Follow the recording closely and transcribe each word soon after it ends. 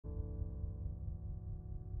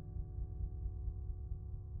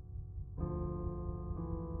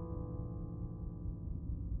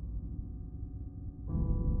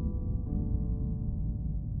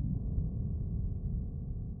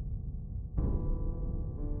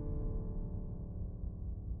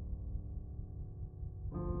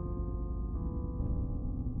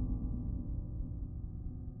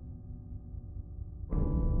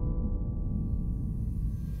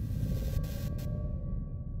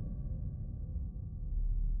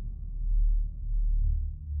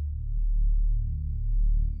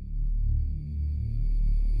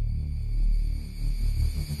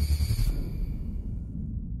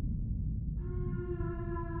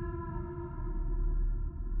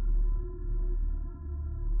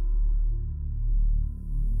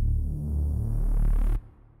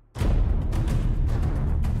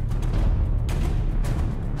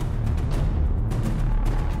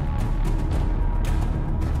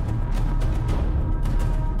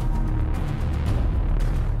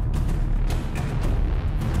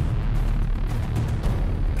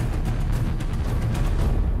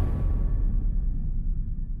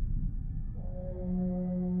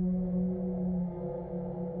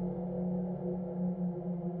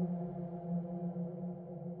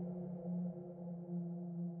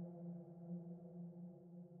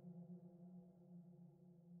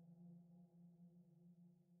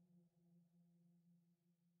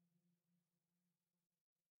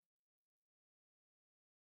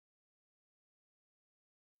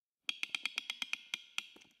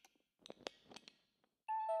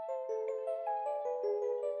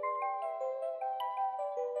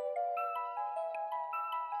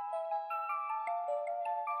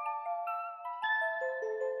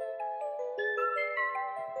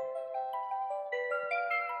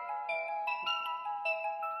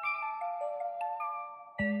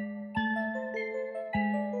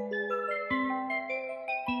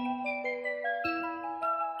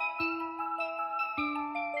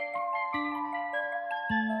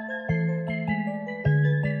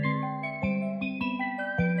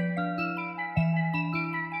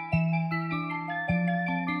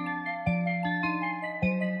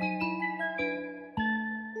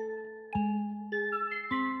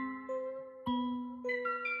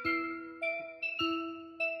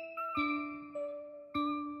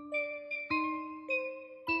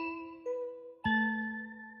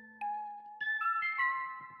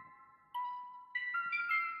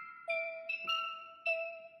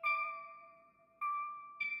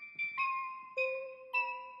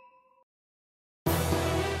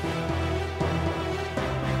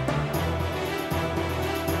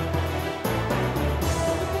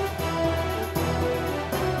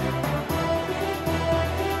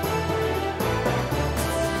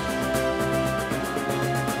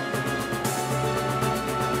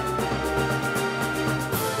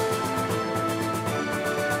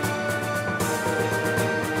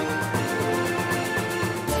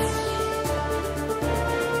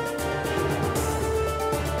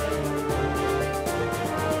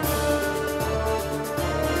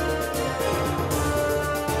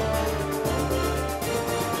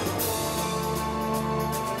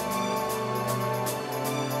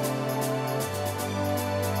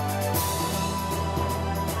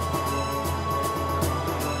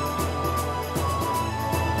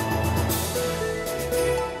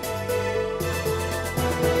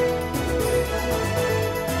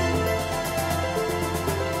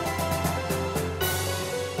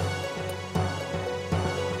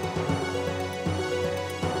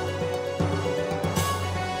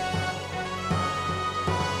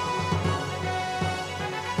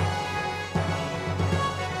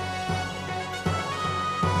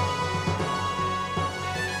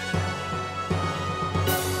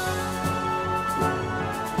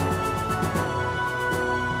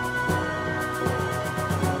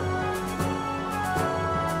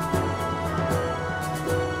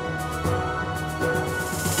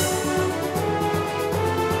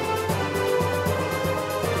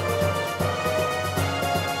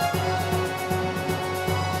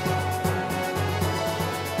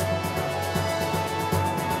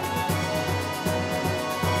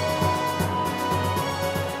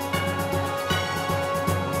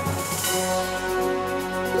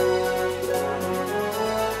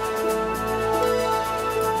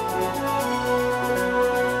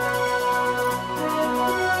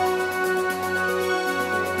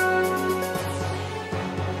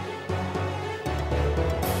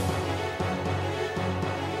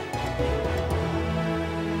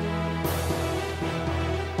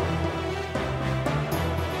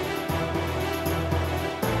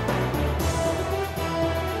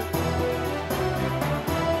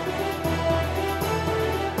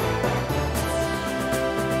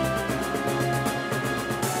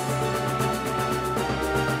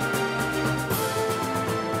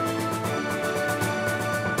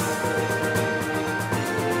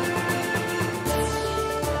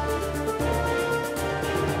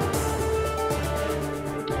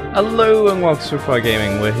Hello and welcome to Fire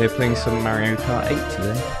Gaming. We're here playing some Mario Kart 8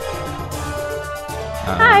 today.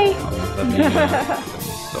 Hi! Let me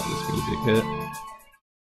stop this music here.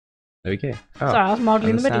 There we go. Oh, sorry, I was mildly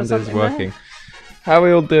in the middle of sound is something working. there. How are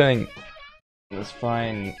we all doing? That's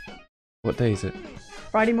fine. What day is it?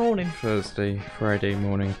 Friday morning. Thursday, Friday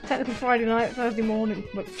morning. Technically Friday night, Thursday morning.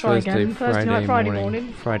 But try Thursday, again. Thursday night, Friday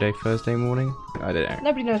morning. Friday, Thursday morning? I don't know.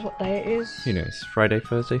 Nobody knows what day it is. Who knows? Friday,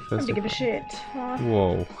 Thursday, Thursday. Nobody give a shit.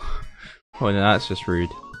 Whoa. Well, no, that's just rude.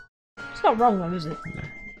 It's not wrong though, is it? No,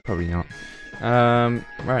 probably not.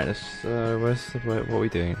 Right, let's, what are we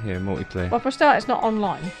doing here? Multiplayer. Well, for a start, it's not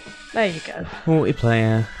online. There you go.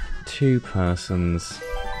 Multiplayer, 2 persons.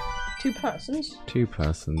 2 persons? 2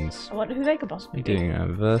 persons. I wonder who they could possibly Are you doing a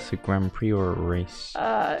versus, a Grand Prix, or a race?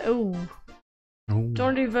 Ooh. Do you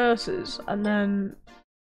want to do versus? And then,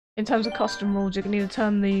 in terms of custom rules, you can either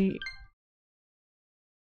turn the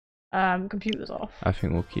computers off. I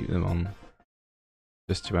think we'll keep them on.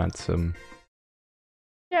 Just to add some.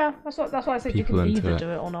 Yeah, that's why I said you can either do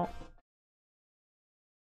it or not.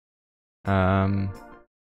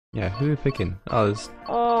 Yeah, who are we picking? Oh, there's.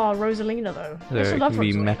 Oh, Rosalina though. There, it can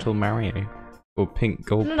be Metal Mario. Or Pink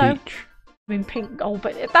Gold Peach. I mean pink gold,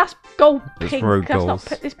 but that's gold It's pink. road That's gold.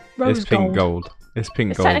 not it's rose It's pink gold. gold. It's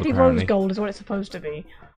pink It's gold. technically Apparently. rose gold is what it's supposed to be.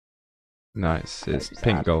 No, it's Makes me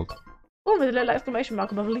pink sad. gold. Oh, there's a little exclamation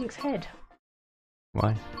mark above Link's head.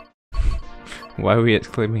 Why? Why are we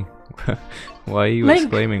exclaiming? Why are you Link!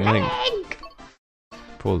 exclaiming Link? Link!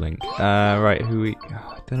 Poor Link. Right, who we?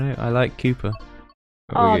 I don't know. I like Koopa.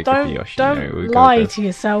 Oh, We'll go Yoshi. No, we'll don't go lie with to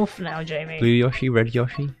yourself now, Jamie. Blue Yoshi, red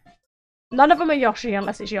Yoshi. None of them are Yoshi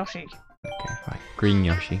unless it's Yoshi. Okay, fine. Green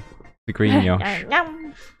Yoshi. The green Yoshi.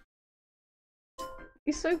 Yum.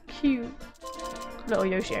 He's so cute. Little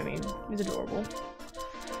Yoshi, I mean. He's adorable.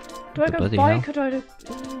 Do I The go bloody bike hell. or do I do...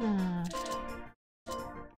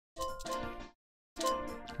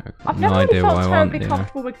 I've No never really idea what felt I want. terribly Yeah.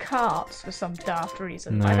 comfortable with karts for some daft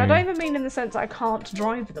reason. No. Like, I don't even mean in the sense that I can't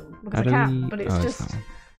drive them, because I can, but it's Oh, just... that one.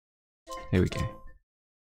 Here we go.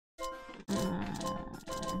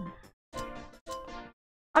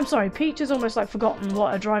 I'm sorry, Peach has almost like forgotten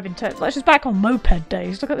what a driving like she's back on moped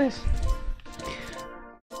days, look at this.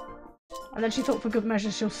 And then she thought for good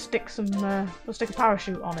measure she'll stick a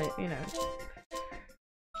parachute on it, you know.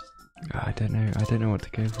 I don't know what to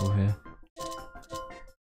go for here.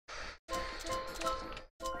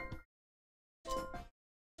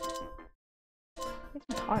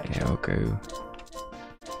 Okay, I'll go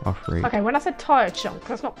off-road. Okay, when I said tyre chunk,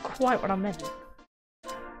 that's not quite what I meant.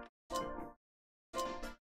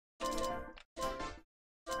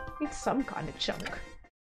 It's some kind of chunk.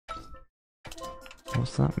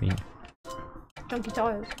 What's that mean? Chunky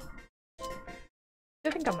tyres. What do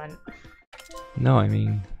you think I meant? No, I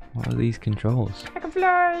mean, what are these controls? I can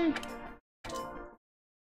fly!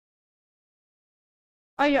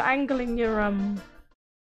 Oh, you're angling your,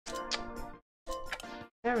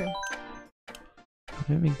 area. I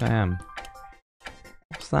don't think I am.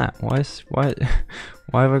 What's that? Why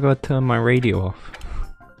have I got to turn my radio off?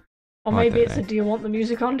 Or Oh, I maybe don't it's know. a do you want the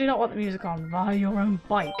music on? Do you not want the music on? Via your own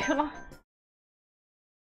bike.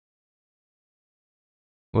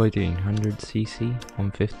 What are you doing? 100cc?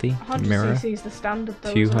 150? 100 Mirror? cc is the standard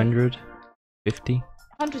though. 200? 50?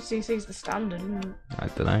 100 cc is the standard, isn't it? I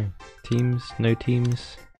don't know. Teams? No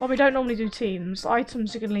teams? Well, we don't normally do teams.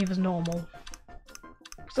 Items you can leave as normal.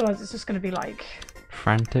 So it's just going to be like...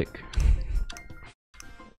 Frantic?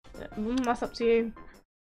 That's up to you.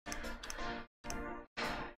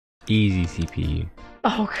 Easy CPU.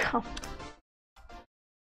 Oh god.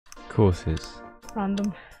 Courses.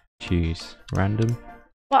 Random. Choose. Random?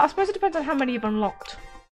 Well, I suppose it depends on how many you've unlocked.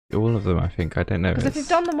 All of them, I think. I don't know. Because if you've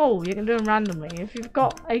done them all, you can do them randomly. If you've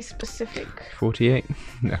got a specific... 48?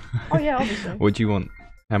 No. Oh yeah, obviously. What do you want?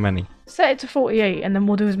 How many? Set it to 48 and then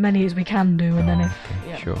we'll do as many as we can do and then if... Okay,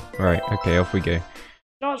 Yeah. sure. Right, okay, off we go.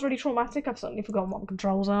 No, it's really traumatic. I've suddenly forgotten what the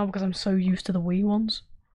controls are because I'm so used to the Wii ones.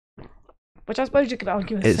 Which I suppose you could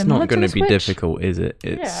argue is It's similar not going to to the be Switch. difficult, is it?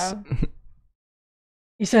 It's, Yeah.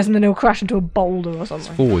 He says and then he'll crash into a boulder or it's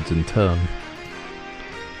something. forwards and turn.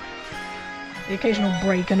 The occasional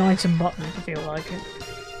break an item button if you feel like it.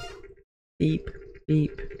 Beep,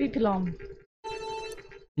 beep, Beep alarm.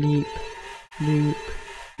 bleep, bloop,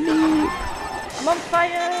 bleep. I'm on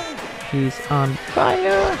fire! He's on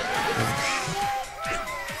fire!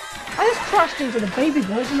 I just crashed into the baby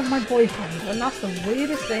version of my boyfriend, and that's the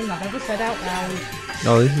weirdest thing I've ever said out loud.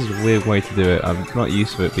 Oh, this is a weird way to do it. I'm not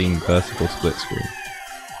used to it being vertical split screen.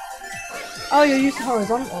 Oh, you're used to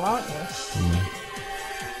horizontal, aren't you? Mm.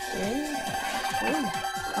 Yeah.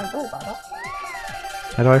 I thought about that.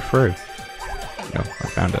 How do I throw? No, I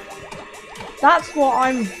found it. That's what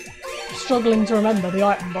I'm struggling to remember, the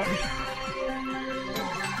item button.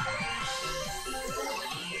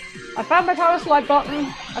 I found my power slide button,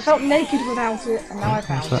 I felt naked without it, and now I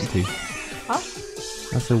found What's it. that do? Huh?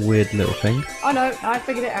 That's a weird little thing. I know, I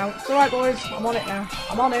figured it out. It's alright boys, I'm on it now.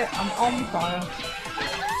 I'm on it, I'm on fire.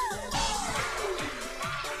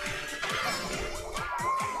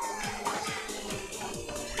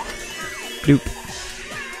 Bloop.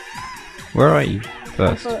 Where are you?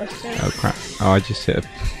 First. First, yeah. Oh crap. Oh, I just hit a...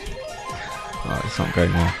 Oh, it's not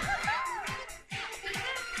going well.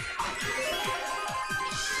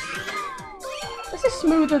 This is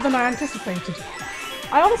smoother than I anticipated.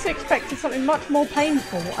 I honestly expected something much more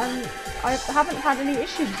painful, and I haven't had any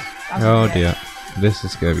issues. Oh dear. This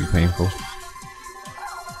is going to be painful.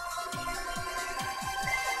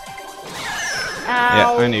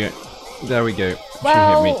 Ow. Yeah, I knew it. There we go.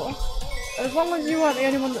 Well, She hit me. as long as you weren't the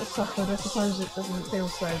only one that suffered, I suppose it doesn't feel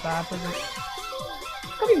so bad, does it?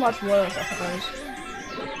 Could be much worse, I suppose.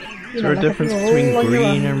 Is there a difference between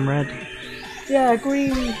green and red? Yeah,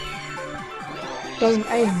 green doesn't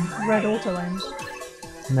aim, red auto aims.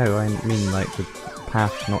 No, I mean like the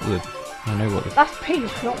path, not the... I know what the... That's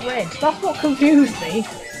pink, not red. That's what confused me.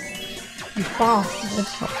 You bastard.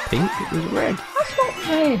 It's not pink, it was red. That's not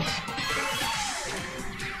red.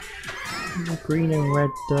 The green and red,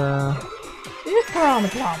 You just piranha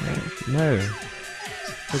plant me. No.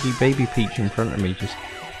 There'll be baby Peach in front of me, just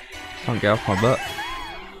can't get off my butt.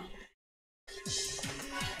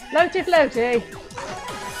 Floaty floaty!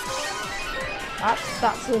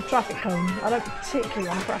 That's a traffic cone. I don't particularly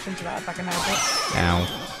want to crash into that if I can help it. Ow.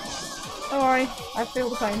 Don't worry, I feel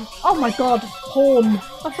the pain. Oh my god, horn!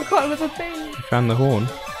 I forgot it was a thing! You found the horn?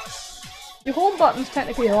 Your horn button's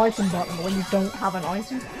technically your item button when you don't have an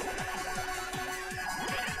item.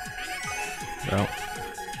 Well...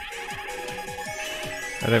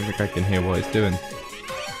 I don't think I can hear what it's doing.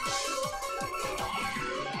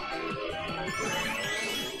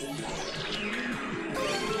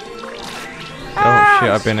 Oh shit,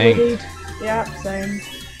 I've been inked. Yeah, same.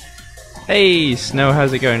 Hey, Snow,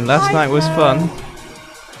 how's it going? Last night was fun.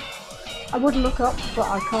 I would look up, but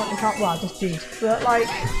I currently can't. Well, I just did. But, like,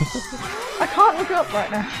 I can't look up right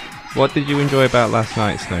now. What did you enjoy about last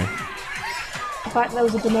night, Snow? The fact there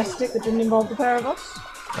was a domestic that didn't involve the pair of us.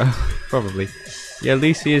 Probably. Yeah,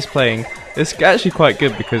 Lucy is playing. It's actually quite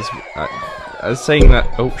good because I was saying that.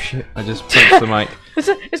 Oh shit! I just punched the mic. It's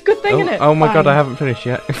a good thing, isn't it? Oh my god! Bang. I haven't finished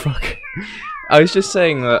yet. Fuck. I was just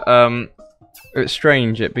saying that it's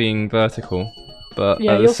strange it being vertical, but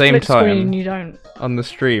Yeah, at the same split time, screen, you don't. on the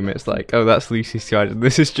stream, it's like, oh, that's Lucy's side and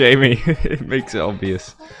this is Jamie. It makes it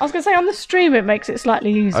obvious. I was gonna say on the stream it makes it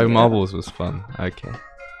slightly easier. Oh, marbles was fun. Okay.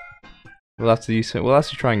 We'll have to use it. We'll have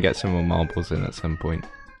to try and get some more marbles in at some point.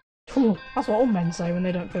 Ooh, that's what all men say when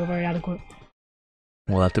they don't feel very adequate.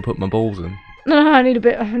 We'll have to put my balls in. No, I need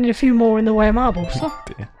a few more in the way of marbles. Oh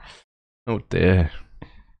dear. Oh dear.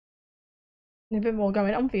 Need a bit more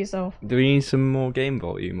going on for yourself. Do we need some more game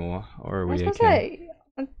volume or are I we was gonna okay? say,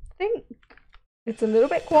 I think it's a little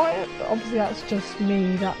bit quiet, but obviously that's just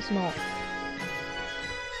me. That's not.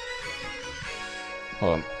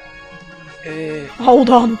 Hold on. Hold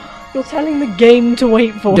on. You're telling the game to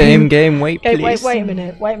wait for Game, you. wait Okay, please. wait a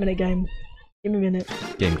minute. Wait a minute, game. Give me a minute.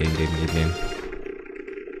 Game.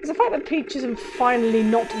 It's the fact that Peach isn't finally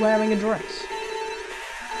not wearing a dress.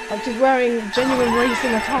 Like, she's wearing genuine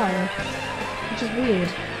racing attire. Which is weird.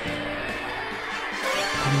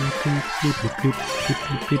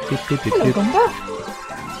 Hello, Gumba.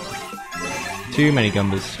 Too many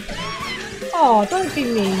gumbas. Oh, don't be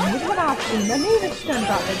mean. You can have too many. They've spent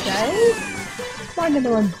out the day. Minding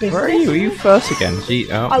their own business. Where are you? Are you first again?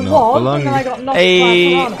 Gee, oh, I not was, belonging. and then I got knocked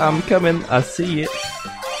Hey, by a piranha. I'm coming. I see it.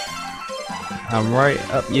 I'm right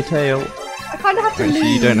up your tail. I kind of have to Actually,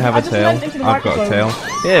 leave. you don't have I a just tail. went into the I've got a microphone.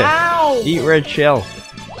 tail. Here, Ow! eat red shell.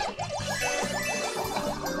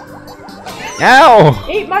 Ow!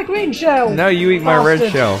 Eat my green shell! No, you eat my red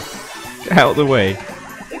Bastard. shell. Get out of the way.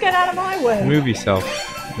 You get out of my way! Move yourself,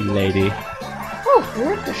 lady. Oh,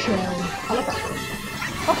 ricochet. I love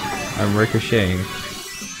that. I'm ricocheting.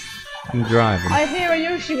 I'm driving. I hear a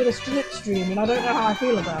Yoshi with a slipstream and I don't know how I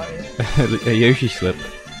feel about it. A Yoshi slip.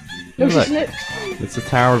 Yoshi Look, slips. it's a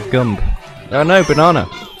Tower of Gumb. Oh no, banana.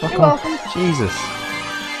 Fuck You're off. welcome. Jesus.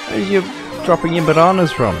 Where are you dropping your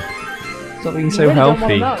bananas from? Stop being so You really don't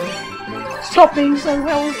healthy. wanna know. Stop being so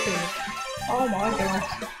healthy. Oh my god.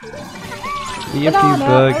 Eat a few Banana,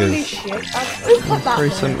 holy burgers. shit. Who put that Throw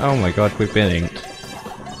there? some. Oh my god, we've been inked.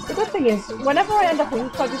 The good thing is, whenever I end up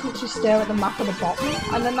inked, I just literally stare at the map at the bottom,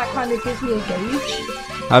 and then that kind of gives me a gauge.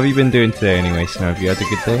 How have you been doing today anyway, Snow? Have you had a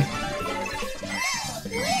good day?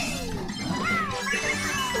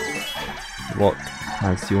 what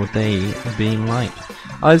has your day been like?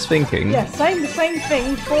 I was thinking. Yeah, saying the same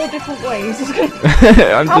thing 4 different ways.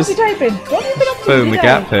 I'm How's just your day been? What have you been up to filling the today?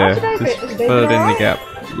 gap here. How's your day Just been? Has your day fill been it in the alright? gap.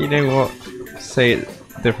 You know what? Say it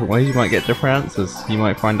different ways. You might get different answers. You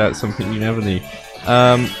might find out something you never knew.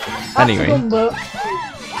 That's Anyway. a number.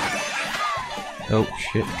 Oh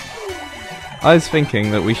shit. I was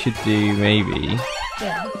thinking that we should do maybe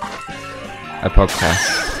Yeah. a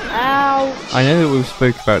podcast. Ouch. I know that we've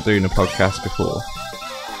spoke about doing a podcast before,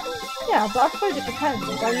 Yeah, but I suppose it depends.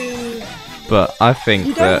 I mean, but I think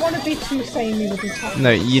you don't that want to be too samey with your topics. no,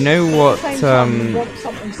 you know At the same time, you what want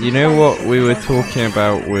something you know what we were substantial. talking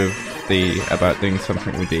about with D about doing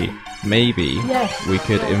something with D. Maybe Yes. we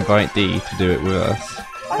could invite D to do it with us,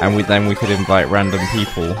 and then we could invite random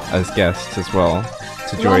people as guests as well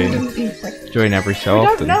to Random people. join every so We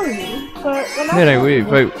often. don't know you, but No, we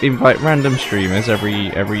invite random streamers every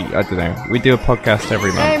I don't know. We do a podcast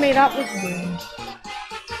every month. Amy, that was rude.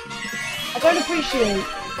 I don't appreciate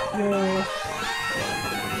your.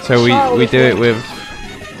 So we do it childish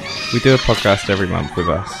with we do a podcast every month with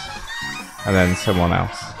us, and then someone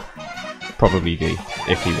else, probably D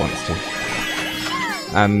if he wants to,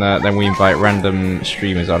 and then we invite random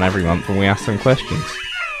streamers on every month and we ask them questions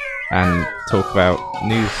and talk about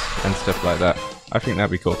news and stuff like that. I think that'd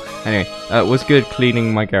be cool. Anyway, it was good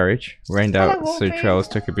cleaning my garage. Rained out, Hello, so Wolfie. Trails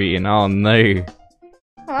took a beating. Oh no,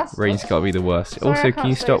 Oh, that's rain's gotta be the worst. Sorry, I Also, can't can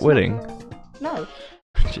you stay, stop it's not winning? going- No.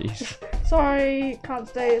 Jeez. Sorry, can't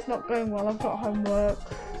stay. It's not going well. I've got homework.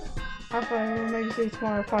 Have maybe see you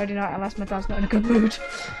tomorrow, Friday night, unless my dad's not in a good mood.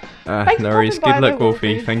 Thanks for No worries. popping by, Good luck, though, Wolfie.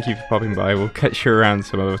 Wolfie. Thank you for popping by. We'll catch you around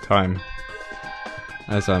some other time.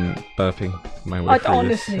 As I'm burping my way Like, through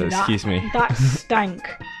honestly, this. Excuse me. That stank.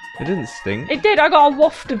 It didn't stink. It did. I got a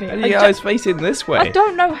waft of it. Yeah, I was facing this way. I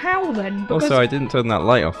don't know how then. Because Also, I didn't turn that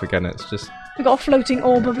light off again. It's just we got a floating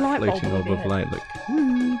orb of light. bulb floating orb over of here. light. Look,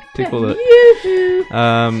 Yeah, tickle it. yoo-hoo.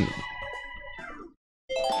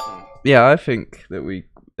 Yeah, I think that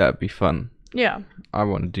that'd be fun. Yeah. I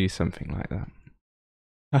want to do something like that.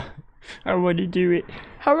 I want to do it.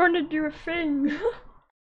 I want to do a thing.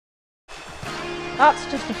 That's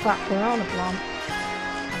just a fat banana plant.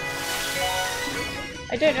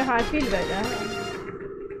 I don't know how I feel about that.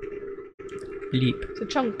 Leap. It's a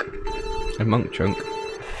chunk. A monk chunk.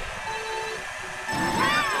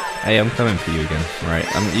 Hey, I'm coming for you again. Right,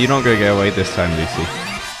 you're not gonna get away this time, Lucy.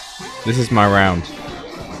 This is my round.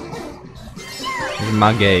 This is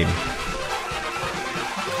my game.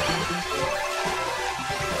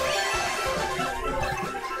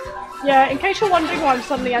 Yeah, in case you're wondering why I'm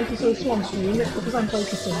suddenly anti-social on stream, it's because I'm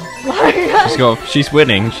focusing. She's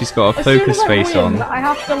winning. She's got a As soon focus as I face win, on. I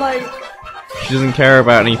have to like. She doesn't care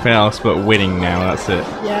about anything else but winning now. That's it.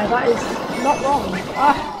 Yeah, that is not wrong.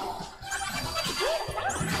 Ah,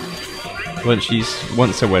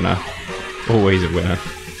 Once a winner, always a winner.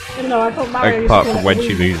 I don't know. I thought Mario used to Apart call from it when a she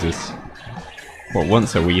wiener. loses. Well,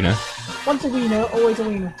 once a wiener Once a wiener, always a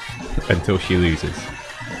wiener. until she loses.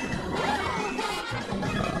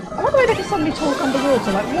 I wonder why they can suddenly talk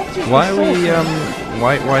underwater. Like, what is Why are the we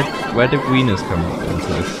source? where did wieners come into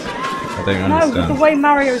this? I don't No, with understand. the way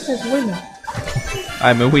Mario says winner.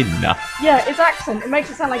 I'm a winner. Yeah, its accent. It makes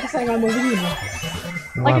it sound like he's saying I'm a wiener. Like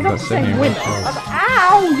he's Wow, not that's saying so winner. many Like,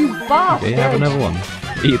 ow, you bastard! Okay, have another one.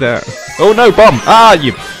 Eat that. Oh no, bomb! Ah,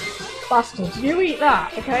 you. Bastard, you eat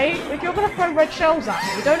that, okay? If you're gonna throw red shells at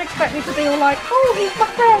me, don't expect me to be all like, oh, he's my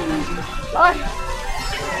friend! Like,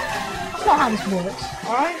 that's not how this works,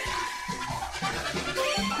 alright?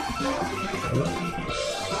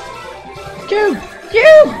 Cube!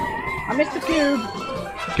 Cube! I missed the cube!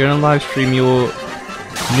 Gonna live stream your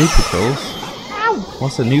Nupitals. Ow!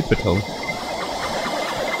 What's a Nupital?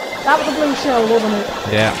 That was a blue shell, wasn't it?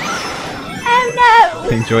 Yeah. Oh no!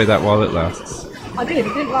 Enjoy that while it lasts. I did,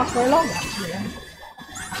 it didn't last very long actually.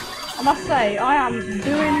 I must say, I am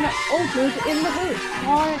doing all good in the hood.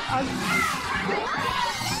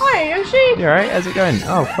 Hi, Yoshi! You alright? How's it going?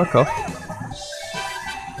 Oh, fuck off.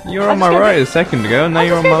 You were I on my just gave right it- a second ago, and now I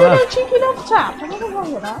you're on just my gave you a left. cheeky love tap. There's nothing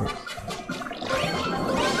wrong with that.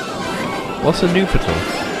 What's a Nupital?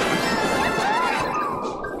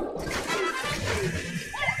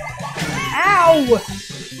 Ow!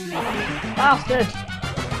 Bastard.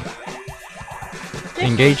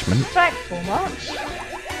 Engagement. Disrespectful much.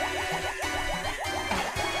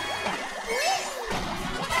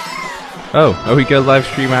 Oh, are we gonna live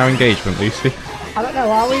stream our engagement, Lucy? I don't know,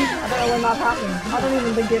 are we? I don't know when that's happening. I don't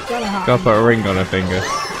even think it's gonna happen. Gotta put a ring on her finger.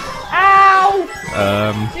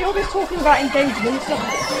 Ow! See, all this talking about engagements.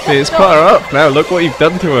 See, it's cut her up now. Look what you've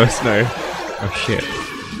done to us now. Oh shit.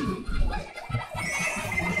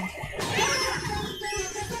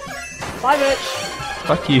 Bye, bitch.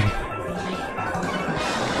 Fuck you.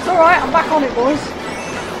 It's alright, I'm back on it, boys.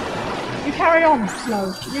 You carry on,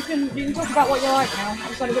 Snow. You can talk about what you like now.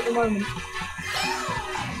 I'm starting at the moment.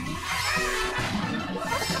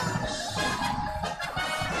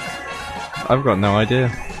 I've got no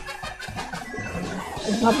idea.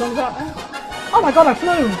 Oh my god, I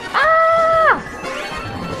flew! Ah!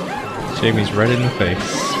 Jamie's red in the face.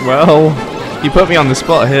 Well, you put me on the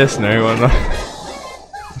spot here, Snow.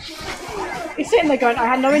 He's sitting there going, I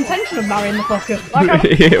had no intention of marrying the fucker. Like,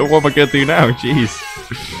 what am I gonna do now? Jeez.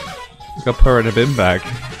 I got put her in a bin bag.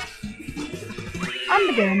 and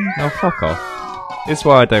again. Oh, fuck off. It's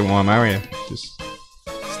why I don't want to marry her. Just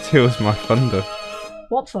steals my thunder.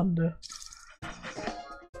 What thunder?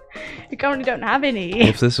 You currently don't have any.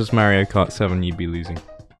 If this was Mario Kart 7, you'd be losing.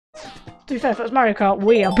 To be fair, if it was Mario Kart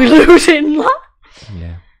Wii, I'd be losing.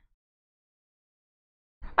 Yeah.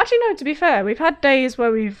 Actually, no, to be fair, we've had days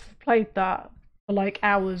where we've played that for like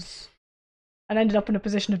hours and ended up in a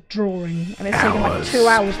position of drawing, and it's taken like 2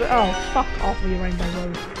 hours, but oh, fuck off with your Rainbow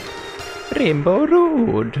Road. Rainbow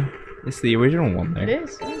Road. It's the original one, though. It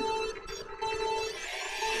is.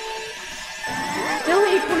 Still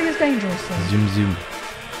equally as dangerous, though. Zoom zoom.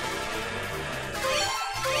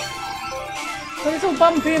 But it's all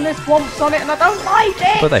bumpy and there's thwomps on it, and I don't like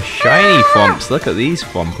it! But they're shiny thwomps. Look at these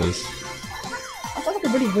thwompers. That sounds like a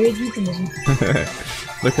really weird euphemism.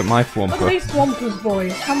 Look at my Look at thwomper. these thwompers,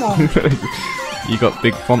 boys. Come on. You got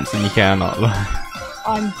big thwomps and you cannot.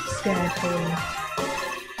 I'm scared for you.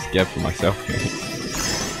 Scared for myself.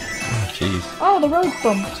 Oh, jeez. Oh, the road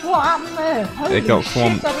bumps. What happened there? Holy It got shit,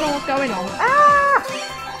 thwomped. I don't know what's going on. Ah!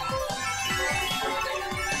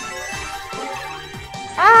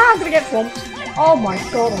 Ah, I'm gonna get thwomped. Oh my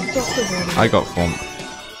god, I'm just avoiding. I got thwomped.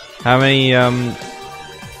 How many,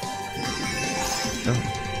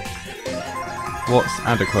 What's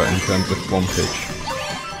adequate in terms of thwompage?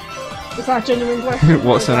 Is that a genuine question?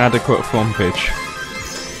 What's an adequate thwompage?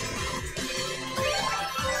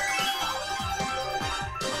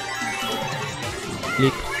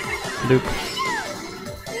 Leap. Loop.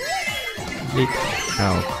 Leap.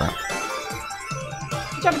 Oh crap.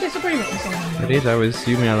 Did you have a disagreement with someone? I did, I was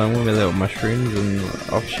zooming along with my little mushrooms and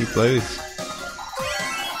off she blows.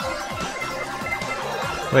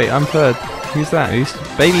 Wait, I'm third. Who's that? Who's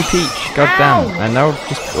Baby Peach? God damn. And now I've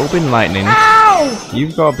just all been lightning. Ow!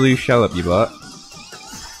 You've got a blue shell up your butt.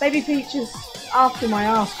 Baby Peach is after my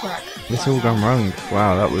ass crack. It's all gone wrong.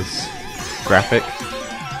 Wow, that was graphic.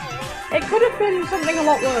 It could have been something a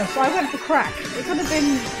lot worse. I went for crack. It could have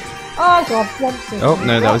been... Oh god, thwomps. Oh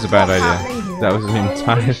no, that was a bad idea. That was an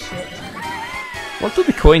entire... What do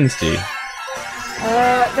the coins do?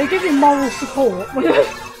 They give you moral support.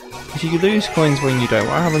 If you lose coins when you die,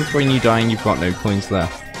 what happens when you die and you've got no coins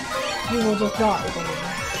left? You will just die.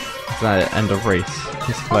 Is that it? End of race?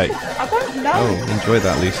 It's like... I don't know. Oh, enjoy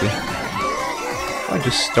that, Lucy. I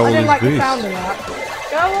just stole I his didn't like the boost. sound of that.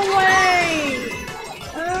 Go away!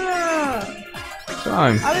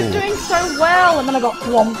 I'm I was cool. doing so well, and then I got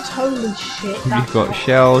thwomped. Holy shit. You've got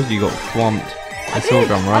shells, you got thwomped. It's all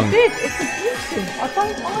gone wrong. I did. It's abusive. I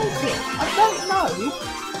don't like it. I don't know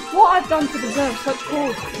what I've done to deserve such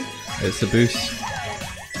cruelty. It's a boost.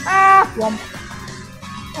 Ah, thwomp.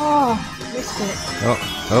 Oh, missed it. Oh.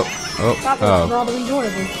 That was rather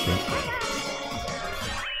enjoyable.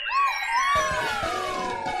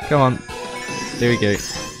 Come on. There we go.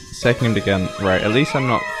 Second again. Right, at least I'm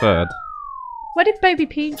not third. Where did Baby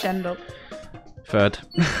Peach end up? Third.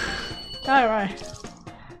 Oh, right.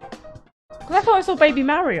 Because I thought I saw Baby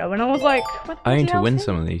Mario, and I was like, what the I need to hell win is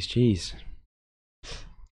some of these, jeez.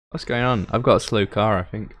 What's going on? I've got a slow car, I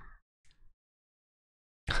think.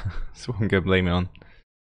 That's what I'm gonna blame it on.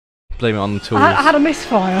 Blame it on the tools. I had a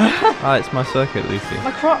misfire. Ah, it's my circuit, Lucy.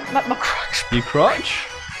 my crotch. You crotch?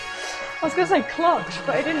 I was going to say clutch,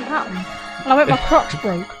 but it didn't happen. And I went, my crotch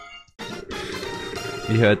broke.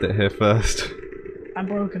 You heard it here first. I'm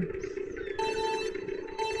broken.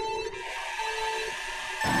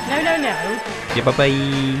 No. Yeah,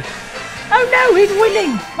 bye-bye. Oh no, he's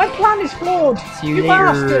winning! My plan is flawed! See you later,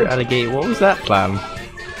 bastard! alligator. What was that plan?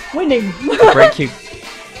 Winning! Break your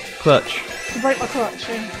clutch. To break my clutch,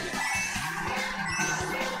 yeah.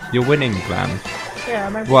 Your winning plan. Yeah,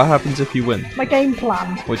 What happens if you win? my game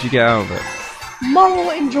plan. What do you get out of it? Moral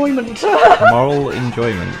enjoyment. Moral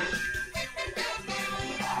enjoyment.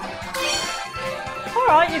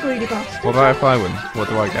 Alright, you greedy bastard. What about if I win? What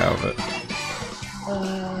do I get out of it?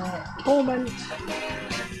 Torment.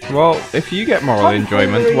 Well, if you get moral Tomfoolery.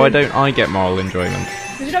 enjoyment, why don't I get moral enjoyment?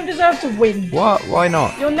 Because you don't deserve to win. What? Why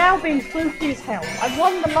not? You're now being fluky as hell. I've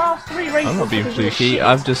won the last 3 races. I'm not being because you're fluky. shit.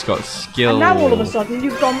 I've just got skill. And now all of a sudden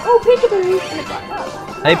you've gone, oh, peekaboo! And it's like,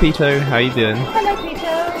 oh. Hey, Pito. How you doing? Hello,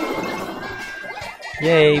 Peter.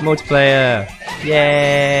 Yay, multiplayer!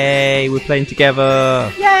 Yay, we're playing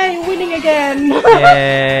together! Yay, winning again!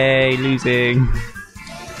 Yay, losing!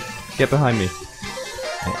 Get behind me.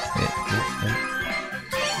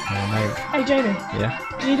 Oh, no. Hey, Jamie. Yeah?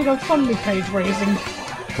 Do you need to go fund me page raising?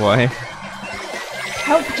 Why?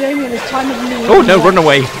 Help Jamie in his time of need. Oh no, run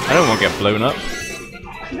away! I don't want to get blown up.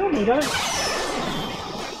 You normally don't.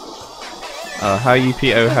 How are you,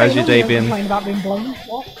 Pito? How's your day been? Complain about being blown.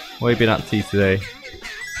 What? What have you been up to today?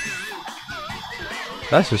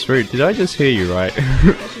 That's just rude. Did I just hear you right?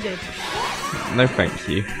 Yes, you did. No, thank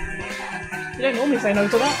you. You don't normally say no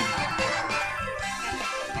to that.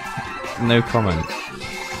 No comment.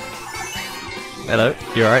 Hello,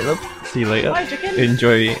 you alright, love? See you later. Hi, chicken.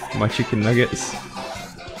 Enjoy my chicken nuggets.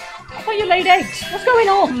 I thought you laid eggs. What's going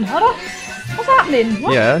on? What's happening?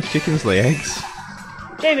 What? Yeah, chickens lay eggs.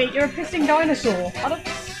 Jamie, you're a pissing dinosaur. I'm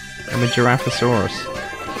a Giraffosaurus.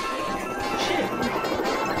 Shit.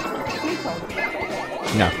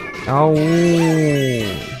 No. Oh.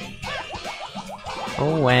 Go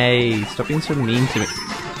away. Stop being so mean to me.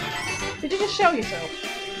 Did you just show yourself?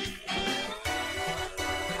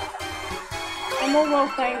 I'm all well,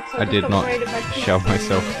 thanks. I did not show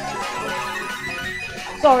myself.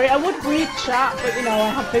 Sorry, I would read chat, but you know, I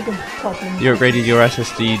have bigger problems. You upgraded your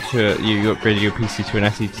SSD to... You upgraded your PC to an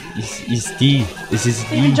SSD.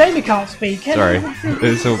 Even Jamie can't speak. Sorry,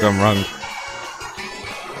 it's all gone wrong.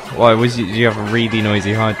 Why, do you have a really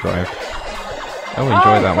noisy hard drive? Oh,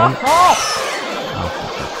 enjoy that one. Fuck off! Oh,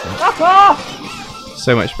 Fuck off!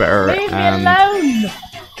 so much better. Leave me alone!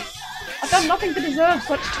 I've done nothing to deserve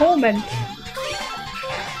such torment.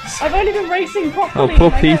 I've only been racing properly. Oh,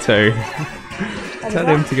 poor Pito. Tell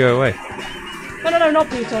him to go away. No, not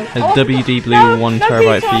Pito. Has WD Blue 1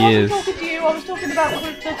 terabyte for years. I wasn't talking to you. I was talking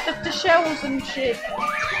about the shells and shit.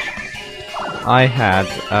 I have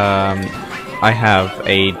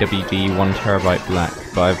a WD 1 terabyte black,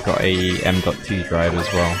 but I've got a M.2 drive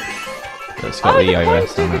as well. That's got the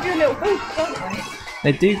iOS on it. Give you a little boost, don't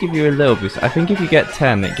they? They do give you a little boost. I think if you get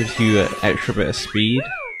 10, it gives you an extra bit of speed.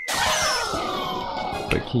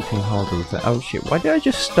 But keeping hold of the... Oh shit, why did I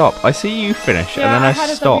just stop? I see you finish, and then I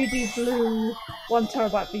stop. I had a WD Blue 1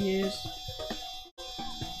 terabyte for years.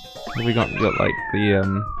 Have we got like the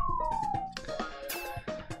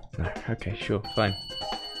No, okay, sure, fine.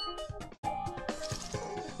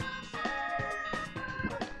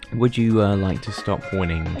 Would you like to stop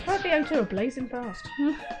winning? I tried the M2 are blazing fast.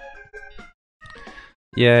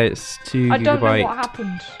 Yeah, it's 2 gigabyte. I don't know what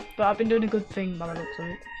happened, but I've been doing a good thing by the looks of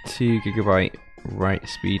it. 2 gigabyte write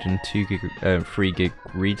speed and 3 gig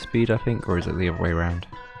read speed, I think, or is it the other way around?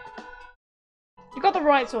 You got the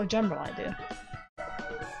right sort of general idea.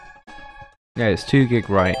 Yeah, it's 2 gig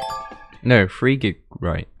write. No, 3 gig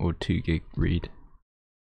write or 2 gig read.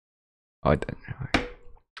 I don't know.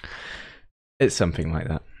 It's something like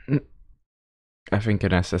that. I think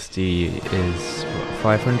an SSD is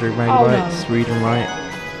what, 500 megabytes read and write.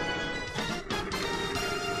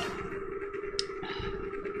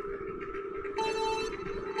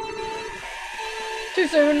 Too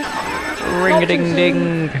soon.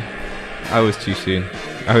 Ring-a-ding-ding. I was too soon.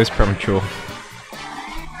 I was premature.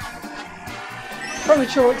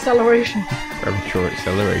 Premature acceleration. Premature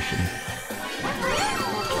acceleration.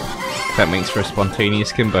 That makes for a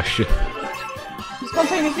spontaneous combustion. You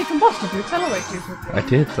spontaneously combusted, you accelerate too quickly. I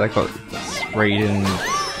did. I got sprayed in.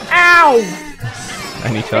 Ow!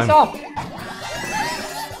 Anytime. Piss off.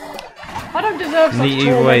 I don't deserve such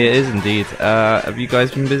Either way, it is indeed. Have you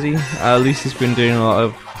guys been busy? Lucy's been doing a lot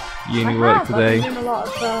of uni work today. I've been doing a lot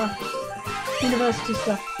of university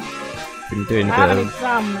stuff. Been doing a I have bit an of.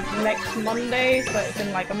 exam next Monday, so it's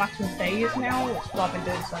in like a matter of days now. That's what I've been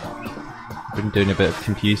doing so much. Been doing a bit of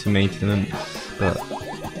computer maintenance, but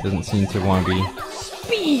doesn't seem to want to be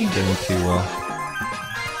doing too well.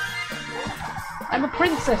 I'm a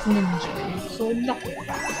princess ninja, so nothing.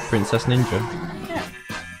 Princess Ninja. Yeah.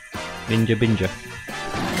 Ninja Binja.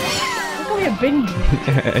 Don't call me a binge.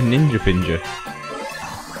 A ninja binger.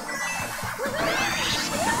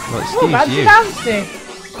 Well, Oh, fancy excuse dancy!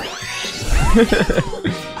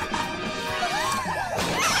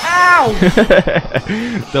 Ow!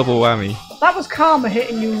 you. Double whammy. That was karma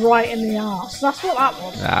hitting you right in the arse. That's what that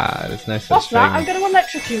was. Ah, there's no such What's thing. that? I'm going to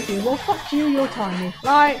electrocute you. Well, fuck you, you're tiny.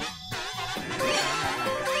 Right.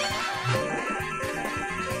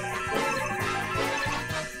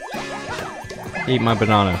 Eat my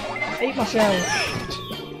banana. Eat my shell.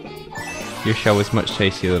 Your shell was much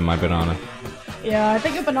tastier than my banana. Yeah, I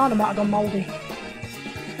think your banana might have gone mouldy.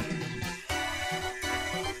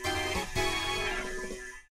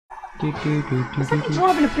 It's like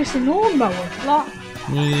driving a pissing lawnmower. Like,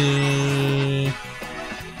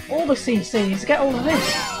 all the CCs, get all of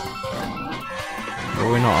this. Well,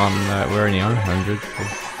 we're not on, we're only on 100.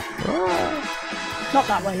 Not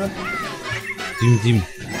that way, love. Zoom zoom.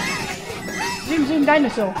 Zoom zoom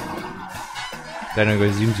dinosaur. Then I go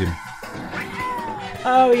zoom zoom.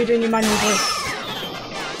 Oh, you're doing your manual drift.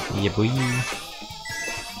 Yeah, boy.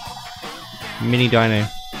 Mini dino.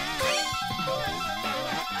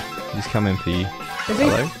 He's coming for you. Is he?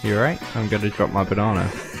 Hello, you alright? I'm gonna drop my banana.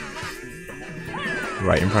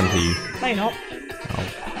 Right in front of you. No, you're not. Oh.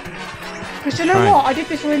 Because you know what? I did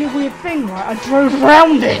this really weird thing, right? I drove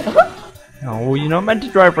around it. Oh, well, you're not meant to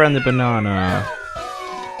drive around the banana.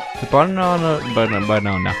 The banana.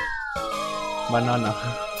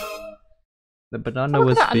 The banana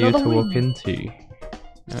was for you to walk into.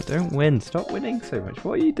 No, don't win. Stop winning so much.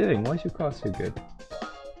 What are you doing? Why is your car so good?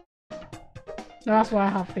 No, that's why I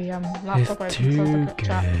have the laptop It's open. too So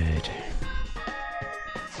chat. good.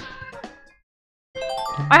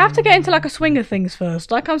 I have to get into like a swing of things first.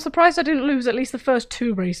 Like, I'm surprised I didn't lose at least the first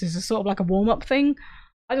 2 races as sort of like a warm-up thing.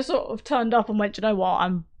 I just sort of turned up and went, you know what,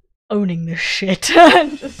 I'm owning this shit.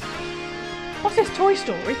 Just... What's this, Toy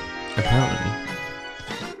Story? Apparently.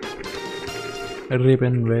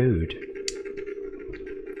 Ribbon Road.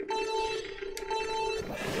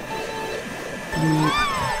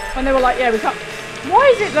 And they were like, yeah, we can't...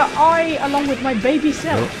 Why is it that I, along with my baby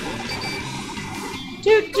self...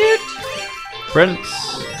 Toot toot! Prince!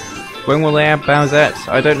 When will they have Bowsette?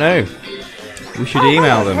 I don't know. We should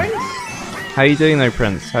email them. Prince. How you doing though,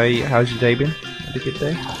 Prince? How's your day been? Had a good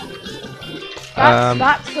day? That's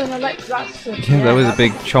an that's a, yeah, that was a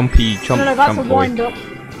big chompy chomp. No, that's a boy. wind-up.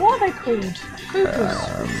 What are they called? Coopers.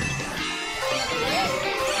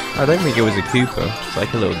 I don't think it was a Koopa. It's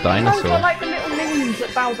like a little dinosaur. No, like the little minions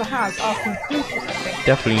that Bowser has are called Coopers, I think.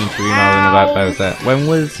 Definitely need to email them about Bowsette. When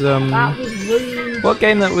was That was rude. What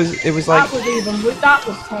game that was? It was like. That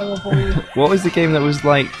was terrible. What was the game that was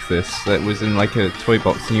like this? That was in like a toy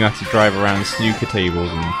box and you had to drive around snooker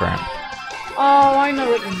tables and crap. Oh, I know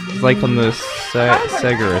what you mean. It's like on the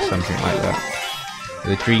Sega or something like that.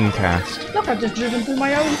 The Dreamcast. Look, I've just driven through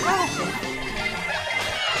my own castle.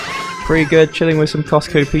 Pretty good, chilling with some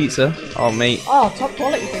Costco pizza. Oh, mate. Oh, top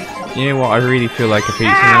quality pizza. You know what? I really feel like a pizza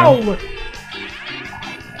Ow! now.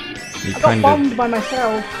 You I got kind bombed by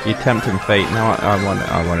myself. You're tempting fate. Now I want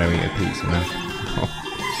to eat a pizza now.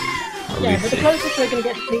 Yeah, but the closest we're going to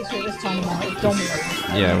get to pizza at this time of night is Domino's.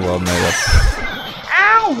 Yeah, well, no, that's...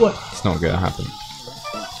 Ow! It's not going to happen.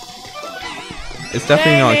 It's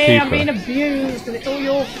definitely not a Koopa. I'm being abused and it's all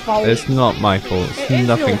your fault. It's not my fault. It's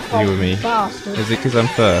nothing to do with me. Bastard. Is it because I'm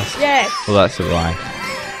first? Yes. Well, that's a lie.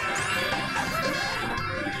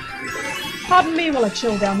 Pardon me while I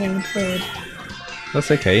chill down here in third.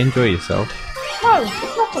 That's okay. Enjoy yourself. No,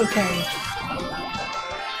 it's not okay.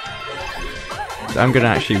 I'm going to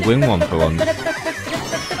actually win one for once. I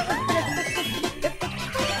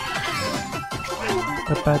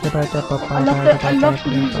love the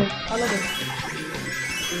music. I love it.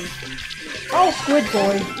 Oh, Squid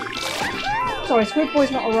Boy. Sorry, Squid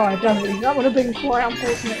Boy's not arrived, has he? That would have been quite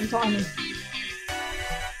unfortunate in timing.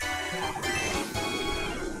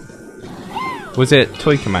 Was it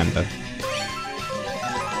Toy Commander?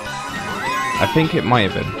 I think it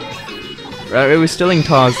might have been. It was still in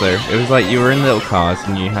cars though. It was like you were in little cars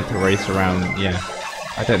and you had to race around. Yeah.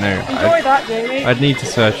 I don't know. Enjoy that, Jamie. I'd need to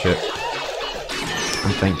search it.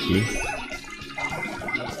 And thank you.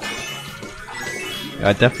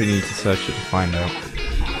 I definitely need to search it to find out.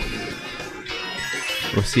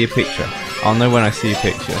 We'll see a picture. I'll know when I see a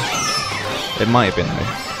picture. It might have been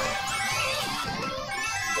though.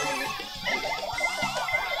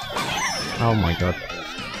 Oh my god.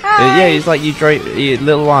 Yeah, it's like you drive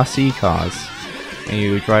little RC cars. And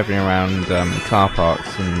you were driving around car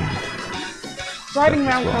parks and... Driving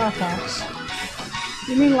around car parks.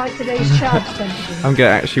 You mean like today's Chad tend to do? I'm gonna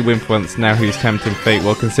actually win for once now. Who's tempting fate?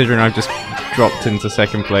 Well, considering I've just dropped into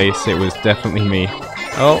second place, it was definitely me.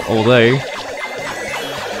 Oh, although...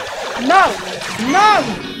 No! No!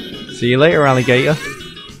 See you later, alligator.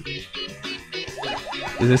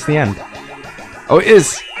 Is this the end? Oh, it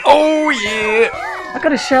is! Oh, yeah! I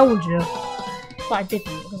could have shelled you. But I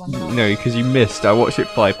didn't. No, because you missed. I watched it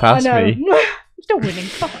fly past me. I'm still winning.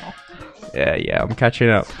 Fuck off. Yeah, I'm catching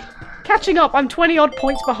up. Catching up. I'm 20 odd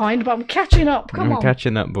points behind, but I'm catching up. Come on. I'm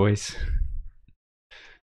catching up, boys.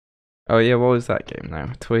 Oh yeah, what was that game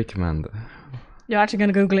now? Toy Commander. You're actually going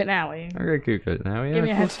to Google it now, are you? I'm gonna Google it now. Yeah, Give me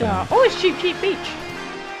a of head course I am. start. Oh, it's Cheap Cheap Beach.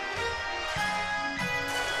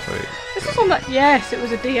 Wait. This was on that. Yes, it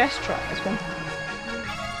was a DS track. This one.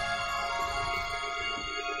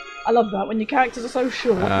 I love that when your characters are so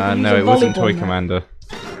short. You can use No, a it wasn't volleyball Toy net. Commander.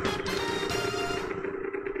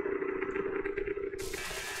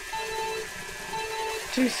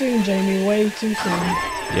 Too soon, Jamie. Way too soon.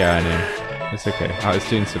 Yeah, I know. It's okay. I was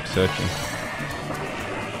doing some searching.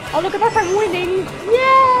 Oh, look at that! I'm winning!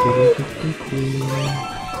 Yay!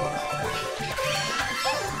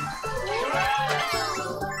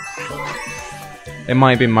 It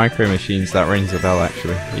might have been Micro Machines, that rings a bell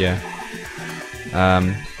actually, yeah.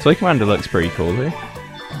 Toy Commander looks pretty cool though.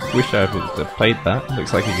 Wish I would have played that,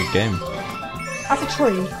 looks like a good game. That's a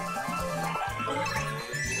tree.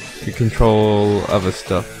 You control other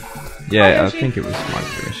stuff. Yeah, Hi, I Yoshi. think it was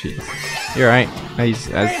Micro Machines. You're right.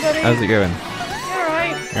 How's it going?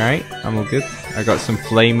 Alright. Alright, I'm all good. I got some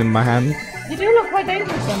flame in my hand. You do look quite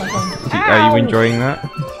dangerous on that one. Are you enjoying that?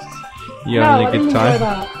 You having a good time?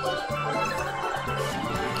 That.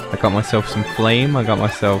 I got myself some flame, I got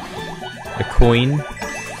myself a coin.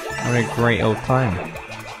 Having a great old time.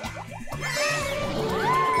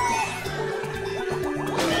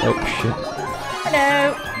 Oh shit.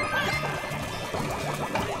 Hello.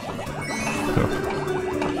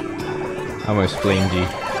 I almost flamed you.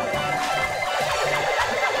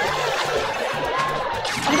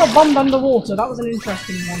 I got bombed underwater. That was an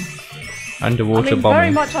interesting one. Underwater very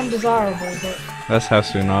bombing. much undesirable, but That's how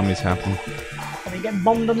tsunamis happen. can you get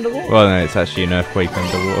bombed underwater? Well, no, it's actually an earthquake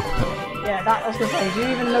underwater. Yeah, that I was gonna say. Do you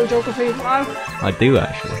even know geography? No. I do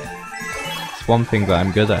actually. It's one thing that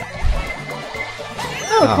I'm good at.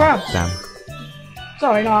 Oh, crab. Damn.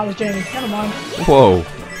 Sorry, no, that was Jamie. Never mind. Whoa.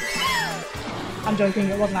 I'm joking.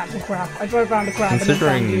 It wasn't actually crab. I drove around a crab. and then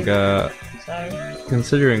found you.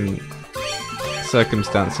 Considering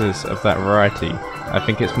circumstances of that variety, I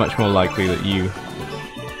think it's much more likely that you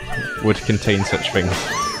would contain such things.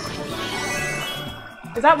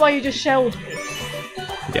 Is that why you just shelled me?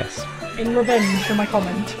 Yes. In revenge for my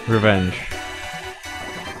comment. Revenge.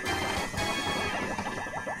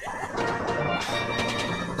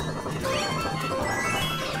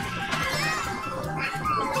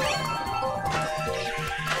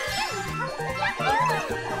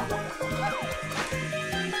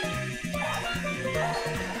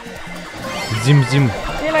 Zoom zoom.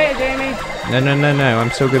 See you later, Jamie. No,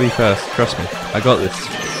 I'm still gonna be first. Trust me. I got this.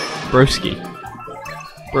 Broski.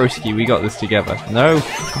 Broski, we got this together. No!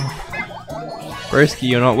 Broski,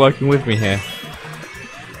 you're not working with me here.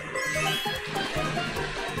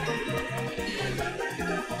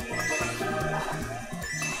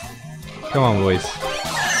 Come on, boys.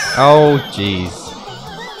 Oh, jeez.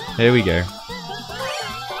 Here we go.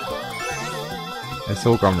 It's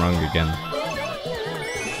all gone wrong again.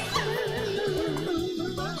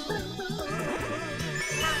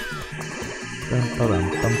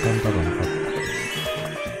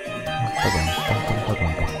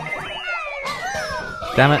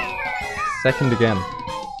 Damn it! Second again.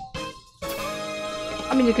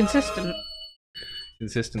 I mean, you're consistent.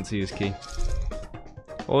 Consistency is key.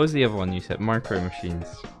 What was the other one you said? Micro Machines.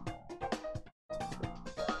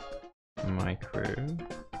 Micro.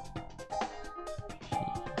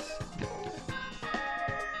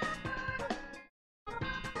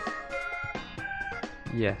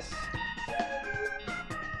 Yes.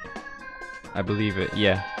 I believe it.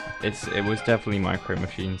 Yeah. It was definitely Micro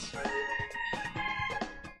Machines.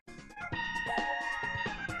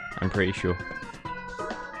 I'm pretty sure.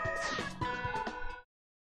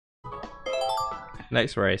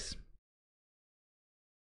 Next race.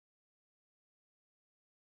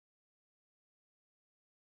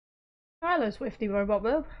 Hello, Swifty Robot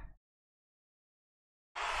Bub.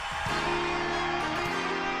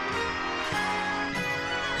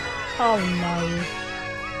 Oh no.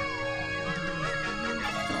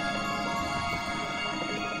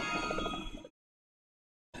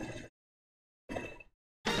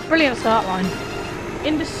 Brilliant start line.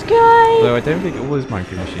 In the sky! Though I don't think it was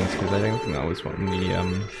Micro Machines, because I don't think that was one the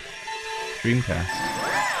Dreamcast.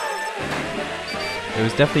 It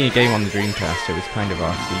was definitely a game on the Dreamcast, it was kind of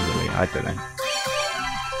RC really, I don't know.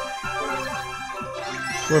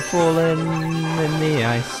 We're falling in the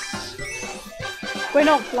ice. We're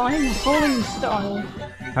not flying, we're falling in style.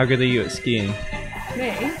 How good are you at skiing?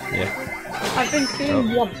 Me? Yeah. I've been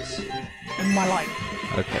skiing once in my life.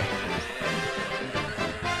 Okay.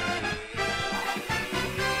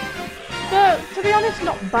 But, to be honest,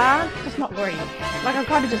 not bad, just not great. Like, I'm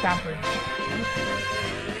kind of just average.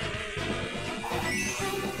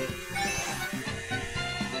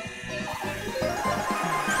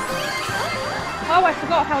 Oh, I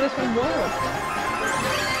forgot how this one works.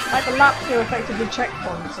 Like the laps are effectively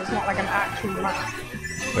checkpoints, it's not like an actual lap.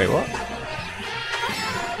 Wait, what?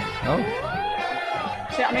 Oh.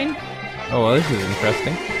 See what I mean? Oh, well, this is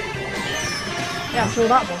interesting. Yeah, I'm sure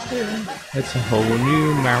that was too. It's a whole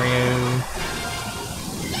new Mario.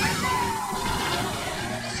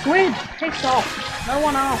 Squid! Piss off! No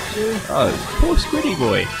one asked you. Oh, poor Squiddy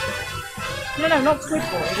boy. No, not Squid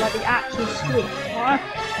Boy, like the actual squid. Alright?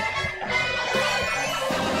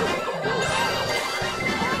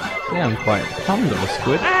 Yeah, I'm quite fond of a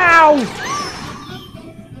squid. Ow!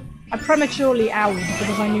 I prematurely owed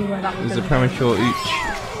because I knew where that was. It was a premature ooch.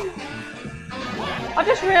 I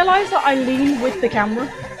just realised that I lean with the camera.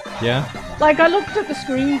 Yeah? Like, I looked at the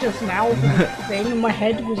screen just now for the thing and my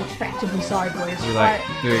head was effectively sideways. You're like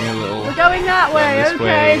doing a little... We're going that way, this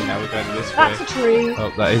okay. Way, now we're going this That's way. a tree.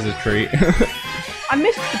 Oh, that is a tree. I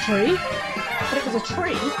missed the tree, but it was a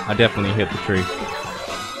tree. I definitely hit the tree.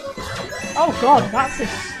 Oh god, that's a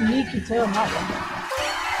sneaky turn, that one.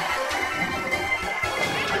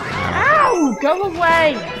 Ow! Go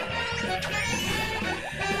away!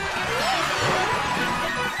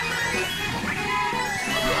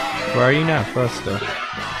 Where are you now, first still?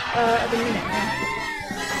 At the minute, yeah.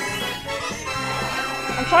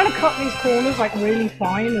 I'm trying to cut these corners like really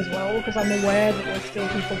fine as well, because I'm aware that there's still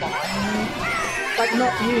people behind me. Like,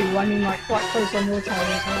 not you, I mean like quite close on your tail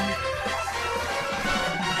as well.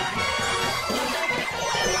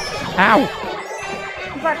 Ow!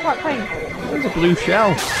 Is that quite painful? There's a blue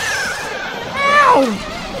shell. Ow!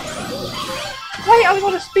 Wait, I was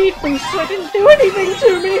on a speed boost, so it didn't do anything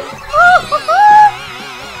to me!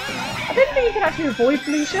 I didn't think you could actually avoid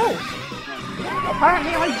blue shells.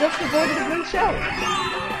 Apparently I just avoided a blue shell.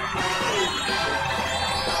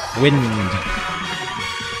 Wind.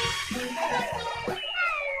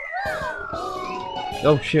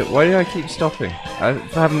 Oh shit, why do I keep stopping? I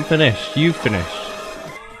haven't finished. You've finished.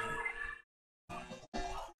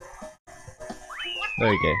 There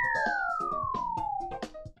we go.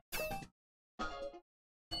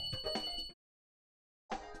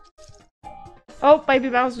 Oh, baby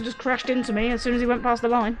Bowser just crashed into me as soon as he went past the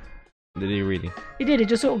line. Did he really? He did, he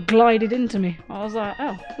just sort of glided into me. I was like,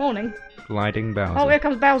 oh, morning. Gliding Bowser. Oh, here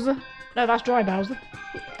comes Bowser. No, that's Dry Bowser.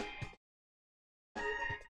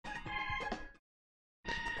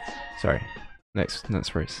 Sorry. Next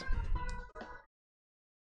race.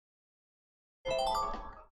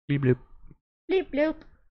 Bleep bloop. Bleep bloop.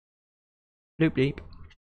 Bloop bleep.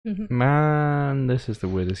 Man, this is the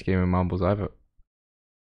weirdest game of marbles I've ever...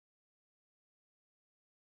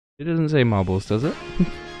 It doesn't say marbles, does it?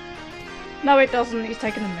 No, it doesn't. He's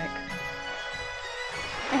taken a mic.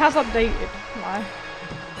 It has updated. Why?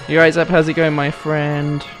 You right, Zep? How's it going, my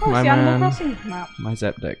friend? Oh, my it's the man. Animal Crossing map. My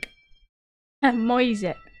Zepdek. Moise.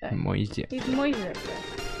 Moise. He's Moise.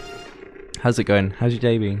 How's it going? How's your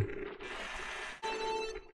day been?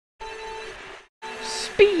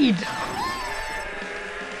 Speed!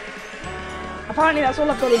 Apparently that's all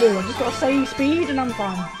I've got to do. I've just got to say speed and I'm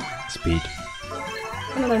fine. Speed.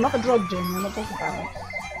 No, not the drug gym. I'm not talking about it.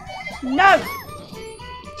 No!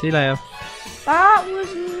 See you later. That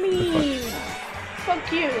was mean.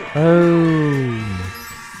 Fuck you. Oh.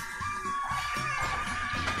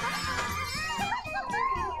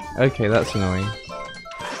 Okay, that's annoying.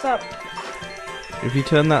 What's up? If you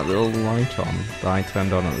turn that little light on that I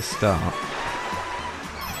turned on at the start,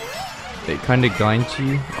 it kind of guides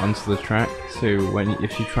you onto the track. So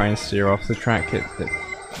if you try and steer off the track, it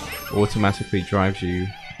automatically drives you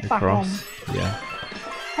across. Yeah.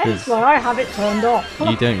 Hence why I have it turned off.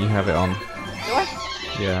 You don't. You have it on. Do I?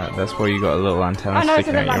 Yeah, that's why you got a little antenna I know it's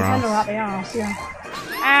a sticking out little your antenna ass. out the arse. Yeah.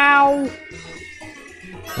 Ow!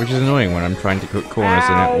 Which is annoying when I'm trying to cut corners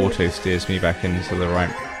Ow. and it auto steers me back into the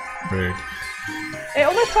right road. It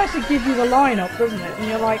almost tries to give you the lineup, doesn't it? And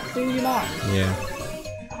you're like, do you mind? Yeah.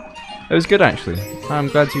 It was good actually. I'm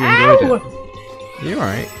glad you enjoyed Ow! it. You're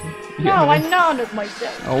right. No, I none of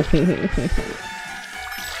myself. Oh.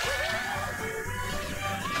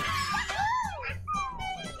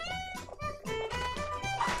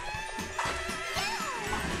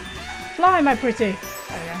 Fly, my pretty. There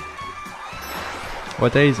we go.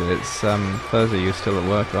 What day is it? It's Thursday. You're still at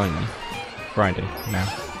work, aren't you? Friday now,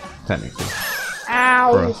 technically.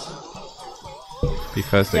 Ow! For us. Be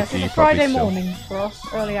Thursday Yes, for it's you a Friday probably still. morning for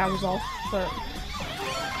us. Early hours off, but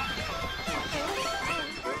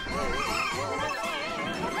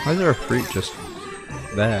Why is there a fruit just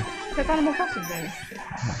there? it's Animal Crossing, baby.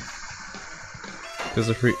 There's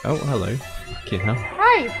a fruit. Oh, hello. Okay, hell.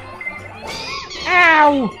 Hey!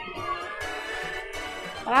 Ow!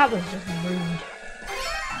 That was just rude.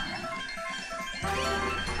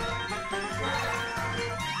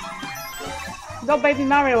 Got Baby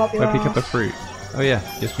Mario up your I pick up a arse. fruit. Oh yeah,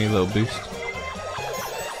 gives me a little boost.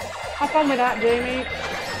 Have fun with that, Jamie.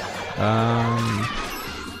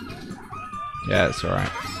 Yeah, it's alright.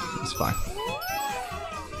 It's fine.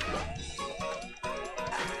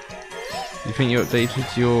 You think you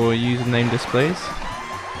updated your username displays?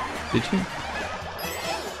 Did you?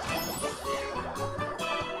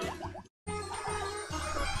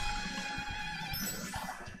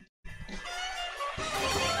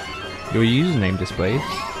 Your username displays?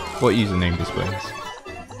 What username displays?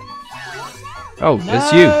 Oh, No.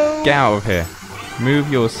 it's you! Get out of here!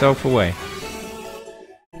 Move yourself away.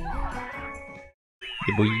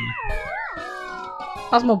 Yeah, boy. I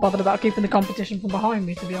was more bothered about keeping the competition from behind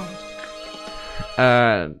me, to be honest.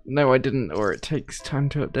 No I didn't, or it takes time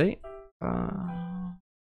to update. Are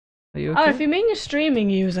you okay? Oh, if you mean your streaming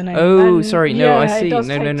username. Oh, then sorry, no, yeah, I it see. does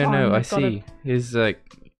No, take time. I You've gotta- see. His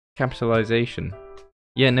capitalization.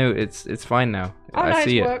 Yeah, no, it's fine now. Oh, I no,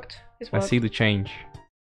 see it's it. worked. It's I worked. see the change.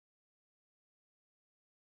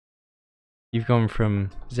 You've gone from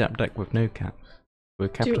Zapdeck with no cap,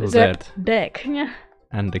 with capital Z Zep deck. Yeah.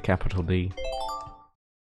 and a capital D.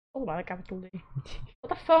 All about a capital D. What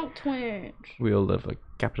the fuck, Twitch? We all love a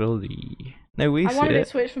capital D. No, we I see wanted it it.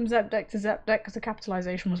 switched from Zepdeck to Zepdeck because the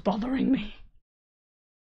capitalization was bothering me.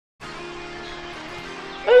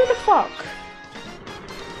 Who the fuck?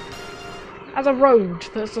 As a road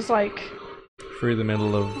that's just like... Through the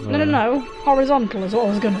middle of... No. Horizontal is what I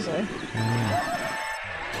was gonna say.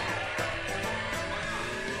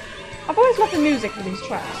 I've always loved the music for these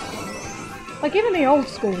tracks. Like even the old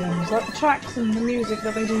school ones, like the tracks and the music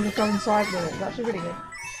that they do to coincide with it, it's actually really good.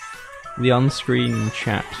 The on-screen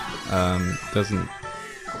chat doesn't...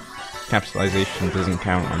 Capitalization doesn't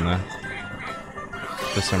count on there.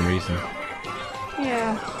 For some reason.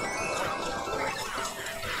 Yeah.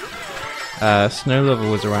 Snow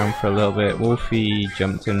Level was around for a little bit, Wolfie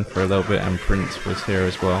jumped in for a little bit, and Prince was here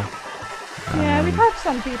as well. Yeah, we've had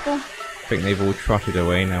some people. I think they've all trotted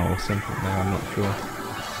away now or something, no, I'm not sure.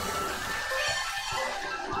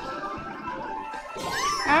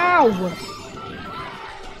 Ow!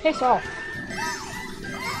 Piss off.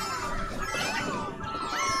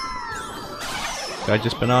 Did I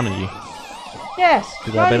just banana you? Yes!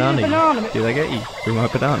 Did why I did you banana you? banana me? Did I get you? With my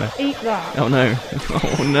banana? Eat that. Oh no.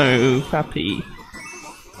 Oh no, Pappy.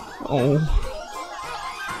 Oh.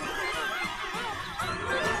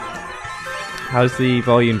 How's the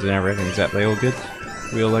volumes and everything? Is that they all good?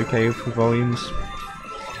 We all okay with the volumes?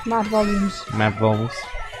 Mad volumes. Mad vols?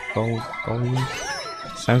 Volumes?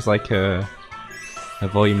 Sounds like a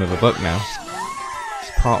volume of a book now.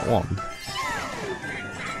 It's part 1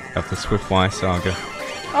 of the Swiftwire Saga.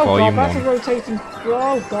 Oh Volume god, that's 1. a rotating...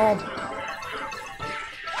 Oh god.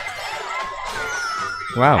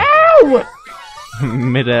 Wow. Ow!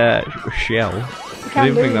 Mid-air shell. I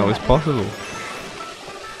didn't think that was possible.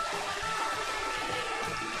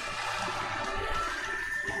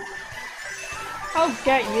 I'll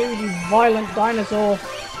get you, you violent dinosaur.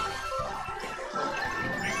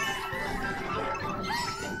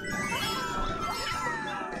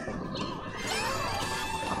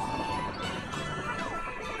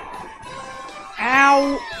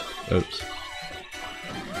 Ow! Oops.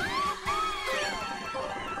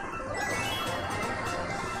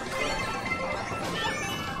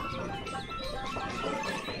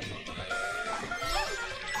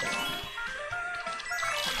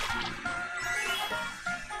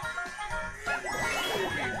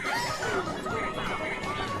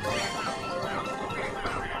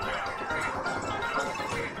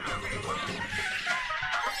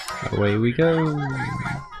 Away we go.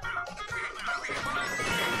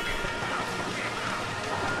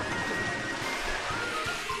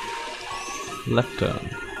 Left turn,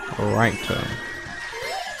 right turn,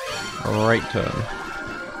 right turn.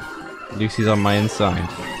 Lucy's on my inside.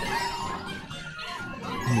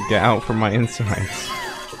 Get out from my insides.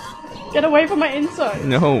 Get away from my inside.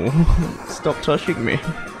 No, stop touching me.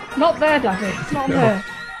 Not there, Daddy. It's not No. there.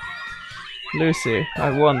 Lucy,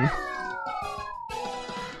 I won.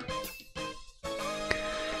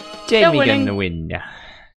 Jamie winning. gonna win.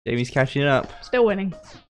 Jamie's catching up. Still winning.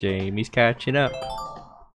 Jamie's catching up.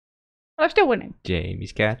 I'm still winning.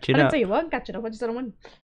 Jamie's I catching didn't up. say you weren't catching up, I just said I'm winning.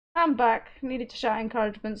 I'm back. Needed to shout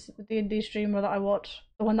encouragements at the D&D streamer that I watched.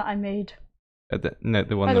 The one that I made. No,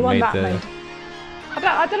 the one No, that the one made that the. made.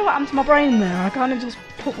 I don't know what happened to my brain there. I kind of just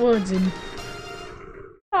put words in.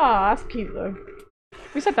 Ah, that's cute though.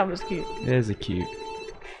 We said that was cute. There's a cute.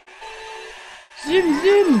 Zoom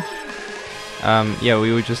zoom! Yeah,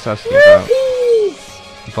 we were just asking about Rupees!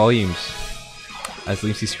 volumes as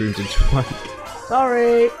Lucy screams into the mic.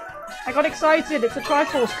 Sorry. I got excited. It's a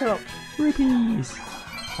Triforce Cup. Rupees!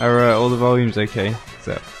 Are all the volumes okay?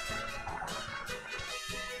 So.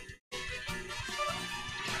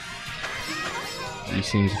 You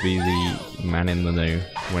seem to be the man in the know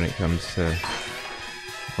when it comes to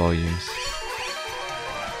volumes.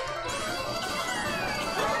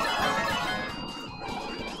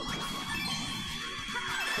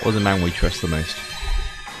 Or the man we trust the most.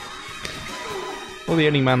 Or the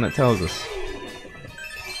only man that tells us.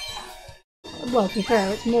 Well, to be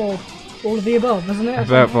fair, it's more all of the above, isn't it?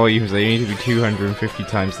 About volumes, they need to be 250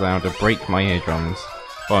 times louder, break my eardrums.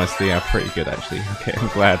 Honestly, they're pretty good actually. Okay, I'm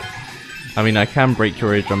glad. I mean, I can break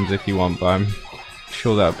your eardrums if you want, but I'm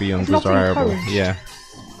sure that would be undesirable. Yeah.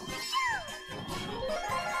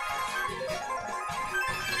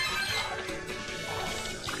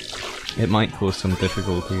 It might cause some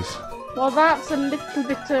difficulties. Well, that's a little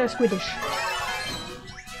bit squiddish.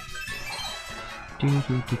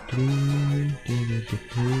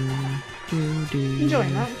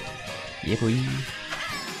 Enjoying that? Yeah, boy.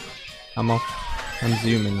 I'm off. I'm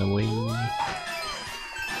zooming away.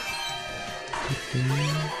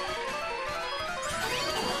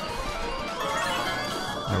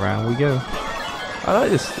 Around we go. I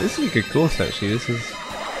like this. This is a good course actually. This is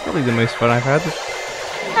probably the most fun I've had this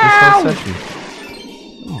whole session.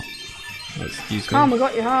 Oh, excuse me. Karma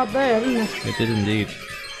got you hard there, didn't it? It did indeed.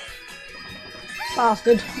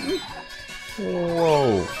 Bastard.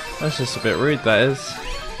 Whoa, that's just a bit rude, that is.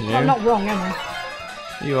 You know? I'm not wrong, am I?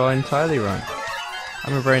 You are entirely wrong.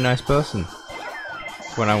 I'm a very nice person.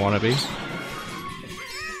 When I want to be.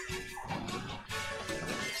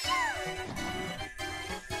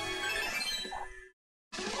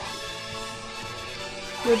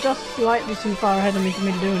 You're just slightly too far ahead of me for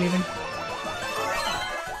me to do anything.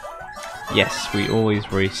 Yes, we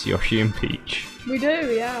always race Yoshi and Peach. We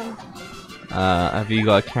do, yeah. Have you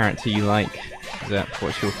got a character you like?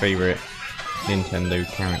 What's your favourite Nintendo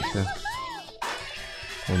character?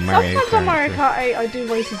 Or Mario Sometimes on Mario character? Kart 8 I do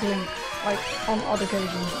race as Link, like on odd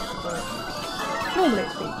occasions, but normally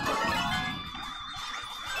it's Peach.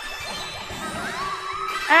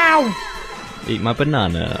 Ow! Eat my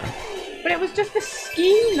banana. But it was just the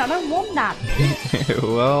skin, I don't want that bit.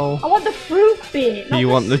 Well, I want the fruit bit, not you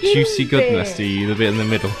want the skin juicy goodness, bit. do you? The bit in the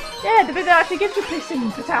middle. Yeah, the bit that actually gives you piss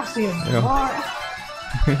and potassium. Yeah. Right.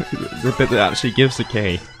 The bit that actually gives a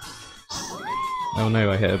K. Oh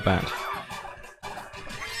no, I hit a bat.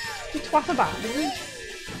 You twat about, did you?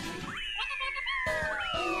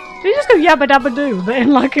 Did you just go yabba dabba doo, but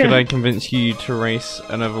in like a... Could I convince you to race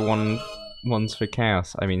another ones for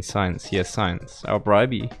chaos? I mean science, yes science. I'll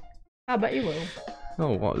bribe you. I bet you will.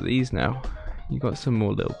 Oh, what are these now? You got some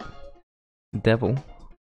more little devil.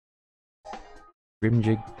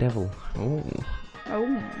 Grimjig devil. Oh.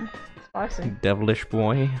 Oh, spicy. Devilish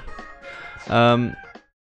boy. Yeah,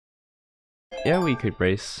 we could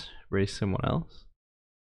race someone else.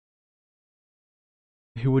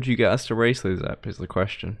 Who would you get us to race those up is the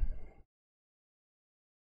question.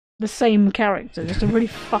 The same character, just a really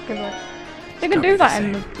fucking like... You can do that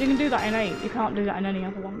in 8. You can't do that in any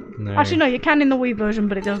other one. No. Actually, no, you can in the Wii version,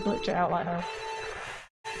 but it does glitch it out like hell.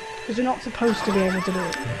 Because you're not supposed to be able to do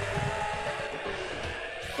it.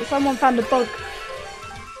 But someone found a bug.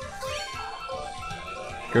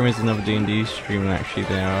 Grim is another D&D stream, and actually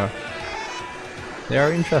they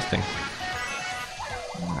are interesting.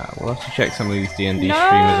 We'll have to check some of these D&D streamers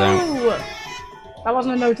out. That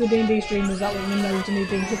wasn't a no to the D&D streamers, that was a no to me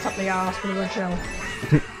being hit up the arse with a red shell.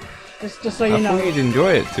 just so you know. I thought you'd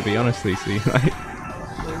enjoy it, to be honest, Lucy. Like...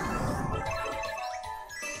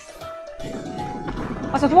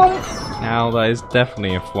 That's a thwomp! Now that is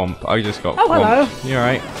definitely a thwomp. I just got hello. thwomped. You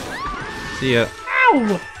alright? See ya.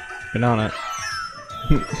 Ow! Banana.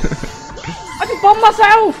 I just bombed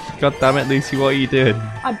myself! God damn it, Lucy, what are you doing?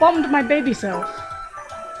 I bombed my baby self.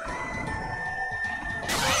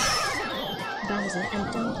 Bowser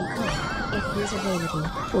and Donkey Kong, if he's available,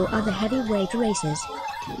 or other heavyweight racers.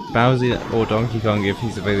 Bowser or Donkey Kong if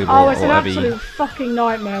he's available. Oh, it's or an Heavy, absolute fucking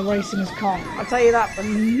nightmare racing as Kong. I'll tell you that for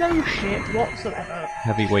no shit whatsoever.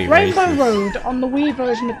 heavyweight Rainbow races. Road on the Wii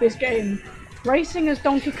version of this game, racing as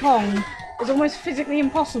Donkey Kong is almost physically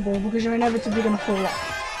impossible because you're inevitably going to fall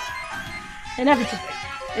off. Inevitably.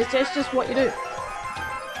 It's just what you do.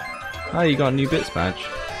 Oh, you got a new bits badge.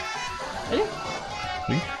 Really?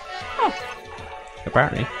 Hmm? Oh.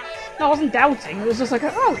 Apparently. No, I wasn't doubting. It was just like,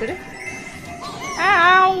 oh, did it?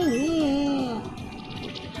 Ow!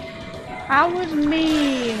 I was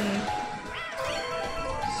mean.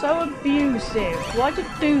 So abusive. Why'd you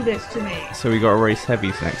do this to me? So we got to race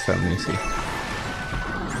heavies next time, Lucy.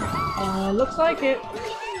 Looks like it.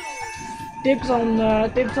 Dibs on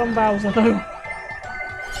Bowser though.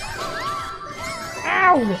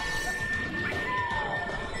 Ow!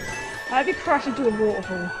 I hope you crash into a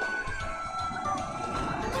waterfall.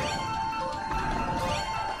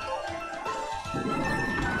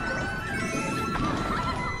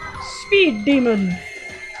 Speed demon!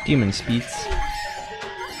 Demon speeds.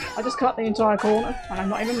 I just cut the entire corner, and I'm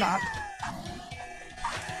not even mad.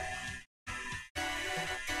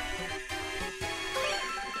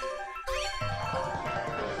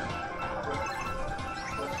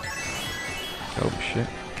 Oh shit.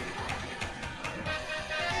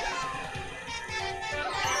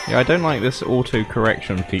 Yeah, I don't like this auto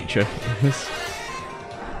correction feature. I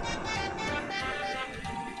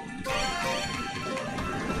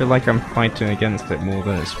feel like I'm fighting against it more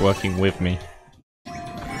than it's working with me.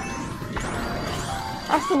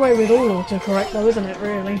 That's the way with all autocorrect though, isn't it,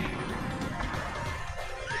 really?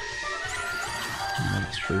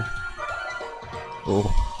 That's true.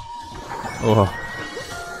 Oh. Oh.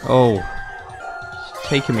 Oh. It's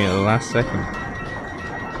taking me at the last second.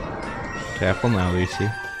 Careful now, Lucy.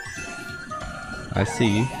 I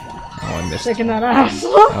see you. Oh, I missed. Shaking that ass.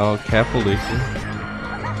 Oh, careful, Lucy.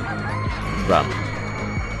 Run.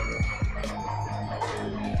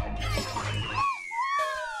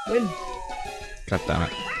 Win. God damn it.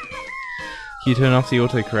 Can you turn off the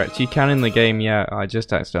autocorrect? You can in the game, yeah. I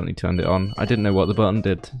just accidentally turned it on. I didn't know what the button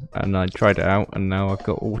did, and I tried it out, and now I've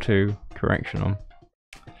got auto correction on.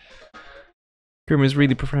 Grim is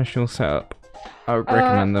really professional setup. I would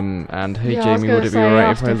recommend them. And hey, yeah, Jamie, would it be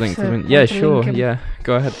alright if I link them in? Yeah, sure. Yeah,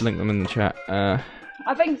 go ahead, link them in the chat.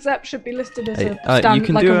 I think Zep should be listed as you a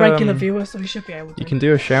can like do a regular viewer, so he should be able to. You can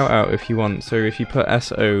do a shout out if you want. So if you put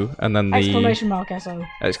SO and then the exclamation mark SO.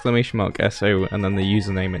 Exclamation mark SO and then the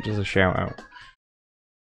username, it does a shout out.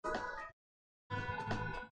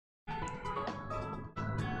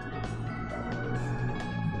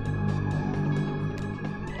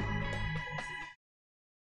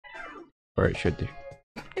 Or it should do.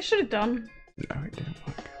 It should have done. No, it didn't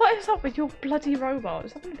work. What is up with your bloody robot?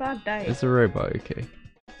 It's having a bad day. Is the robot okay?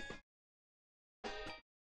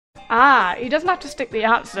 Ah, he doesn't have to stick the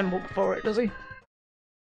 @ symbol before it, does he?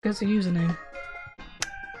 Because the username.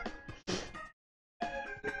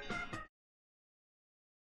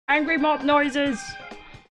 Angry mob noises!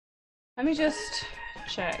 Let me just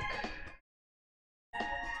check.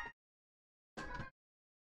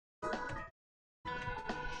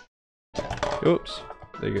 Oops.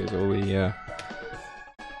 There goes all the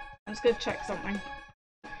I'm just gonna check something.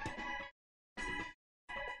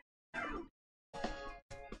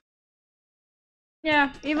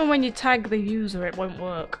 Yeah, even when you tag the user, it won't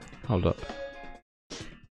work. Hold up.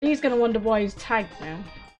 He's gonna wonder why he's tagged now.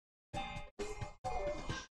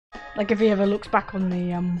 Like if he ever looks back on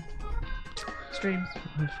the streams.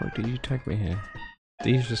 Why the fuck did you tag me here?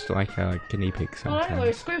 These just like guinea pigs sometimes. Oh,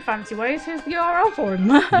 anyway, screw fancy ways. Here's the URL for him.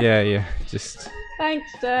 yeah, just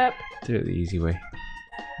Thanks, Step. do it the easy way.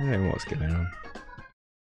 I don't know what's going on.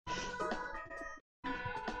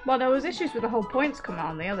 Well, there was issues with the whole points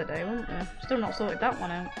command the other day, weren't there? Still not sorted that one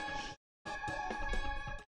out.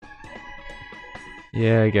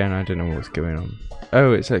 Yeah, again, I don't know what's going on.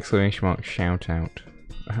 Oh, it's exclamation mark shout out.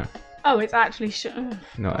 Oh, it's actually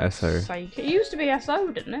Not SO. Sake. It used to be SO,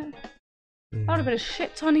 didn't it? Yeah. That would have been a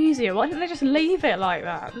shit ton easier. Why didn't they just leave it like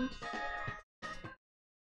that?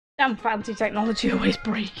 Damn fancy technology always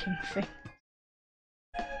breaking things.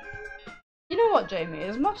 You know what, Jamie?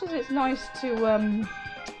 As much as it's nice to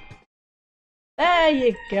there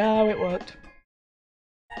you go, it worked.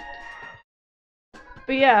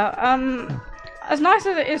 But yeah, as nice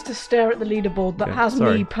as it is to stare at the leaderboard that has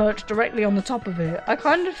me perched directly on the top of it, I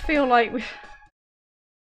kind of feel like we...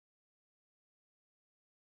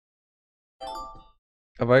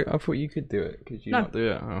 I thought you could do it. Could you No. not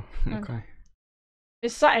do it? Oh, No. okay.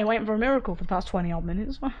 It's sat here waiting for a miracle for the past 20 odd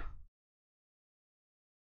minutes.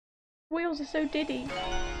 Wheels are so diddy.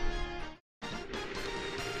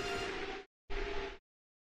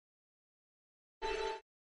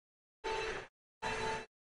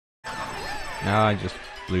 No, I just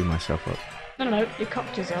blew myself up. No, you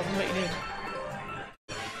cocked yourself, is what you did.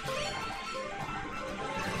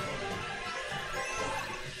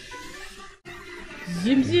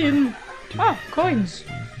 Zoom zoom! Ah, coins!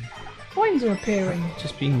 Coins are appearing.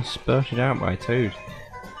 Just being spurted out by Toad.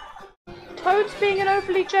 Toad's being an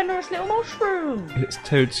overly generous little mushroom! It's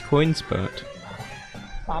Toad's coin spurt.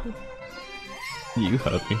 Pardon? You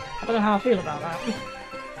heard me. I don't know how I feel about that.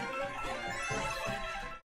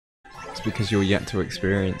 It's because you're yet to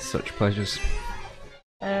experience such pleasures.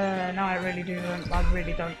 No, I really do. I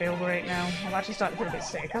really don't feel great now. I'm actually starting to feel a bit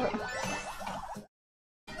sick.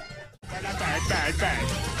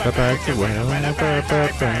 Bye-bye,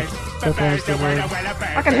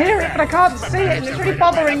 I can hear it, but I can't see it, and it's really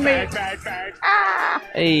bothering me. Ah!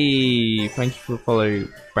 Hey, thank you for the follow,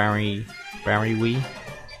 Barry. Barry Wee.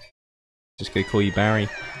 Just gonna call you Barry.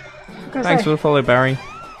 Thanks for the follow, Barry.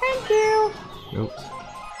 Thank you. Oops.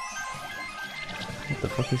 What the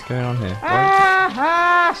fuck is going on here?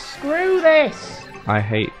 Screw this. I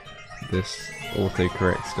hate this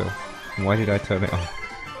autocorrect stuff. Why did I turn it on?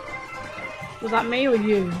 Was that me or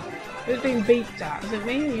you? Who's being beeped at? Is it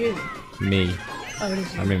me or you? Me. Oh, it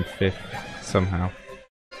is you. I'm in 5th, somehow.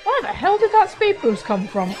 Where the hell did that speed boost come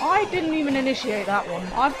from? I didn't even initiate that one.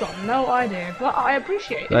 I've got no idea, but I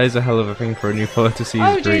appreciate it. That is a hell of a thing for a new follower to see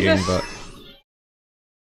his greeting, Jesus.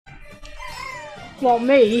 but... Well,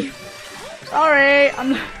 me? Sorry,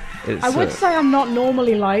 It's, I would say I'm not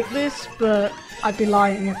normally like this, but I'd be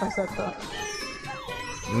lying if I said that.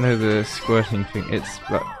 No, the squirting thing, it's...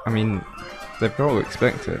 But, I mean, they've got to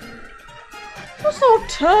expect it. What sort of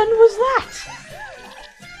turn was that?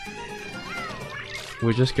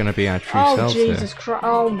 We're just gonna be our true Oh, selves Jesus here. Christ.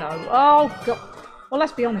 Oh, no. Oh, God. Well,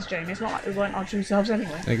 let's be honest, Jamie. It's not like we weren't our true selves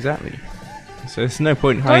anyway. Exactly. So there's no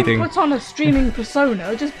point in hiding. Don't put on a streaming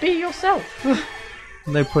persona. Just be yourself.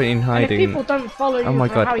 No point in hiding. And if people don't follow you Oh my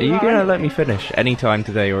for god, how are you you gonna anyway, let me finish any time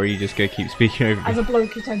today, or are you just gonna keep speaking over As me? a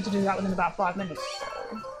bloke, you tend to do that within about 5 minutes.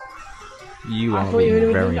 You I are thought you would being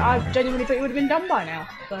have very been. I annoying. genuinely thought you would have been done by now.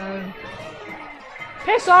 So,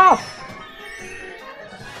 piss off!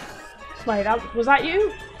 Wait, was that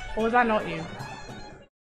you, or was that not you?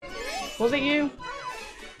 Was it you?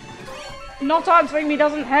 Not answering me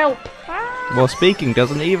doesn't help. Ah. Well, speaking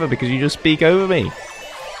doesn't either, because you just speak over me.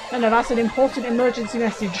 No, that's an important emergency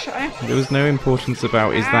message. There was no importance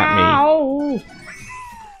about, is that me? Ow.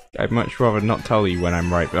 I'd much rather not tell you when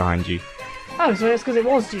I'm right behind you. Oh, so it's because it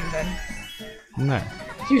was you then. No.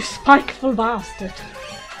 You spiteful bastard.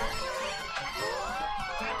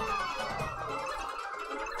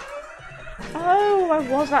 Oh, I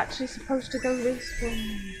was actually supposed to go this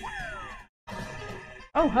way.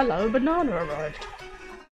 Oh, hello, banana arrived.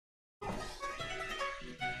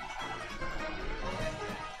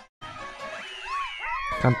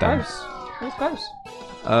 Calm down. Close. That's close.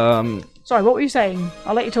 Um, Sorry, what were you saying?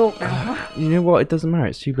 I'll let you talk now. you know what? It doesn't matter.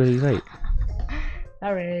 It's too bloody late.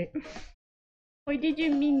 Sorry. Why did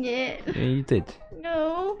you mean it? Yeah, you did.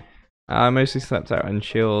 No. I mostly slept out and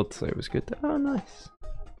chilled, so it was good. Oh, nice.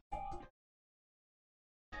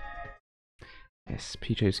 Yes,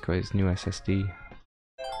 Picho's got his new SSD.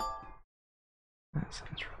 That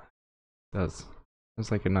sounds relaxed. It does.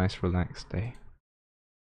 Sounds like a nice relaxed day.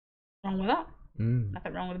 Wrong with that? Mm.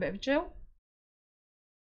 Nothing wrong with a bit of a chill.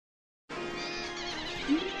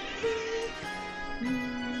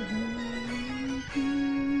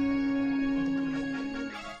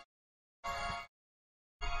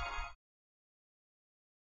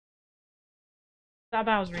 That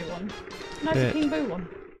Bowser one. No, it's a King Boo one.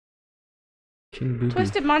 King Boo Boo.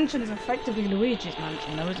 Twisted Mansion is effectively Luigi's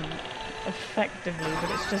Mansion, though, isn't it? Effectively,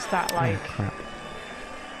 but it's just that, like... Oh, crap.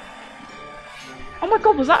 Oh my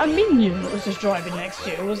god, was that a minion that was just driving next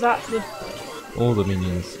to you? Or was that the... All the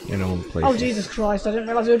minions in all the places. Oh, Jesus Christ, I didn't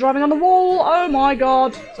realise we were driving on the wall! Oh my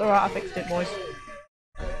god! It's alright, I fixed it, boys.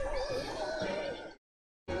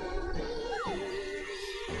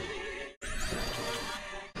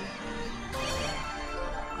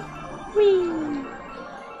 Whee!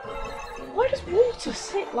 Why does water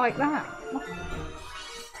sit like that?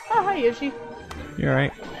 Oh, hi, Yoshi. You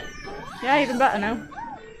alright? Yeah, even better now.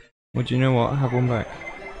 Well, do you know what? Have one back.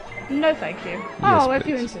 No, thank you. Yes, Oh, if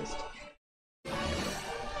you please. insist.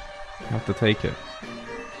 Have to take it.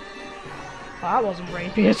 Well, that wasn't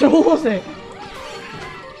rapey at all, was it?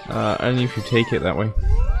 Only if you take it that way.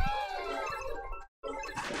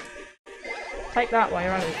 Take that way,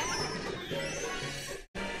 right?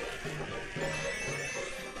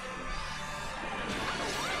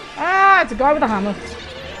 Ah, it's a guy with a hammer.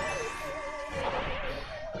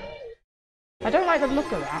 I don't like the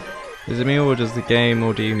look of that. Is it me, or does the game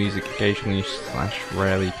audio music occasionally /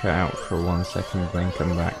 rarely cut out for 1 second then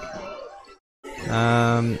come back?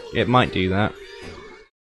 It might do that.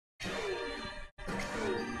 Do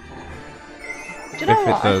you know If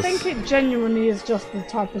it what? I does. think it genuinely is just the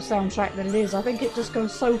type of soundtrack that it is. I think it just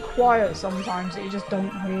goes so quiet sometimes that you just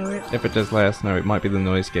don't hear it. If it does, let us know. It might be the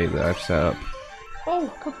noise gate that I've set up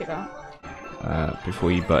Oh, could be that.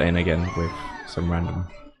 before you butt in again with some random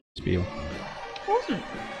spiel. It wasn't.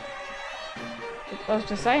 I was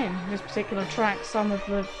just saying, this particular track, some of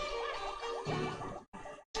the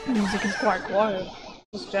music is quite quiet,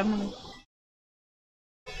 just generally.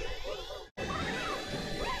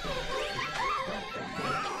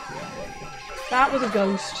 That was a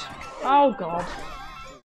ghost. Oh god.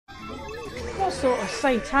 What sort of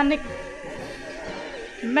satanic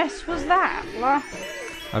mess was that, la?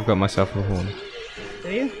 I've got myself a horn. Do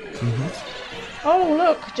you? Oh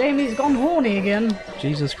look, Jamie's gone horny again.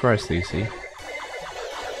 Jesus Christ, Lucy.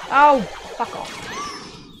 Oh, fuck off.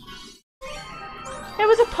 It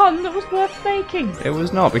was a pun that was worth making. It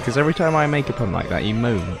was not, because every time I make a pun like that, you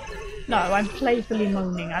moan. No, I'm playfully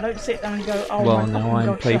moaning. I don't sit down and go, oh Well, my now fucking I'm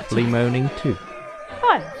God, playfully shut up. moaning too.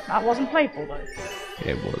 Fine, that wasn't playful though.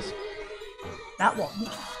 It was. That wasn't.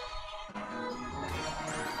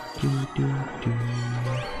 Do.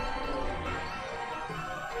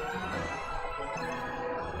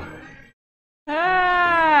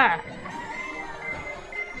 Ah!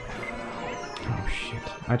 Oh shit.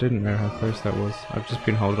 I didn't know how close that was. I've just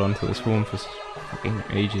been holding on to this horn for fucking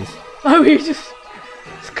ages. Oh, you're just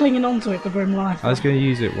clinging onto it for grim life. I was going to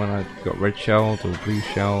use it when I got red shelled or blue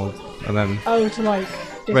shelled, and then Oh, to like...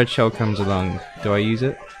 red shell comes along. Do I use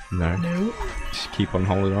it? No. No. Just keep on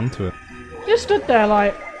holding on to it. You just stood there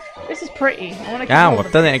like, this is pretty. I want to keep Ow, hold I've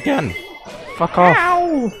of done it again! Fuck off!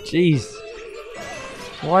 Ow! Jeez.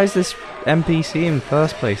 Why is this NPC in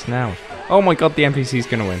first place now? Oh my god, the NPC's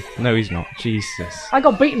gonna win. No, he's not. Jesus. I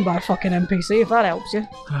got beaten by a fucking NPC, if that helps you.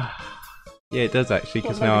 Yeah, it does actually,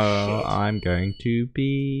 because What a load of now shit. I'm going to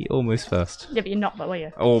be almost first. Yeah, but you're not, though, are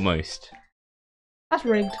you? Almost. That's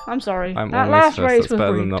rigged. I'm sorry. I'm that almost last first. race That's was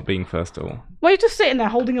better rigged. than not being first at all. Well, you're just sitting there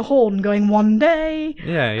holding a horn going, one day,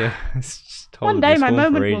 Yeah. It's just one holding day this my horn for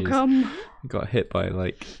moment will ages. come. Got hit by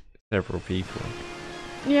like several people.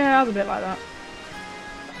 Yeah, I was a bit like that.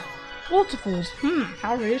 Waterfalls.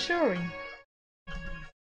 How reassuring.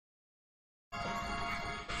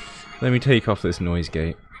 Let me take off this noise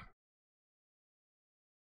gate.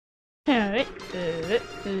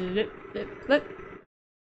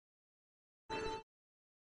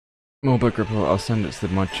 More bug report, I'll send it to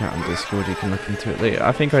the mod chat on Discord, you can look into it later.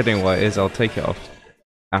 I think I know what it is, I'll take it off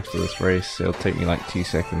after this race, it'll take me like 2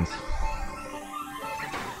 seconds.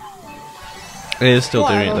 It is still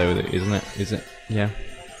doing it though, isn't it? Is it? Yeah.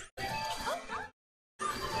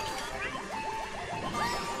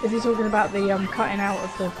 Is he talking about the cutting out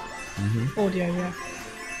of the audio, yeah?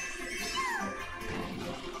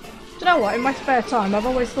 Do you know what, in my spare time I've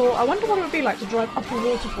always thought, I wonder what it would be like to drive up a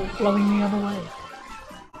waterfall flowing the other way.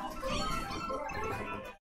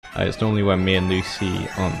 It's normally when me and Lucy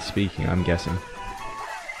aren't speaking, I'm guessing.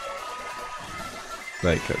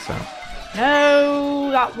 That it cuts out. No,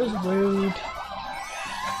 that was rude.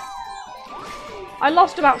 I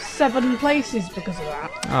lost about 7 places because of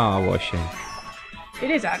that. Oh, what a shame. It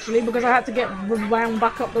is actually, because I had to get wound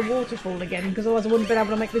back up the waterfall again, because otherwise I wouldn't have been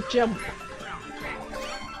able to make the jump.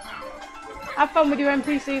 Have fun with your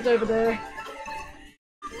NPCs over there.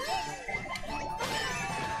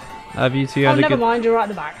 Have you two Oh, had a never good mind, you're right at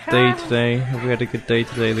the back. day today? Have we had a good day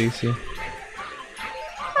today, Lucy?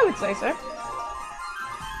 I would say so.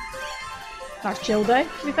 Nice chill day,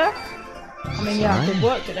 to be fair. I mean, yeah, I did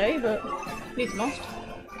work today, but needs must.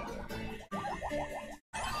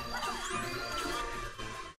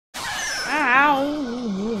 Ow!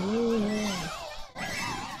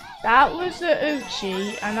 That was the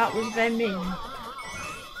Uchi, and that was very mean.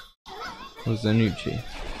 Was Zanucci?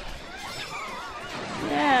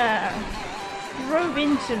 Yeah. Drove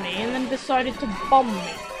into me and then decided to bomb me.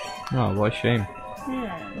 Oh, what a shame.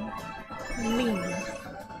 Yeah. Mean.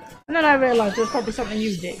 And then I realised it was probably something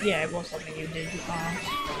you did. Yeah, it was something you did, you ass.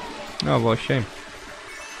 Oh, what a shame.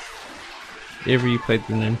 Ever you played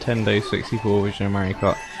the Nintendo 64 version of Mario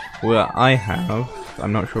Kart? Well, I have.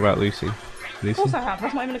 I'm not sure about Lucy. Of Lucy? course I have,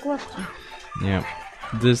 that's not even a question. Yeah.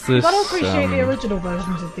 There's You've this. got to appreciate the original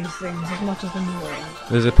versions of these things as much as the new ones.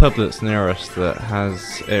 There's a pub that's near us that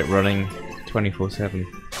has it running 24/7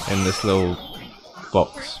 in this little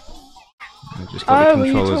box. I've just got the are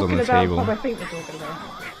you controllers on talking the about table. what I think we're talking about?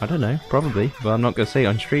 I don't know, probably, but I'm not going to say it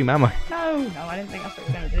on stream, am I? No, I didn't think that's what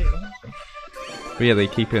we were going to do. But yeah, they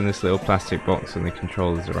keep it in this little plastic box and the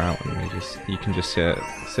controllers are out and you can just sit at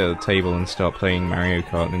the table and start playing Mario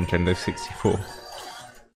Kart Nintendo 64.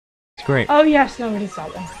 It's great. Oh yes, no, it is that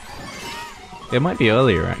one. It might be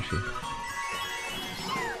earlier actually.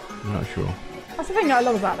 I'm not sure. That's the thing that I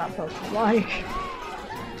love about that pub. Like,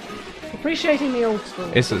 appreciating the old school.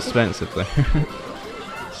 It's expensive though.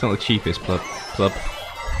 It's not the cheapest club.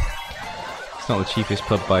 It's not the cheapest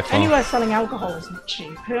pub by far. Anywhere selling alcohol isn't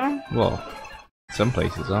cheap, yeah? Well, some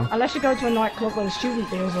places are. Unless you go to a nightclub where the student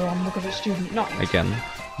deals are on because it's student night. Again,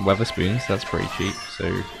 Weatherspoons, that's pretty cheap,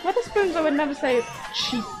 so Weatherspoons, I would never say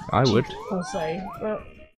cheap. I would. Per se, but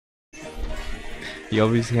You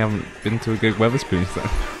obviously haven't been to a good Weatherspoons then.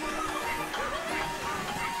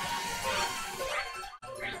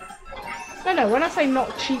 know, when I say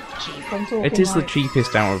not cheap, I'm talking It is the like...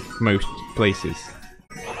 cheapest out of most places.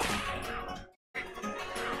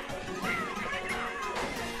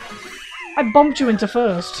 I bumped you into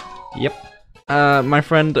first. Yep. My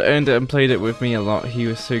friend owned it and played it with me a lot. He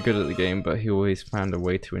was so good at the game, but he always found a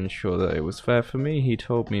way to ensure that it was fair for me. He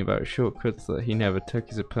told me about shortcuts that he never took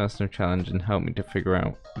as a personal challenge and helped me to figure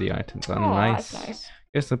out the items. Oh, nice. That's nice.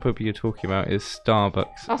 I guess the puppy you're talking about is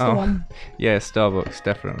Starbucks. That's the one. Yeah, Starbucks,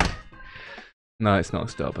 definitely. No, it's not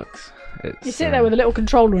Starbucks. It's, You sit there with a little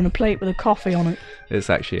controller and a plate with a coffee on it. It's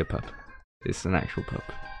actually a pub. It's an actual pub.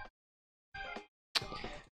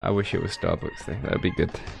 I wish it was Starbucks though. That'd be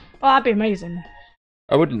good. Oh, that'd be amazing.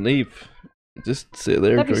 I wouldn't leave. Just sit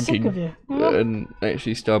there They'd be drinking. sick of you. And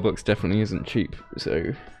actually, Starbucks definitely isn't cheap.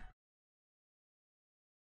 So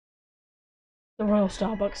The Royal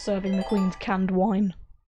Starbucks serving the Queen's canned wine.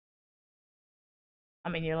 I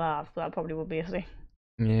mean, you laugh, but that probably would be a thing.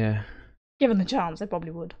 yeah. Given the chance, they probably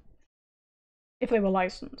would. If they were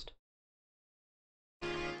licensed.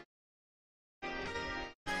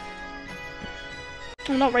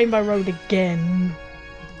 Oh, not Rainbow Road again.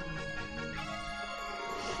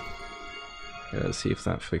 Yeah, let's see if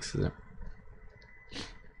that fixes it.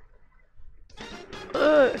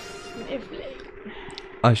 Sniffly.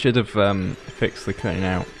 I should have fixed the cutting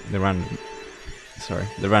out. The random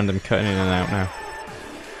cutting in and out now.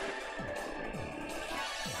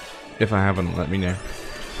 If I haven't, let me know.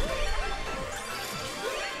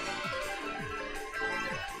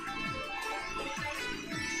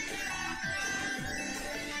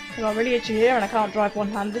 I got really itchy here and I can't drive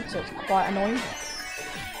one-handed, so it's quite annoying.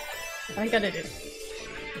 I think I did it.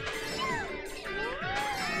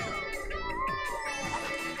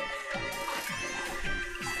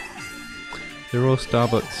 They're all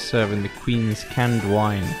Starbucks serving the Queen's canned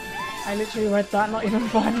wine. I literally read that not even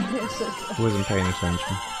 5 minutes ago. Wasn't paying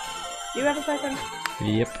attention. Do you ever say things?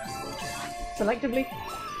 Yep. Selectively?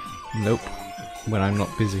 Nope. When I'm not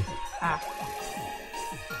busy. Ah.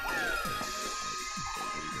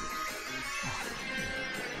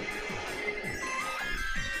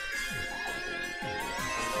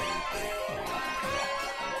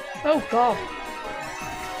 Oh god.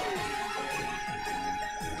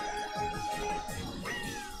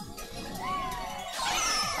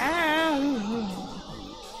 Ow.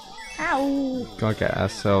 Ow. Gotta get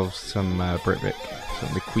ourselves some Britvic. Some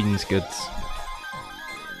of the Queen's goods.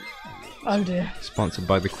 Oh dear. Sponsored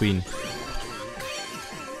by the Queen.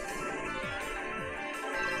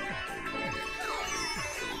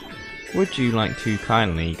 Would you like to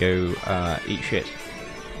kindly go eat shit?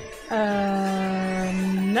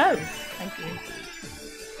 No. Thank you.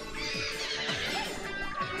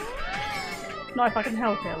 Not if I can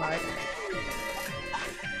help it, like.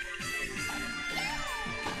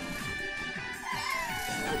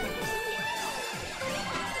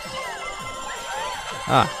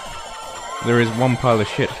 Ah. There is one pile of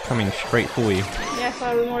shit coming straight for you. Yes,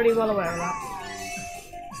 I'm already well aware of that.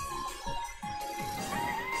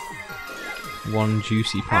 One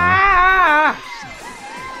juicy pile. Ah!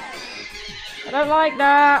 I don't like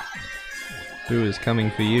that. Who is coming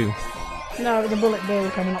for you? No, the bullet bill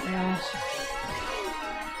coming up my ass.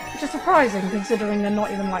 Which is surprising considering they're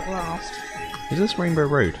not even like last. Is this Rainbow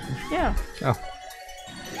Road? Yeah. Oh.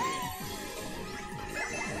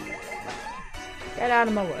 Get out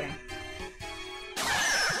of my way.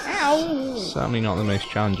 Ow! Certainly not the most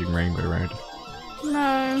challenging Rainbow Road.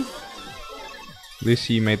 No. This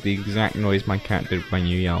you made the exact noise my cat did when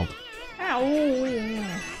you yelled. Ow!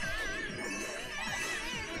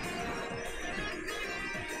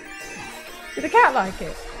 Did the cat like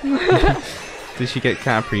it? Did she get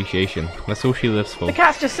cat appreciation? That's all she lives for. The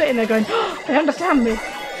cat's just sitting there going, oh, they understand me.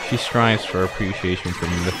 She strives for appreciation from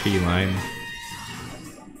the feline.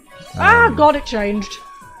 Ah, God, it changed.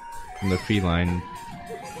 From the feline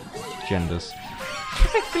genders. Did you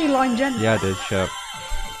say feline gender? Yeah, I did. Shut up.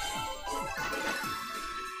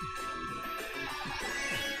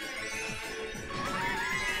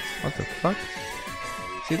 What the fuck?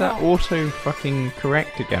 See that auto fucking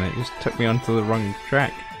correct again? It just took me onto the wrong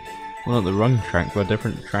track. Well, not the wrong track, but a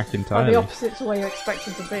different track entirely. The opposite to where you expect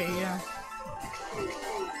it to be, yeah.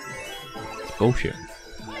 It's bullshit.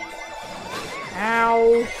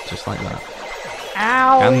 Ow. Just like that.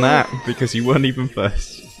 Ow. And that, because you weren't even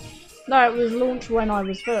first. No, it was launched when I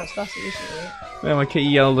was first, that's the issue with it. Well, my kitty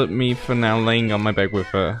yelled at me for now laying on my bed with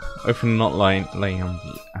her. Oh, for not laying on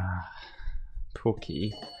the... poor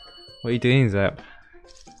kitty. What are you doing, Zep?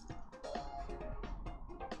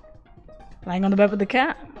 Laying on the bed with the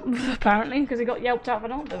cat, apparently, because he got yelped out for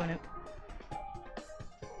not doing it.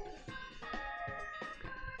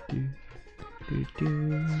 Do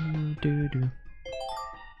do do do.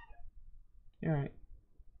 Alright.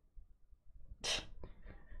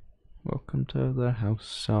 Welcome to the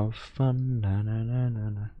house of fun. Na na na na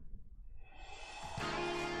na.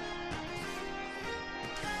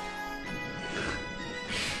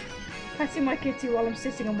 Petting my kitty while I'm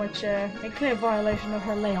sitting on my chair. A clear violation of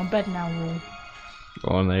her lay on bed now rule. Go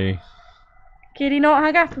on, eh? Kitty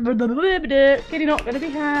not happy. Kitty not gonna be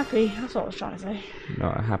happy. That's what I was trying to say.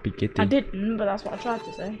 Not a happy kitty. I didn't, but that's what I tried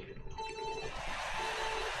to say.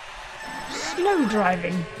 Slow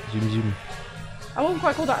driving. Zoom zoom. I wouldn't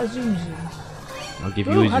quite call that a zoom zoom. I'll give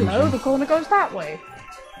Ooh, you a zoom hello, zoom. the corner goes that way.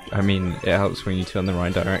 I mean, it helps when you turn the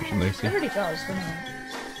right direction, It Lucy. really does, doesn't it?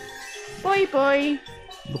 Boy, boy.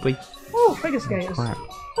 Lovely. Oh, figure skaters. Crap.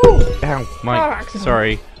 Oh, Ow, car Mike. accident.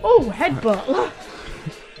 Sorry. Oh, headbutt.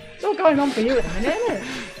 It's all going on for you at the minute, isn't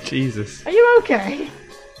it? Jesus. Are you okay?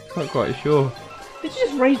 Not quite sure. Did you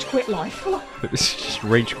just rage quit life? It's just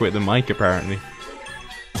rage quit the mic, apparently.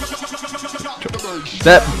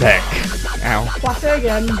 Step back. Ow. Flatter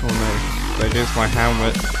again. Oh no. There goes my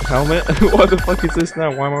helmet. Helmet? What the fuck is this now?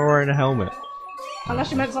 Why am I wearing a helmet?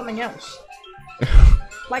 Unless you meant something else.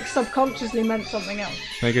 Like subconsciously meant something else.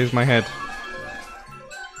 There goes my head.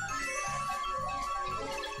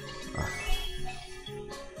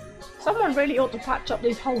 Someone really ought to patch up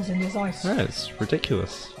these holes in this ice. Yeah, it's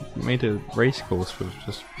ridiculous. You made a race course with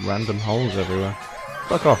just random holes everywhere.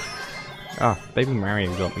 Fuck off. Ah, Baby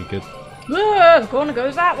Mario got me good. The corner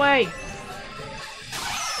goes that way.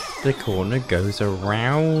 The corner goes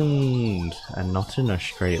around and not in a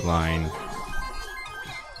straight line.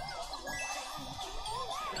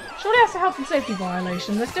 Surely that's a health and safety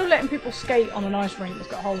violation. They're still letting people skate on an ice rink that's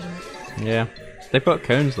got holes in it. Yeah. They've got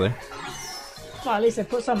cones though. Well, at least they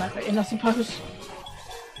put some effort in, I suppose.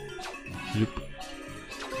 Bloop.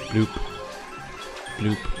 Bloop.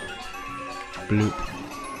 Bloop.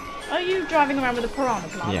 Bloop. Are you driving around with a piranha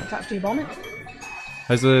plant Yeah. attached to your bonnet?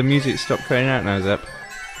 Has the music stopped cutting out now, Zep?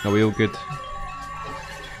 Are we all good?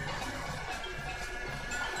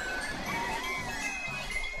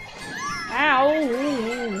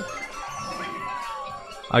 Ow!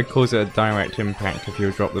 I'd cause it a direct impact if you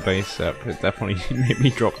would drop the bass up. It definitely made me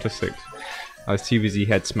drop to 6. I was too busy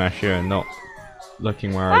head smasher and not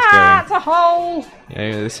looking where I was going. That's a hole!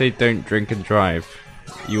 Yeah, they say don't drink and drive.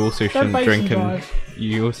 You also shouldn't bass drink and and drive.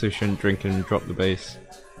 you also shouldn't drink and drop the bass.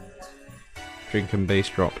 Drink and bass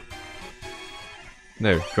drop.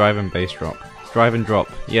 No, drive and bass drop. Drive and drop.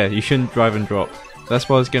 Yeah, you shouldn't drive and drop. That's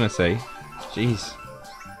what I was gonna say. Jeez.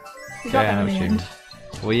 You got Yeah, that in the ouchie. end.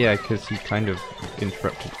 Well, yeah, because you kind of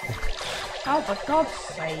interrupted. Oh, for God's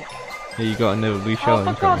sake. Yeah, you got another blue shell Oh, for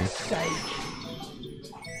incoming. God's sake.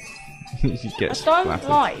 You get I don't splattered.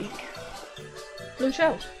 like blue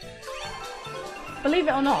shells. Believe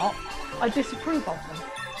it or not, I disapprove of them.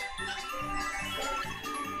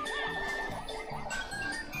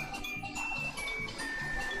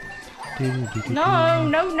 No,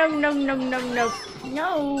 no, no, no, no, no, no,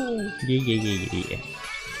 no. Yeah.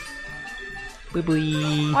 Bye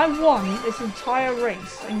bye. I won this entire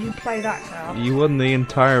race and you play that card. You won the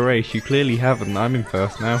entire race. You clearly haven't. I'm in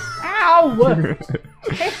first now. Ow!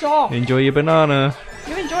 Piss off! Enjoy your banana.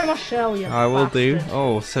 You enjoy my shell, you I will do. bastard.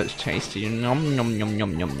 Oh, such tasty. Nom nom nom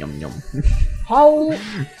nom nom nom nom. Hole!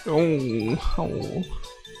 Oh.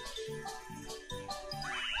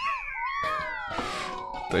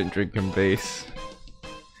 Don't drink and bass.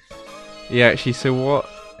 Yeah, actually, so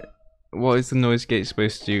what is the noise gate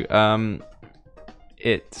supposed to do?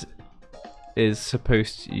 It is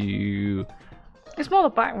supposed to... It's more the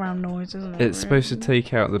background noise, isn't it? It's supposed to really?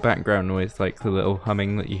 take out the background noise, like the little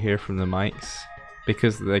humming that you hear from the mics.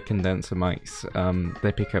 Because they're condenser mics,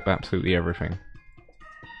 they pick up absolutely everything.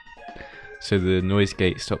 So the noise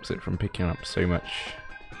gate stops it from picking up so much.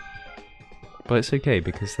 But it's okay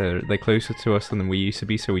because they're closer to us than we used to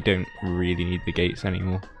be, so we don't really need the gates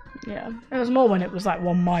anymore. Yeah, it was more when it was like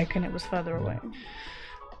one mic and it was further away.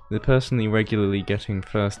 The person regularly getting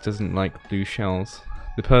first doesn't like blue shells.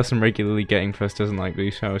 The person regularly getting first doesn't like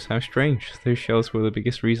blue shells. How strange. Those shells were the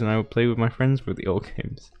biggest reason I would play with my friends with the old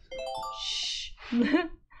games. Shh.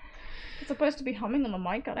 It's supposed to be humming on the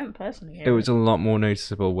mic. I don't personally hear It was a lot more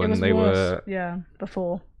noticeable It when was they worse, yeah,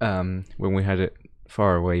 before. when we had it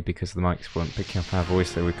far away because the mics weren't picking up our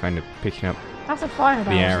voice, they were kind of picking up That's a fire the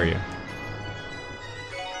bowser. area.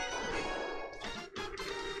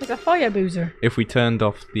 It's a fire boozer. If we turned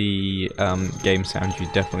off the game sound,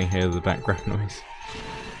 you'd definitely hear the background noise.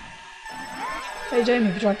 Hey Jamie,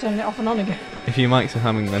 if you try turning it off and on again. If your mics are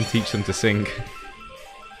humming, then teach them to sing.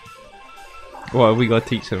 What have we got to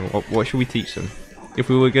teach them? What should we teach them? If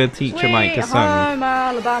we were going to teach a Mike a song, Home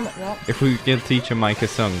Alabama. What? if we were going to teach a Mike a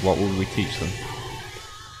song, what would we teach them?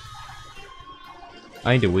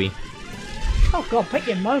 Either we. Oh god, pick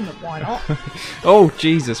your moment, why not? Oh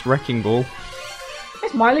Jesus, wrecking ball.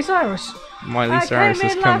 It's Miley Cyrus. Miley Cyrus I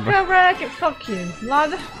has came in come like back. a wreck, fuck you.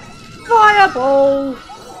 Like the fireball.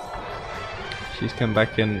 She's come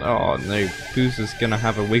back in. Oh no, Booster's gonna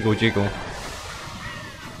have a wiggle jiggle.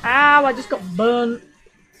 Ow, I just got burnt.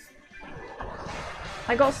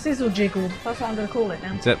 I got sizzle jiggled. That's what I'm gonna call it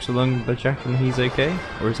now. Zepp's a lumberjack and he's okay?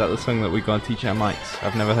 Or is that the song that we gotta teach our mics?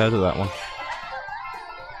 I've never heard of that one.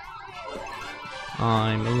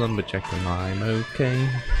 I'm a lumberjack and I'm okay.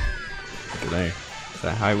 I don't know. Is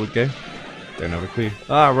that how it would go? Don't have a clue.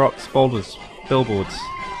 Ah, rocks, boulders, billboards,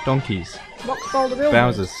 donkeys, Rocks, boulder,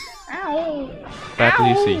 builders. Bowsers, Ow. Bad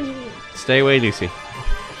Ow. Lucy. Stay away, Lucy.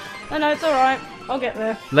 No, it's alright. I'll get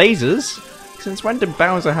there. Lasers? Since when did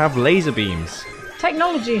Bowser have laser beams?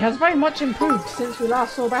 Technology has very much improved since we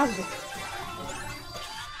last saw Bowser.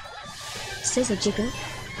 Scissor jiggle.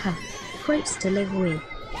 Ha. Quotes to live with.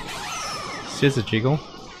 Scissor jiggle?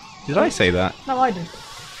 Did I say that? No, I did.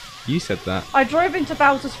 You said that. I drove into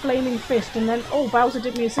Bowser's flaming fist and then, oh, Bowser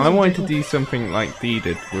did me a scissor I wanted to jiggle. do something like Dee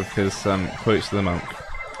did with his quotes to the monk.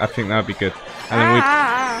 I think that would be good. And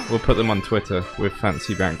then we'll put them on Twitter with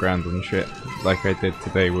fancy background and shit, like I did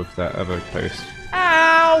today with that other post.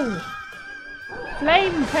 Ow!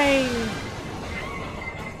 Flame pain!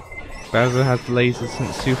 Bowser had lasers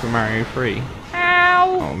since Super Mario 3.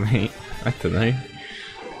 Ow! Oh mate, I don't know.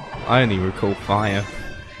 I only recall fire.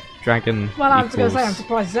 Dragon Well, I was going equals... to say, I'm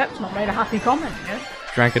surprised Zepp's not made a happy comment here.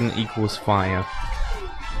 Dragon equals fire.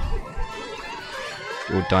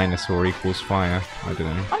 Or dinosaur equals fire. I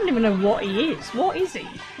don't know. I don't even know what he is. What is he?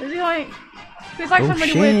 Is he like... He's like Oh some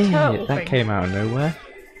really weird shit, turtle that thing. came out of nowhere.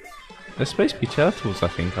 They're supposed to be turtles, I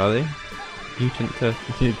think, are they? Mutant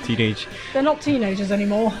teenage They're not teenagers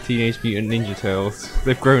anymore. Mutant Ninja Turtles.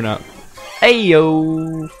 They've grown up. Hey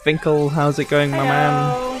yo, Finkel, how's it going, my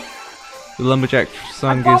man? Heyo. The Lumberjack I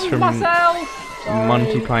song is bombed from myself! Sorry.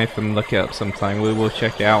 Monty Python. Look it up sometime. We will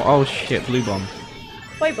check it out. Oh shit, Blue Bomb.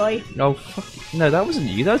 Bye bye. Oh fuck. No, that wasn't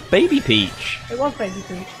you. That was Baby Peach. It was Baby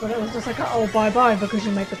Peach, but it was just like, oh, bye bye, because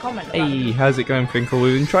you made the comment about Hey, it. how's it going, Finkel?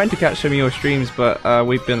 We've been trying to catch some of your streams, but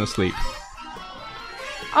we've been asleep.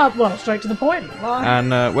 Well, straight to the point. Like,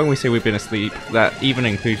 And when we say we've been asleep, that even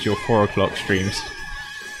includes your 4 o'clock streams.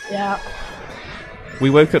 yeah. We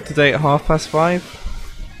woke up today at 5:30.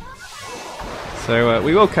 So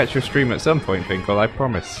we will catch your stream at some point, Finkel, I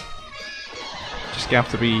promise. Just have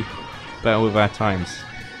to be better with our times.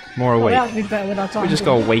 More Well, we awake. have to be better with our time. We just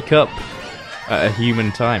gotta wake up at a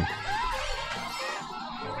human time.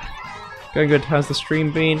 Going good. How's the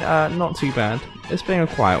stream been? Not too bad. It's been a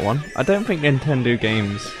quiet one. I don't think Nintendo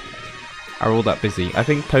games are all that busy. I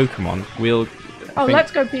think Pokemon will... Oh, think-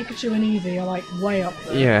 Let's Go Pikachu and Eevee are like way up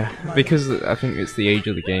there. Yeah, Like, because I think it's the age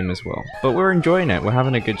of the game as well. But we're enjoying it. We're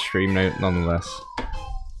having a good stream nonetheless.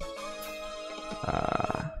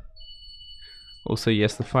 Also,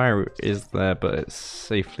 yes, the fire is there, but it's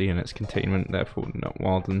safely in its containment, therefore not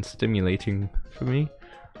wild and stimulating for me.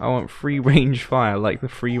 I want free-range fire, like the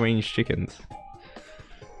free-range chickens.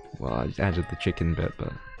 Well, I added the chicken bit,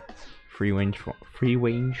 but free-range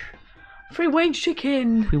Free-range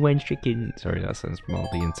chicken! Sorry, that sounds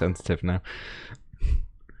mildly insensitive now.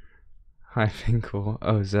 Hi, Finkel.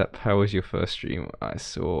 Oh, Zepp, how was your first stream? I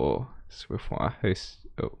saw Swiftwater host.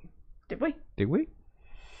 Oh, Did we? did we?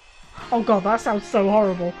 Oh god, that sounds so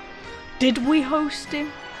horrible. Did we host him?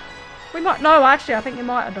 We might. No, actually, I think we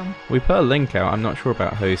might have done. We put a link out. I'm not sure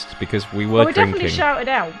about hosts because we were Well, we drinking. definitely shouted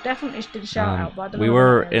out. Definitely did shout out, but I don't know. We about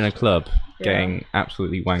were host. in a club Yeah. getting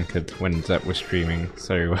absolutely wankered when Zepp was streaming.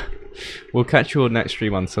 So we'll catch your next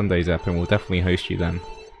stream on Sunday, Zepp, and we'll definitely host you then.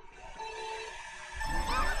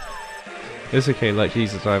 It's okay, like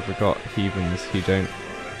Jesus, I forgot heathens who don't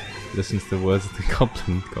listen to the words of the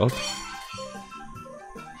Goblin God.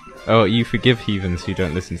 Oh, you forgive heathens who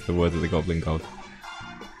don't listen to the words of the Goblin God.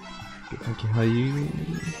 Thank you, how you...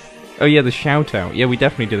 Oh yeah, the shout out. Yeah, we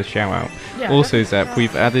definitely did a shout out. Yeah, Also, definitely Zepp, shout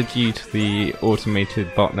we've added you to the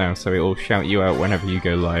automated bot now, so it will shout you out whenever you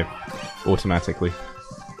go live, automatically.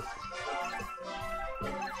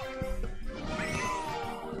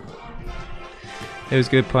 It was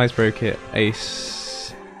good. Pies broke it.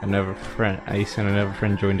 Ace and another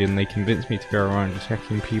friend joined in. They convinced me to go around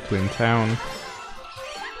checking people in town.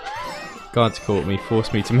 Guards caught me,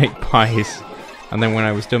 forced me to make pies, and then when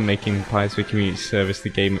I was done making pies for community service, the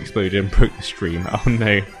game exploded and broke the stream. Oh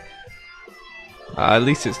no. At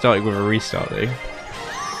least it started with a restart though.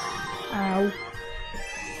 Ow.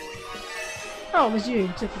 Oh, it was you,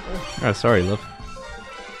 typical. Oh, sorry, love.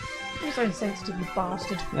 You're so insensitive, you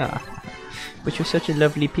bastard. Ah, but you're such a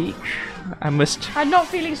lovely peach. I'm not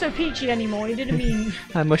feeling so peachy anymore, you didn't mean...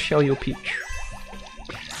 I must show you peach.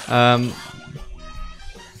 That's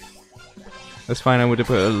fine, I would have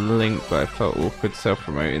put a link, but I felt awkward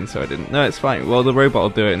self-promoting, so I didn't. No, it's fine. Well, the robot will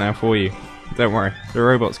do it now for you. Don't worry, the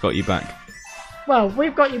robot's got you back. Well,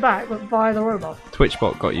 we've got you back, but via the robot.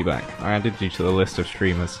 Twitchbot got you back. I added you to the list of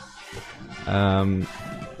streamers.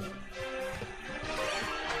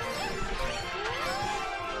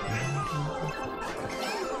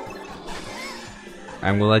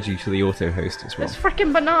 And we'll add you to the auto host as well. There's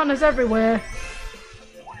freaking bananas everywhere.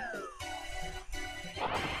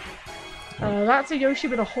 That's a Yoshi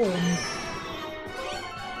with a horn.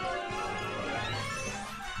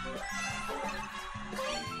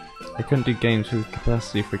 I couldn't do games with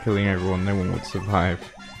capacity for killing everyone, no one would survive.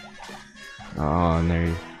 Oh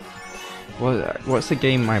no. What's the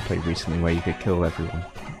game I played recently where you could kill everyone?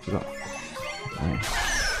 I forgot.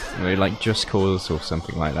 No. Like Just Cause or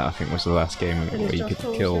something like that, I think was the last game where you could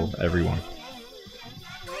kill everyone.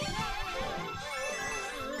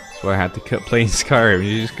 That's why I had to cut playing Skyrim,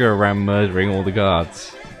 you just go around murdering all the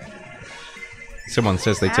guards. Someone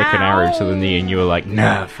says they took an arrow to the knee and you were like,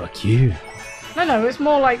 nah, fuck you. No, it's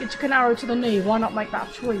more like you took an arrow to the knee, why not make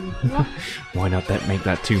that 3? Why not make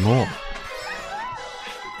that 2 more?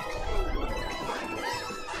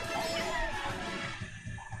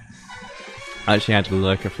 I actually had a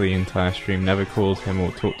lurker for the entire stream, never called him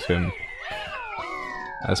or talked to him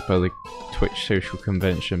as per the Twitch social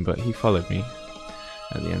convention, but he followed me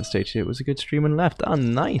at the end stage. It was a good stream and left. Oh,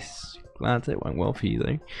 nice! Glad it went well for you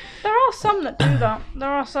though. There are some that do that. There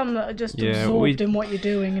are some that are just absorbed in what you're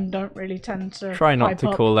doing and don't really tend to try not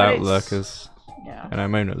to call out lurkers. Yeah. And I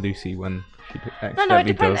moan at Lucy when she accidentally No,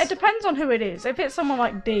 it depends on who it is. If it's someone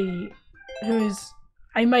like D, who is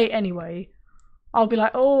a mate anyway, I'll be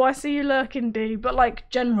like, oh, I see you lurking, D. But like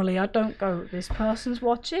generally, I don't go, this person's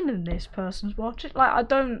watching and this person's watching. Like I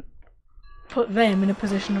don't put them in a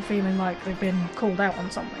position of feeling like they've been called out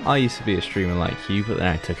on something. I used to be a streamer like you, but then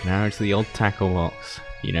I took an arrow to the old tackle box.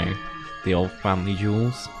 You know, the old family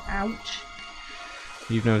jewels. Ouch.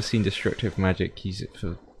 You've never seen destructive magic use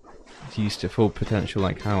to full potential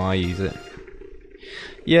like how I use it.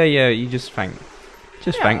 Yeah, you just thank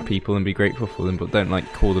people and be grateful for them, but don't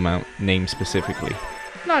like call them out name specifically.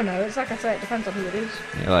 No, it's like I say, it depends on who it is.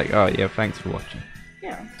 You're like, oh yeah, thanks for watching.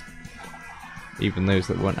 Yeah. Even those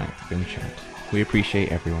that weren't active in chat. We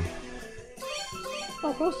appreciate everyone. Oh,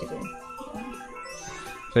 of course you do.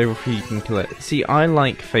 Fable 3 you can kill it. See, I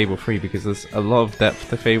like Fable 3 because there's a lot of depth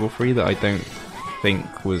to Fable 3 that I don't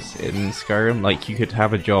think was in Skyrim. Like, you could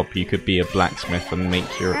have a job, you could be a blacksmith and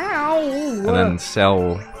make your... Ow! And then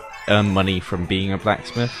earn money from being a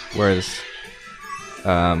blacksmith, whereas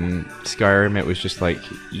Skyrim it was just like,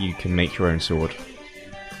 you can make your own sword.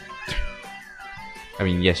 I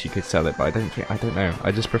mean, yes, you could sell it, but I don't know.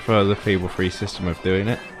 I just prefer the Fable 3 system of doing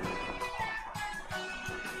it.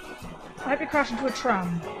 I hope you crash into a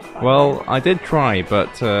tram. Well, I did try, but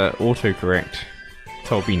autocorrect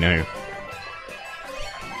told me no.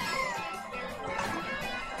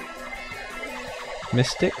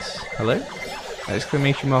 Mystics? Hello?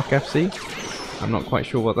 Exclamation mark FC? I'm not quite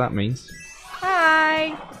sure what that means.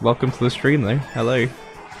 Hi! Welcome to the stream though. Hello.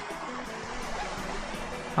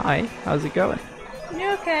 Hi, how's it going?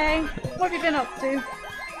 You okay? What have you been up to?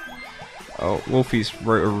 Oh, Wolfie's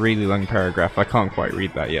wrote a really long paragraph. I can't quite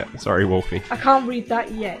read that yet. Sorry, Wolfie. I can't read that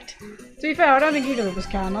yet. To be fair, I don't think either of us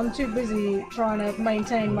can. I'm too busy trying to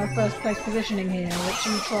maintain my first place positioning here, which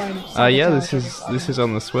you try and... yeah, this is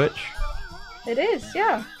on the Switch. It is,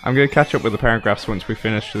 yeah. I'm going to catch up with the paragraphs once we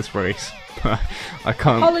finish this race. I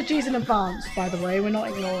can't... Apologies in advance, by the way. We're not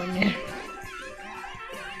ignoring you.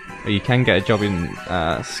 You can get a job in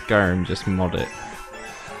Skyrim, just mod it.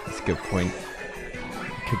 That's a good point.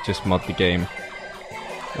 You could just mod the game.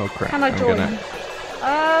 Oh crap. Can I join?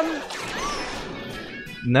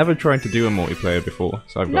 Never tried to do a multiplayer before,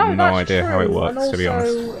 so I've got no idea how it works, and to be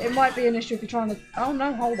honest. also, it might be an issue if you're trying to... Oh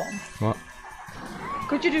no, hold on. What?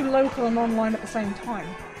 Could you do local and online at the same time?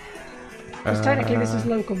 Because technically this is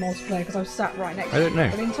local multiplayer because I've sat right next to you. I don't know.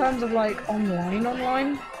 But in terms of like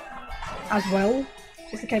online as well,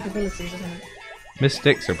 it's the capabilities, isn't it?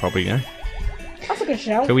 Mystics are probably no. That's a good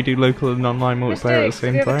shout. Can we do local and online multiplayer at the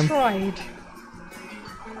same have you ever time? tried?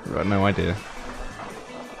 I've got no idea.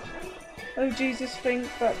 Oh Jesus, think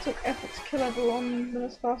that took effort to kill everyone, and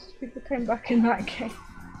as fast as people came back in that game.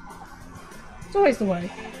 It's always the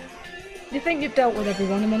way. You think you've dealt with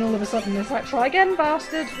everyone, and then all of a sudden it's like, try again,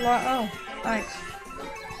 bastard! Like, oh, thanks.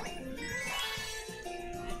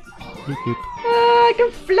 I can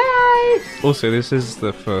fly! Also, this is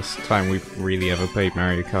the first time we've really ever played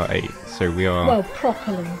Mario Kart 8, so we are... Well,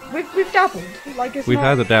 properly. We've dabbled. Like, it's we've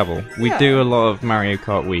not... had a dabble. We Yeah. do a lot of Mario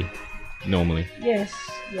Kart Wii, normally. Yes,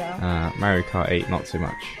 yeah. Mario Kart 8, not so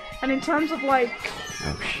much. And in terms of, like,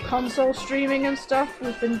 Oh, shit. console streaming and stuff,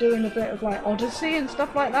 we've been doing a bit of, like, Odyssey and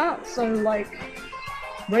stuff like that. So, like,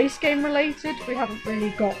 race game related, we haven't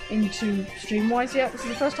really got into stream-wise yet. This is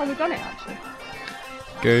the first time we've done it, actually.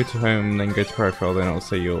 Go to home, then go to profile, then it'll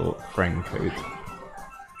say your friend code.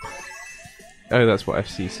 Oh, that's what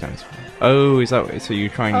FC stands for. Oh, is that... So you're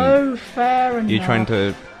trying... Oh, fair enough. You're trying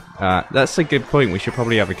to... that's a good point. We should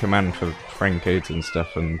probably have a command for friend codes and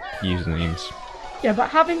stuff and usernames. Yeah,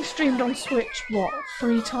 but having streamed on Switch, what,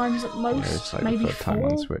 3 times at most? Yeah, it's like maybe the third time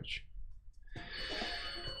 4? on Switch.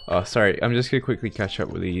 Oh, sorry. I'm just going to quickly catch up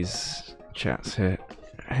with these chats here.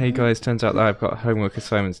 Hey guys, turns out that I've got homework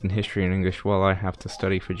assignments in history and English while I have to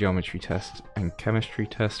study for geometry test and chemistry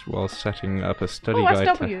test while setting up a study guide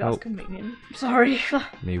SW, to that's help convenient. Sorry.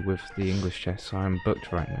 me with the English test, so I'm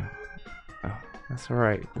booked right now. Oh, that's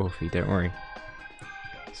alright, Wolfie, don't worry.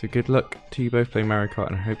 So good luck to you both playing Mario Kart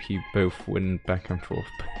and I hope you both win back and forth.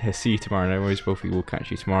 See you tomorrow. No worries, Wolfie, we'll catch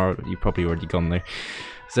you tomorrow. You've probably already gone though.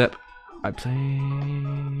 Zep, I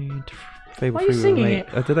played Fable Why are you 3 with a singing mate. it?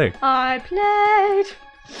 I don't know. I played.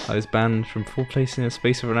 I was banned from full place in a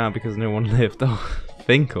space of an hour because no one lived. Oh,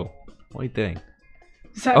 Finkel, what are you doing?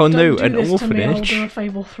 Zach, Oh, don't no, do an this to me, I'll orphanage. do a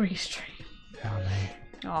Fable 3 stream. Oh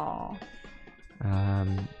Aww.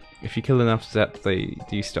 no. If you kill enough Zep, they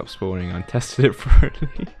do stop spawning. I tested it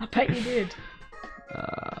thoroughly. I bet you did.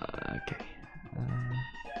 Okay.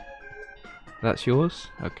 That's yours?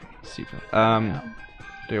 Okay, super.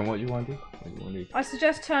 Doing what you want to do? What you want to do? I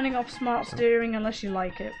suggest turning off smart steering unless you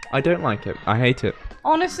like it. I don't like it. I hate it.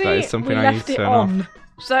 Honestly, That is something we I need left to it turn on.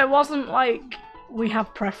 So it wasn't like we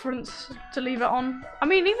have preference to leave it on. I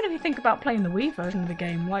mean, even if you think about playing the Wii version of the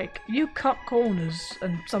game, like, you cut corners,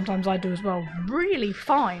 and sometimes I do as well, really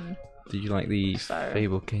fine. Did you like the So-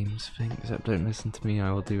 Fable games thing? Zep, don't listen to me. I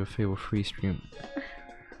will do a Fable 3 stream.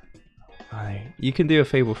 You can do a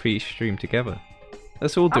Fable 3 stream together.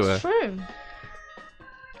 Let's all do That's it. true.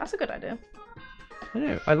 That's a good idea. I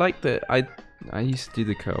know. I like that. I used to do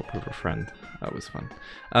the co-op with a friend. That was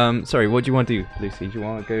fun. Sorry, what do you want to do, Lucy? Do you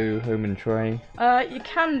want to go home and try? You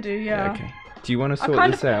can do, yeah. Okay. Do you want to I sort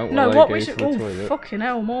kind this of out no. while What I go we to should? the Oh, toilet? fucking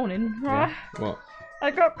hell, morning. Right. Yeah. What? I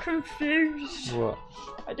got confused. What?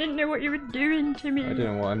 I didn't know what you were doing to me. I don't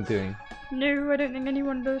know what I'm doing. No, I don't think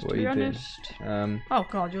anyone does, What to are be you doing? honest. Oh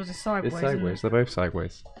god, yours is sideways. It's isn't sideways. it? They're both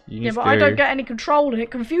sideways. You need Yeah, to but go, I don't get any control and it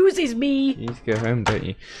confuses me. You need to go home, don't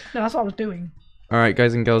you? No, that's what I was doing. Alright,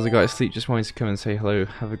 guys and girls, I got to sleep. Just wanted to come and say hello.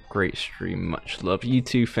 Have a great stream. Much love. You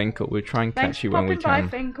too, Finkel. We'll try and Thanks catch you for when we popping by, can.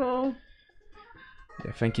 Finkel.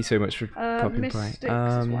 Yeah, thank you so much for popping Miss by. Sticks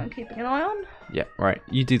is what I'm keeping an eye on. Yeah, right.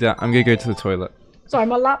 You do that. I'm gonna go to the toilet. Sorry,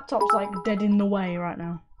 my laptop's like dead in the way right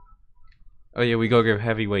now. Oh yeah, we gotta go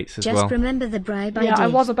heavyweights as Just well. remember the bribe I Yeah, I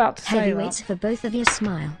did. was about to say Heavyweights that. for both of your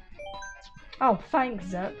smile. Oh, thanks,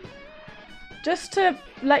 Zep. Just to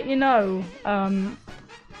let you know,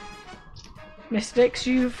 Mystics,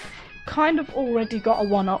 you've kind of already got a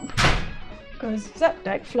one-up. Because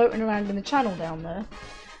Zepdeck, floating around in the channel down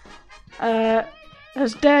there,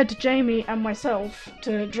 has dared Jamie and myself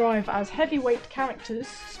to drive as heavyweight characters,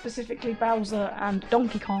 specifically Bowser and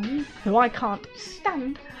Donkey Kong, who I can't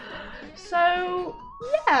stand. So,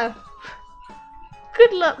 yeah.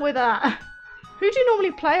 Good luck with that. Who do you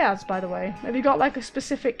normally play as, by the way? Have you got like a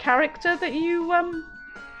specific character that you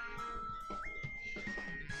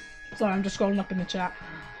Sorry, I'm just scrolling up in the chat.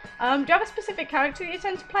 Do you have a specific character you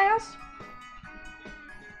tend to play as?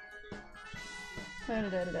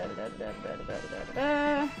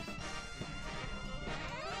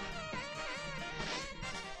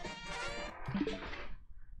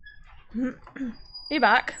 You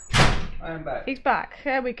back? I am back. He's back.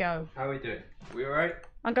 There we go. How are we doing? We alright?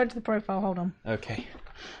 I'm going to the profile. Hold on. Okay.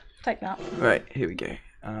 Take that. Right, here we go.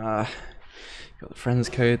 Got the friends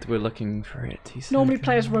code. We're looking for it. Normally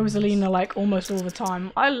play as Rosalina like almost all the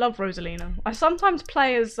time. I love Rosalina. I sometimes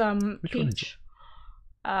play as Which one is Peach.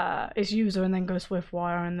 It's user and then go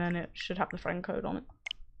Swiftwire and then it should have the friend code on it.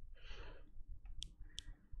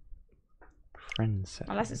 Friends settings.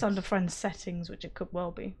 Unless it's under friends settings, which it could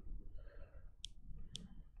well be.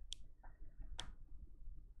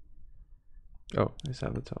 Oh, it's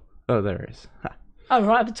at the top. Oh, there it is. Ha. Oh,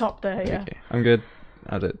 right at the top there, yeah. Okay, I'm good.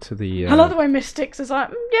 Add it to the. I love the way Mystics is like,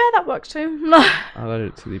 yeah, that works too. I'll add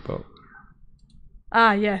it to the bot.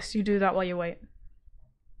 Ah, yes, you do that while you wait.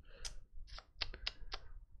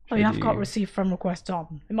 Oh, you have got receive friend request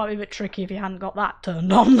on. It might be a bit tricky if you hadn't got that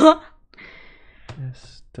turned on.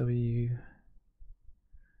 SW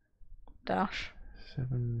dash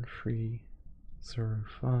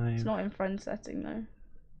 7305. It's not in friend setting though.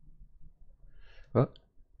 What?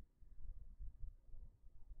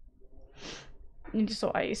 You need to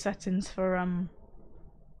sort out your settings for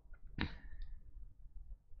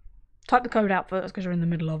type the code out first because you're in the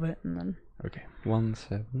middle of it, and then Okay.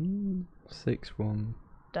 1761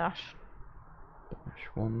 dash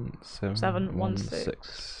 1716.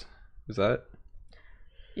 Is that it?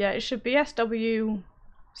 Yeah, it should be SW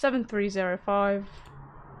 7305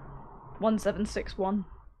 1761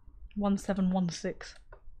 1716.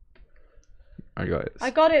 I got it. I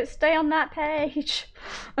got it. Stay on that page.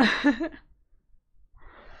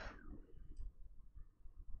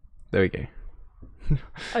 There we go. Oh,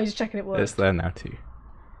 you're just checking it works. It's there now too.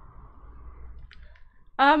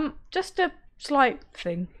 Just a slight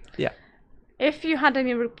thing. Yeah. If you had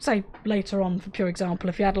any, say later on, for pure example,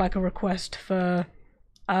 if you had like a request for,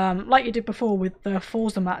 like you did before with the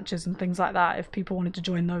Forza matches and things like that, if people wanted to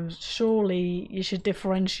join those, surely you should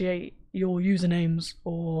differentiate your usernames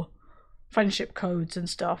or friendship codes and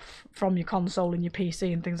stuff from your console and your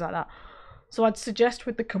PC and things like that. So I'd suggest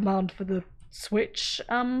with the command for the Switch,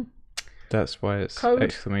 That's why it's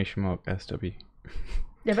code. !SW.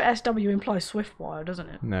 Yeah, but SW implies SwiftWire, doesn't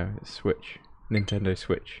it? No, it's Switch. Nintendo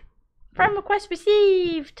Switch. Friend request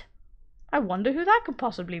received. I wonder who that could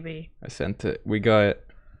possibly be. I sent it. We got it.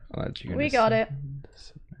 We got it.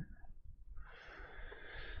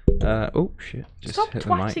 Oh shit! Just Stop hit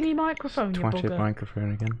twatting the mic. your microphone, you Twatted bugger.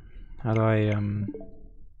 microphone again. How do I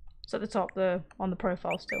It's at the top, on the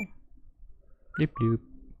profile still. Bloop bloop.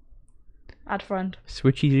 Add friend.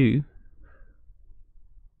 Switchy do.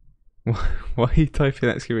 Why are you typing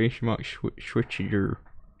exclamation mark switchy do?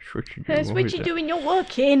 Switchy do. Here's what you doing your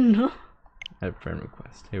work in. Add friend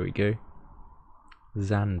request. Here we go.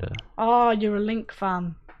 Xander. Oh, you're a Link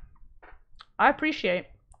fan. I appreciate.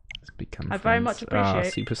 Let's become I very friends. much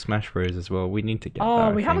appreciate. Super Smash Bros as well. We need to get that. Oh,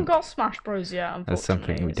 I we haven't think. got Smash Bros yet, unfortunately. That's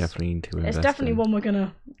something we definitely need to invest It's definitely in. one we're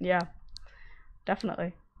gonna, yeah.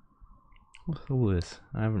 Definitely. What's all this?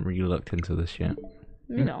 I haven't really looked into this yet.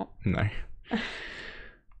 You know. No. I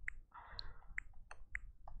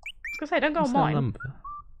was gonna say, don't go What's on that mine. number?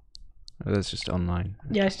 Oh, that's just online.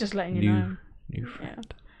 Yeah, it's just letting you know. New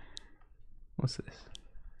friend. What's this?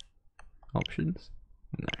 Options?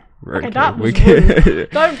 No. Okay, that was good. rude.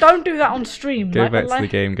 Don't do that on stream. Go like, back to the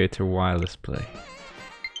game, go to wireless play.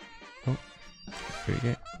 Oh, here we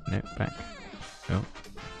go. No, back. Oh,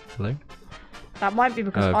 hello? That might be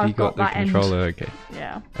because Have I've you got the that controller? end. Okay.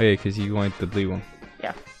 Yeah. Oh yeah, because you wanted the blue one.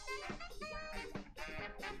 Yeah.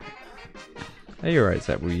 Oh, you're right,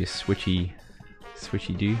 Zach. Will you switchy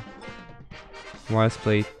do? Wireless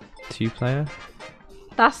play 2-player?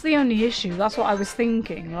 That's the only issue. That's what I was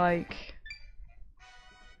thinking. Like.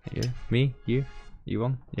 Yeah, me, you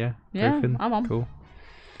on? Yeah, Yeah, both in? I'm on. Cool.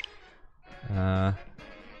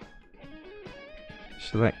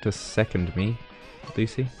 Select a second me,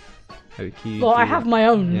 Lucy. Well, I have my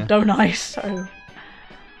own, yeah. don't I? So.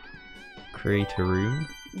 Create a room.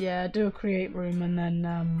 Yeah, do a create room and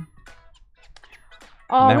then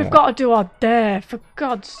Oh, Now we've what? got to do our dare, for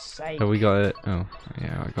God's sake. Oh, we got it. Oh,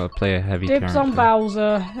 yeah, I gotta play a heavy Dibs character. on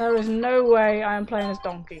Bowser. There is no way I am playing as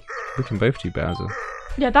Donkey. We can both do Bowser.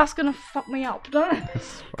 Yeah, that's gonna fuck me up.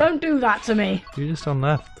 Don't do that to me. You're just on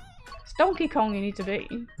left. It's Donkey Kong you need to be.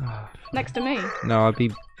 Next to me. No, I'll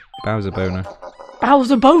be Bowser Boner.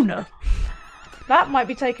 Bowser Boner? That might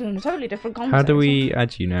be taken in a totally different context. How do we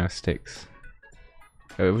add you now, Sticks?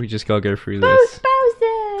 Oh, we just gotta go through Both this.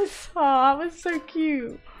 Bowsers! Oh, that was so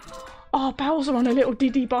cute. Oh, Bowser on a little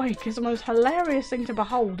Diddy bike is the most hilarious thing to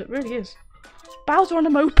behold. It really is. Bowser on a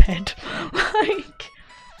moped. Like...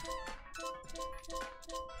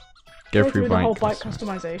 Go through through the bike whole bike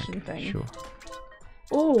customization. customization thing. Sure.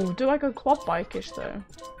 Oh, do I go quad bike-ish though?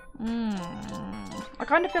 I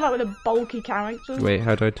kind of feel like with a bulky character. Wait,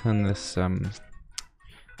 how do I turn this?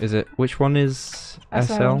 Is it which one is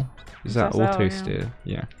SL? Is that SL, auto yeah. steer?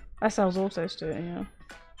 Yeah. SL's auto steer, yeah.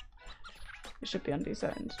 It should be on these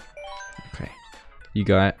settings. Okay. You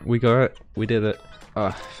got it. We got it. We did it.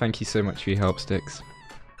 Thank you so much for your help, Sticks.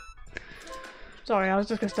 Sorry, I was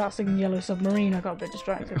just gonna start singing Yellow Submarine. I got a bit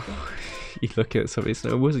distracted. You look at something, so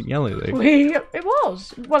it wasn't yellow though. It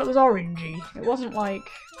was. Well, it was orangey. It wasn't like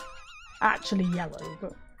actually yellow,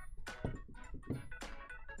 but.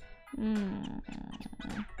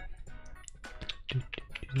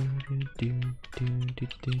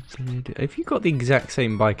 Have you got the exact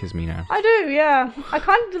same bike as me now? I do, yeah. I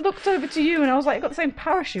kind of looked over to you and I was like, you got the same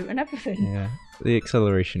parachute and everything. Yeah. The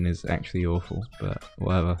acceleration is actually awful, but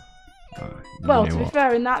whatever. Well, you know to be what?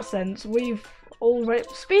 fair, in that sense, we've all right.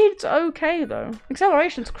 Speed's okay though.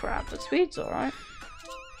 Acceleration's crap, but speed's alright.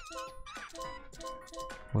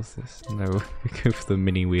 What's this? No, we go for the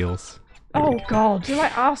mini wheels. Oh god, you're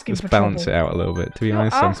like asking Let's for balance trouble. it out a little bit. To be You're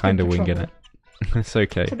honest, I'm asking kind of for winging trouble. it. It's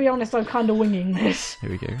okay. To be honest, I'm kind of winging this. Here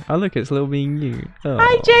we go. Oh look, it's little me and you. Oh.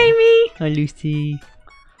 Hi Jamie! Hi Lucy.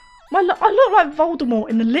 I look like Voldemort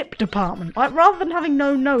in the lip department. Like, rather than having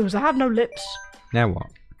no nose, I have no lips. Now what?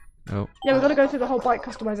 Oh. Yeah, we've got to go through the whole bike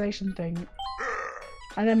customization thing.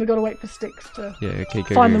 And then we've got to wait for Sticks to Yeah, okay,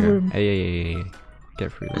 go, find go, the go. room. Hey.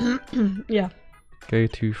 Get through this. Yeah. Go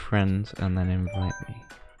to friends and then invite me.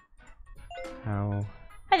 How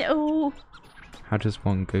Hello! does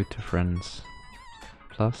one go to friends?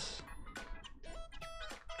 Plus?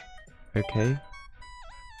 Okay.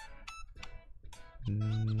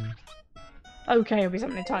 Okay, it'll be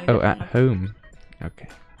something tiny. Oh, at different. home. Okay,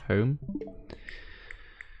 home.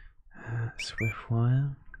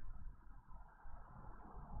 Swiftwire.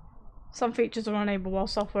 Some features are unable while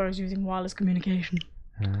software is using wireless communication.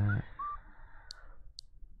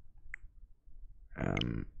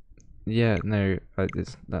 Yeah, no,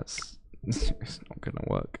 that's it's not gonna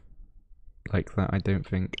work like that. I don't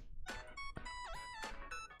think.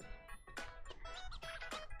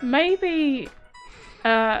 Maybe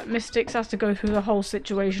Mystics has to go through the whole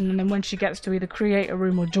situation, and then when she gets to either create a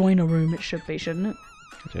room or join a room, it should be, shouldn't it?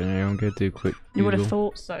 I don't know. I'm gonna do a quick. You would have Google.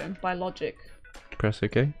 thought so, by logic. Press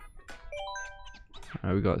OK.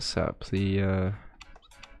 We got to set up the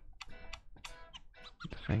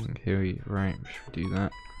thing here. Right, we should do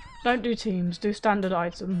that. Don't do teams, do standard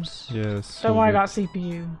items. Yes. Don't worry about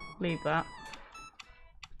CPU, leave that.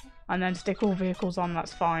 And then stick all vehicles on,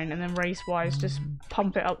 that's fine. And then race-wise, just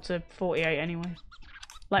pump it up to 48 anyway.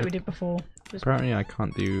 Like we did before. Just Apparently I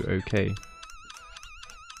can't do OK.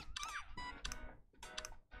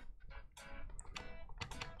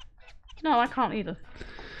 no, I can't either.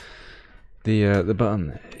 The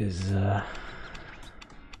button is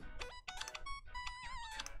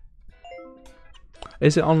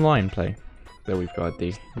Is it online play that we've got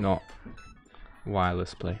to do, not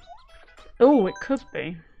wireless play? Oh, it could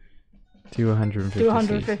be. Do 150. Do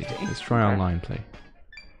 150. CC. Let's try Okay. online play.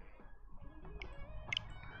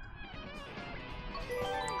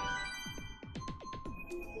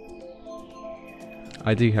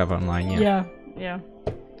 I do have online, yeah. Yeah.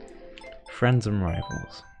 Friends and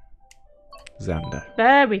rivals. Xander.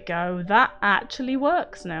 There we go. That actually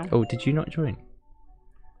works now. Oh, did you not join?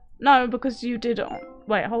 No, because you did.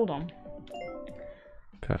 Wait, hold on.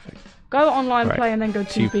 Perfect. Go online Right. play and then go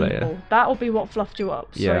two Two-player. people. That'll be what fluffed you up.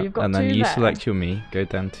 Yeah, So you've got and two then you there. select your me, go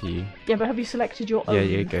down to you. Yeah, but have you selected your own? Yeah,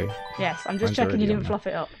 you go. Yes, I'm just Mine's checking you already didn't on fluff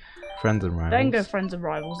it up. Friends and rivals. Then go friends and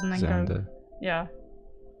rivals and then go. Xander. Yeah.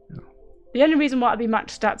 Oh. The only reason why I'd be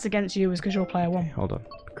match stats against you is because you're player one. Hold on.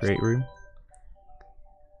 Create room.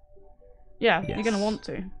 Yeah, Yes. you're gonna want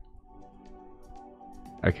to.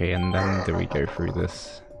 Okay, and then do we go through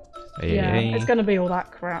this? Yeah, AAA? it's gonna be all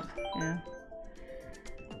that crap. Yeah.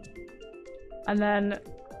 And then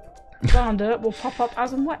Xander will pop up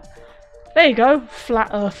as and when. There you go, flat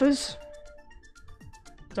earthers.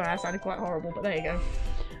 Sorry, that sounded quite horrible, but there you go.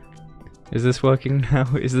 Is this working now?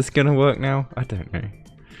 Is this gonna work now? I don't know.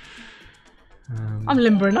 I'm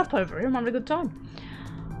limbering up over here. I'm having a good time.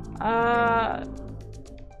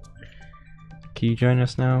 Can you join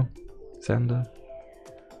us now, Xander?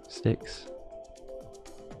 Sticks?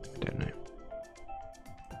 I don't know.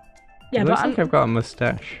 Yeah, It but looks like I've got a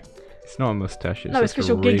mustache. It's not a mustache, it's no, it's just because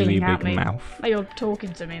a you're really giggling big at me. mouth. Oh, you're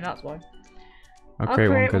talking to me. That's why. I'll I'll create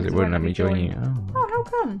one create because one it 'cause wouldn't let me join you. Oh, Oh, how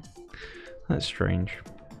come? that's strange.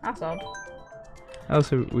 That's odd.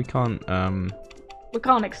 Also, we can't. We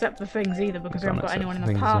can't accept the things either because we Can't haven't got accept anyone in the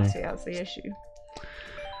the things, party. That's the issue.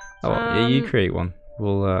 Oh, yeah, you create one.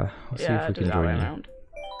 We'll see Yeah, if we do can that way join you. around.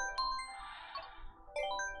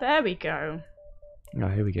 There we go. Oh,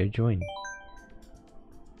 here we go. Join.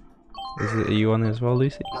 Are you on as well,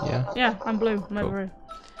 Lucy? Yeah. Yeah, I'm blue. I'm Cool. over here.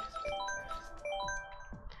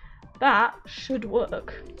 That should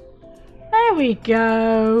work. There we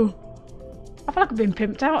go. I feel like I've been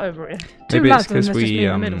pimped out over here. Two Maybe lads it's and because there's just me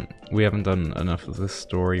in the middle. we haven't done enough of this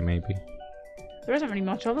story. Maybe. There isn't really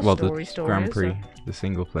much other Well, story. the Grand is Prix, there? the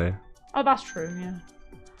single player. Oh, that's true. Yeah.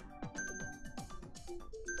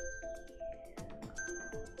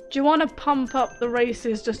 Do you want to pump up the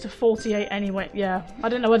races just to 48 anyway? Yeah. I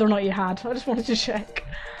didn't know whether or not you had. I just wanted to check.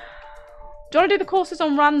 Do you want to do the courses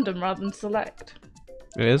on random rather than select?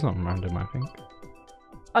 It is on random, I think.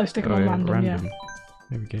 Oh, stick them Oh, on yeah, random, yeah.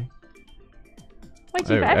 There we go.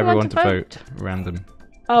 Waiting Oh, for everyone to vote. Random.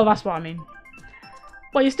 Oh, that's what I mean.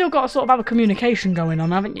 Well, you still got to sort of have a communication going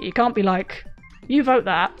on, haven't you? You can't be like, You vote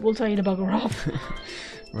that. We'll tell you to bugger off.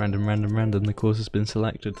 Random, random, random. The course has been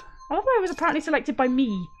selected. I love how it was apparently selected by me.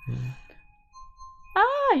 Yeah.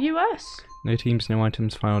 Ah, US. No teams, no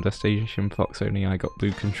items, final destination, Fox only, I got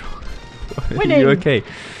blue control. Winning. Are you okay?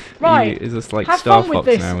 Right. Is this like Have Star fun with Fox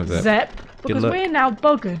this, now, is it? Zep, because luck. we're now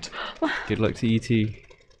buggered. Good luck to you too.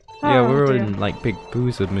 Oh, Yeah, we're all dear. in like big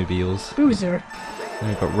boozer mobiles. Boozer. And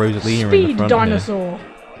we've got Rosalina in Speed the front dinosaur.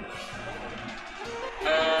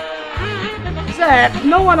 Zep,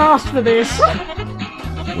 no one asked for this.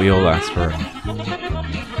 here. We all asked for it. I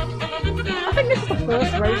think this is the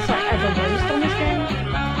first race I ever raced on this game.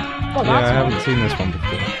 Well, Yeah, I that's haven't one. seen this one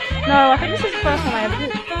before. No, I think this is the first one I ever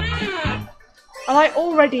did. And I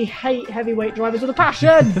already hate heavyweight drivers with a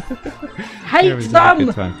passion. Yeah, Hate it was a good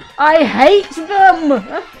them. time. I hate them.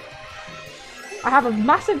 I have a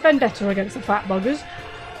massive vendetta against the fat buggers.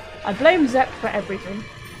 I blame Zep for everything.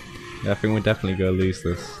 Yeah, I think we're definitely gonna lose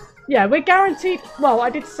this. Yeah, we're guaranteed. Well, I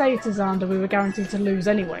did say to Xander we were guaranteed to lose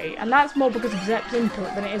anyway, and that's more because of Zep's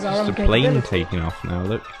input than it is our Just own a plane capability. taking off now,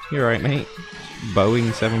 look. You're right, mate.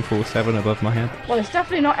 Boeing 747 above my head. Well, it's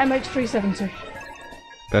definitely not MH370.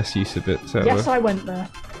 Best use of it ever. Yes, I went there.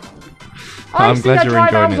 I'm see glad a you're dry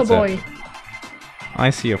enjoying Bowser it, Zep. boy. I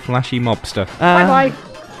see a flashy mobster. Bye bye.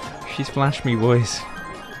 She's flashed me, boys.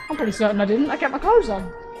 I'm pretty certain I didn't. I kept my clothes on.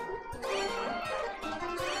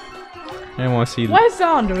 I don't want to see. Where's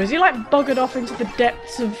Xander? Is he like buggered off into the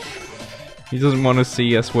depths of? He doesn't want to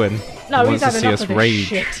see us win. No, he he's wants had to see enough us of this rage.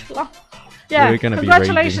 shit. Yeah, We're gonna be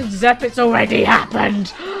congratulations, Zep. It's already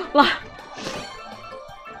happened.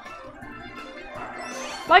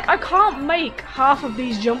 Like, I can't make half of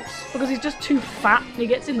these jumps because he's just too fat and he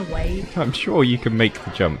gets in the way. I'm sure you can make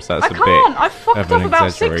the jumps. That's I a can't. bit. I fucked of up an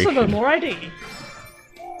about 6 of them exaggeration. already.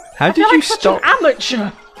 How I did feel you like such stop? an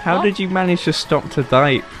amateur. How Huh? did you manage to stop to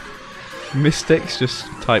type? Mystics just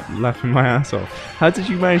type laughing my ass off. How did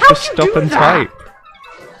you manage to How'd you stop do and that?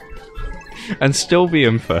 type? And still be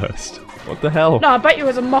in first? What the hell? No, I bet you it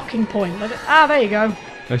was a mocking point. Ah, there you go.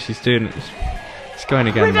 Oh, she's doing it. She's going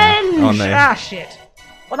again. Revenge! Now. On there. Ah, shit.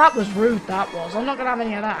 Well, that was rude, that was. I'm not going to have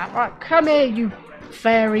any of that. Right, come here, you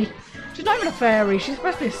fairy. She's not even a fairy. She's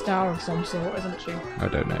supposed to be a star of some sort, isn't she? I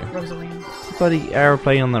don't know. Rosaline. It's a bloody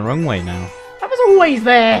aeroplane on the runway now. That was always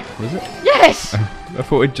there. Was it? Yes! I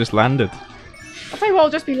thought it just landed. I'll tell you what, I'll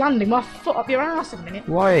just be landing my foot up your ass in a minute.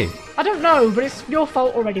 Why? I don't know, but it's your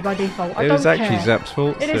fault already by default. I It don't was actually care. Zep's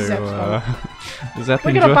fault. It is so, Zep's Zep,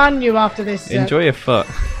 We're going to ban you after this. enjoy your foot.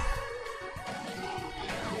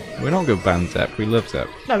 We're not going to ban Zep. We love Zep.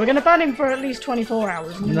 No, we're going to ban him for at least 24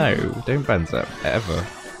 hours. No, don't ban Zep ever.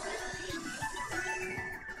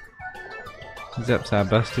 Zep's our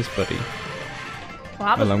bestest buddy. Well,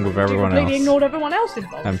 that was along with rude. You everyone completely else. ignored everyone else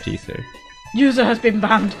involved. T2. User has been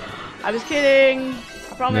banned. I was kidding. I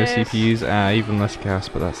No promise. CPUs, even less chaos,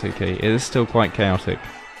 but that's okay. It is still quite chaotic.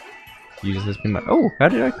 Users has been like, oh, how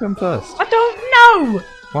did I come first? I don't know!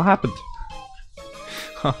 What happened?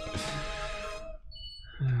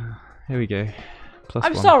 Here we go. Plus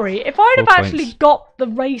I'm one. sorry, if I'd have 4 actually points. got the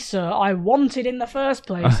racer I wanted in the first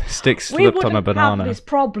place, Stick we slipped wouldn't on a banana. have this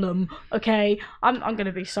problem, okay? I'm going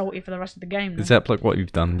to be salty for the rest of the game. then. Zep, look what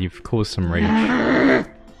you've done. You've caused some rage.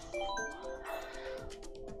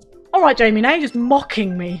 Alright, Jamie, now you're just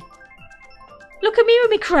mocking me. Look at me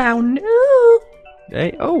with my crown. Ooh.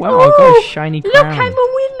 Hey, oh wow, I've got a shiny crown. Look, I'm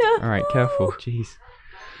a winner. Alright, careful. Jeez.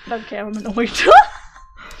 I don't care, I'm annoyed.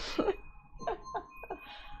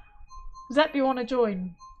 Zep, you want to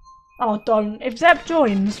join? Oh, don't. If Zep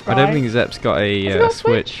joins, I don't right, think Zep's got Has a he got a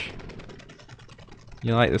Switch.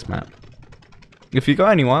 You like this map? If you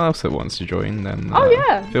got anyone else that wants to join, then Oh,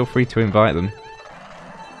 yeah. feel free to invite them.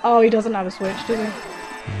 Oh, he doesn't have a Switch, does he?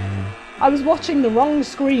 I was watching the wrong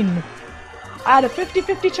screen. I had a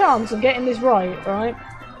 50-50 chance of getting this right?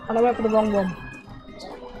 And I went for the wrong one.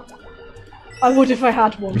 I would if I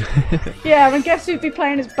had one. Yeah, and guess who'd be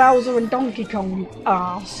playing as Bowser and Donkey Kong, you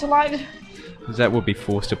arse. Like... Zep will be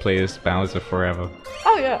forced to play as Bowser forever.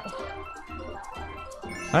 Oh, yeah.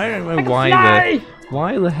 I don't know I can why fly!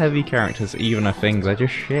 why the heavy characters even are things. They're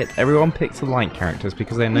just shit. Everyone picks the light characters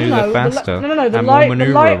because they know No, they're the faster the and light, more the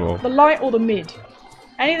maneuverable. light or the mid.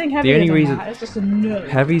 Anything heavier only than reason- that is just a no.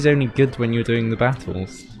 Heavy's only good when you're doing the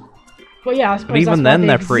battles. Well, yeah, I suppose But even that's why then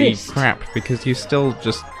they're they pretty exist. crap because you're still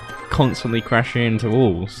just constantly crashing into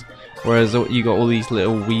walls. Whereas you got all these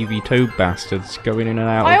little weavy toad bastards going in and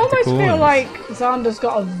out I of the almost corners. feel like Xander's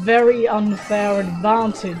got a very unfair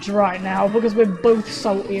advantage right now because we're both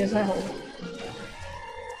salty as hell.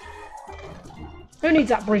 Who needs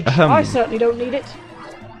that bridge? I certainly don't need it.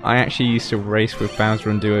 I actually used to race with Bowser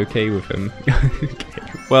and do okay with him.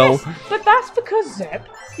 Well, Yes, but that's because, Zep,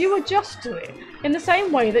 you adjust to it. in the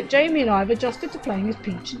same way that Jamie and I have adjusted to playing as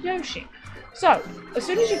Peach and Yoshi. So, as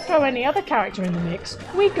soon as you throw any other character in the mix,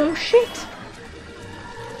 we go shit.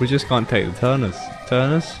 We just can't take the turners.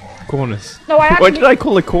 Turners? Corners. No, I actually... Why did I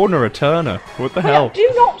call a corner a turner? What the hell? Do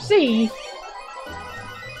you not see?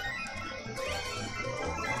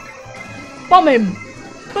 Bomb him!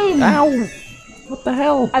 Boom! Ow! What the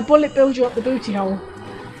hell? I bullet billed you up the booty hole.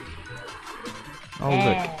 Oh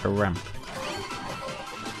look, a ramp.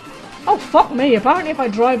 Oh fuck me, apparently if I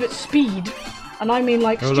drive at speed, and I mean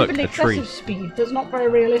like stupidly look, a tree. excessive speed, that's not very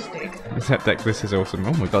realistic. Except that this is awesome.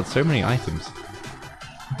 Oh my god, so many items.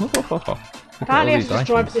 Apparently I have to just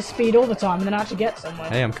drive at this speed all the time and then actually get somewhere.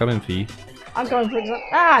 Hey, I'm coming for you. I'm going for example.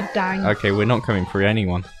 Ah, dang. Okay, we're not coming for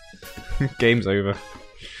anyone. Game's over.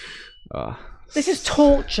 This is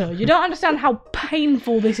torture. You don't understand how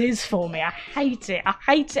painful this is for me. I hate it. I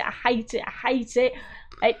hate it. I hate it. I hate it.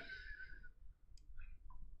 Are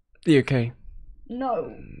you okay?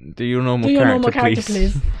 No. Do your normal character,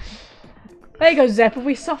 please. There you go, Zep. Have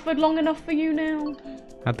we suffered long enough for you now?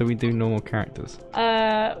 How do we do normal characters?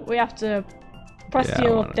 We have to press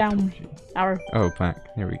your down arrow. Oh,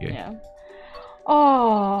 back. Here we go. Yeah.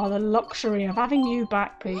 Oh, the luxury of having you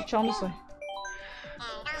back, Peach, honestly.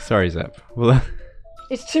 Sorry, Zep. Well,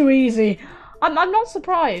 it's too easy. I'm not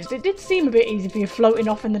surprised. It did seem a bit easy for you floating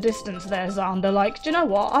off in the distance there, Xander. Like, do you know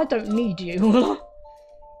what? I don't need you.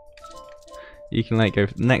 You can let go.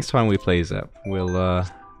 Next time we play Zep, we'll,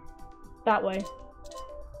 that way.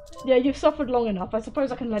 Yeah, you've suffered long enough. I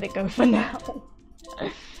suppose I can let it go for now.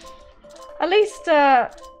 At least,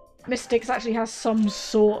 Mystics actually has some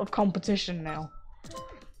sort of competition now.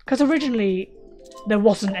 Because originally, there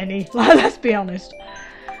wasn't any. Let's be honest.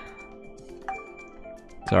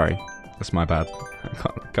 Sorry, that's my bad.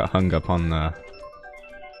 I got hung up on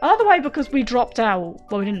Another way because we dropped out.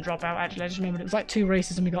 Well, we didn't drop out actually. I just remembered it was like 2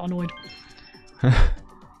 races and we got annoyed.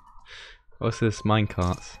 What's this?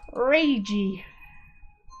 Minecarts. Ragey.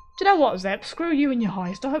 Do you know what, Zep? Screw you and your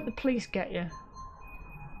heist. I hope the police get you.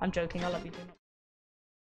 I'm joking. I love you too much.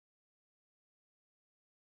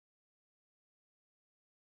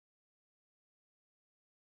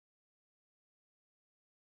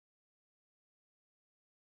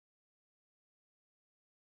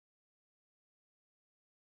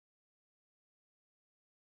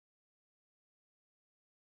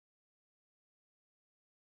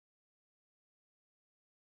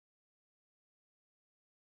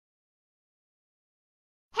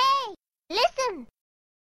 Listen!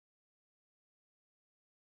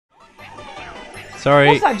 Sorry.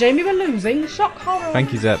 What's that, Jamie? We're losing. Shock horror.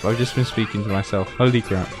 Thank you, Zep. I've just been speaking to myself. Holy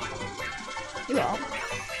crap. You are.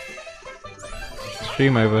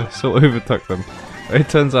 Stream over. Sort of overtook them. It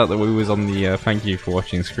turns out that we was on the thank you for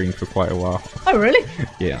watching screen for quite a while. Oh, really?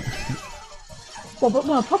 Yeah. Well,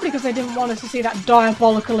 probably because they didn't want us to see that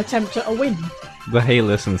diabolical attempt at a win. The Hey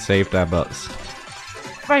Listen saved our butts.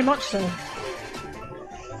 Very much so.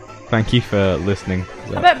 Thank you for listening.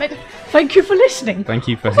 Thank you for listening. Thank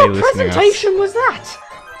you for What Hey Listening. What presentation was that?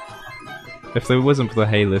 If there wasn't for the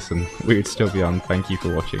Hey Listen, we would still be on Thank you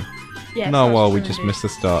for watching. Yes, No, well, we true, just indeed. missed the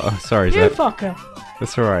start. Oh, sorry, You Zep. fucker.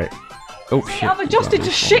 That's alright. Oh, shit. I've adjusted to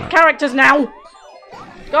That shit was characters now.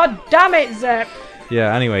 God damn it, Zep.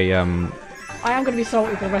 Yeah, anyway, I am going to be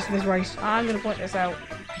salty for the rest of this race. I'm going to point this out.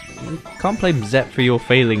 can't blame Zep for your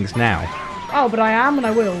failings now. Oh, but I am and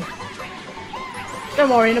I will. Don't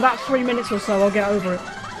worry, in about 3 minutes or so I'll get over it.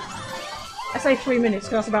 I say 3 minutes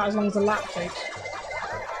because that's about as long as a lap takes.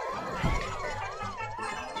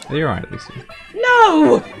 Are you alright, Lucy?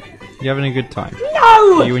 No! You having a good time?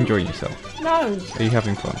 No! Are you enjoying yourself? No. Are you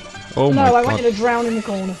having fun? Oh my No, I god. want you to drown in the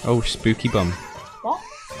corner. Oh, spooky bum. What?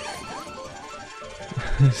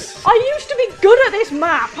 I used to be good at this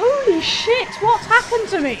map! Holy shit, what's happened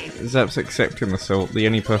to me? Zep's accepting the salt. The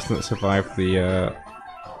only person that survived the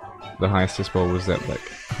highest score was Zepbeck.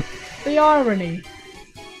 The irony.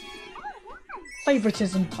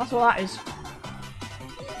 Favoritism, that's what that is.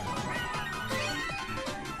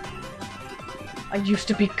 I used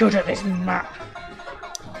to be good at this map.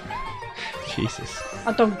 Jesus.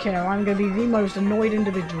 I don't care, I'm going to be the most annoyed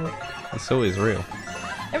individual. The salt is real.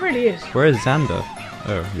 It really is. Where is Xander?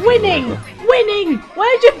 Oh, he's Winning! over. Winning!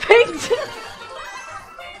 Where'd you pick?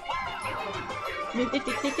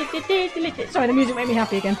 Sorry, the music made me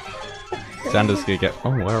happy again. Xander's gonna get. Oh,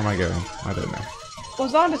 where am I going? I don't know. Well,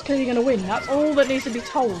 Xander's clearly going to win. That's all that needs to be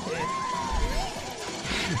told here.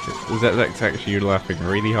 Zepdeck's actually laughing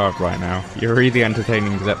really hard right now. You're really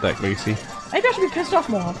entertaining Zepdeck, Lucy. Maybe I should be pissed off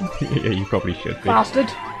more often. Yeah, you probably should be. Bastard!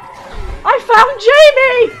 I found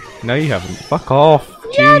Jamie! No, you haven't. Fuck off.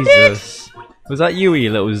 Yeah, I did. Jesus. Was that you, you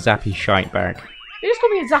little zappy shite bag? You just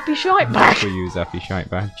called me a zappy shite bag. For you, Zappy Shite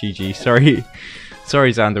Bag. GG. Sorry.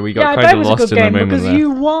 Sorry, Xander. We got Yeah, kind that of was a lost good in the game moment because there.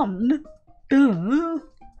 you won. Duh.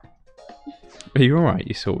 Are you alright?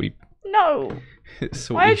 You saw me. No.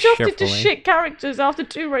 Saw I me adjusted to shuffling. shit characters after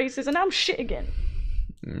 2 races and now I'm shit again.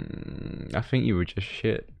 I think you were just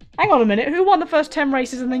shit. Hang on a minute, who won the first 10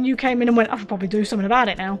 races and then you came in and went, I should probably do something about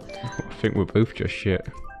it now? I think we're both just shit.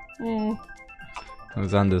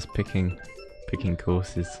 Xander's picking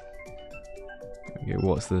courses. Okay,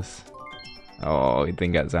 what's this? Oh, he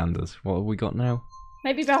didn't get Xander's. What have we got now?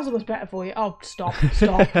 Maybe Bowser was better for you. Oh, stop.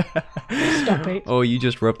 Stop it. Oh, you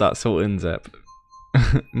just rubbed that salt in, Zep.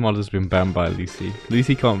 Mod has been banned by Lucy.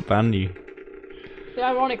 Lucy can't ban you. The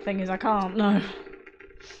ironic thing is I can't, no.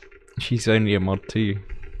 She's only a mod too.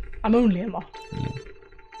 I'm only a mod. Yeah.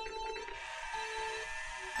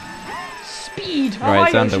 Speed!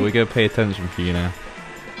 Right, Xander, we're gonna pay attention for you now.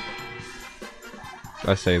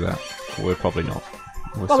 I say that. We're probably not.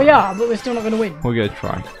 Well, we are, but we're still not going to win. We're gonna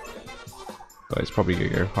try. But it's probably gonna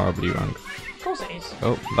go horribly wrong. Of course it is.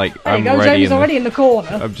 Oh, like, There I'm you go, ready. Jamie's already in the corner.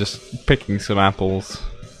 I'm just picking some apples.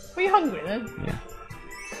 Were you hungry then? Yeah.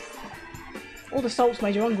 All the salts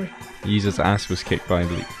made you hungry. User's ass was kicked by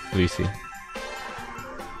Lucy.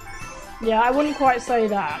 Yeah, I wouldn't quite say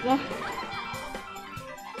that.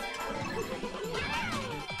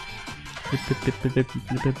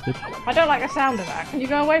 I don't like the sound of that. Can you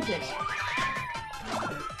go away, please?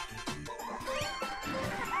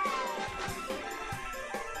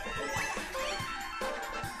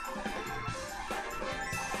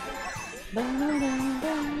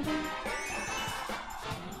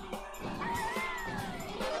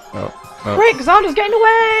 Oh. Quick, Xander's getting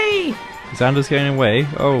away! Xander's getting away.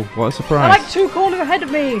 Oh, what a They're surprise. like 2 corners ahead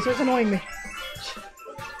of me, so it's annoying me.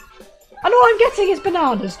 And all I'm getting is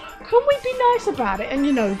bananas. Can we be nice about it and,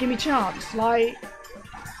 you know, give me a chance? Like...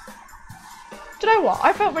 Do you know what?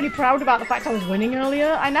 I felt really proud about the fact I was winning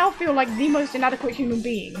earlier. I now feel like the most inadequate human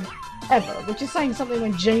being ever, which is saying something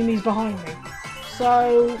when Jamie's behind me.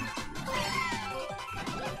 So...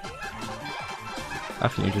 I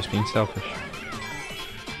think you're just being selfish.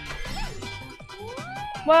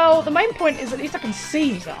 Well, the main point is at least I can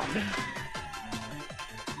see Xander.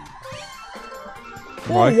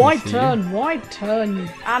 Well, I Oh, can wide see you. turn, wide turn, you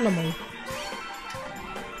animal.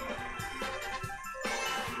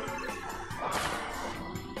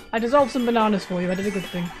 I dissolved some bananas for you, I did a good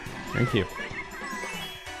thing. Thank you.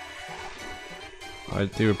 I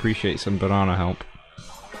do appreciate some banana help.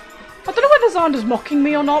 I don't know whether Xander's mocking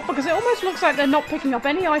me or not, because it almost looks like they're not picking up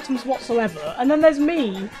any items whatsoever, and then there's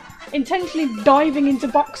me intentionally diving into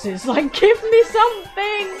boxes, like, give me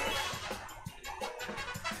something!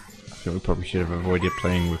 I think we probably should have avoided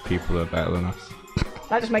playing with people that are better than us.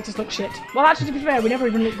 That just makes us look shit. Well, actually, to be fair, we never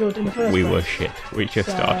even looked good in the first We place. were shit. We just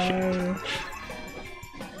are shit.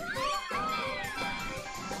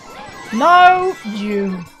 No,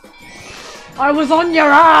 you. I was on your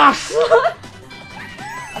ass!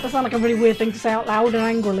 That does sound like a really weird thing to say out loud and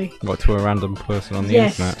angrily. What, to a random person on the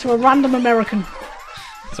Yes, internet? to a random American.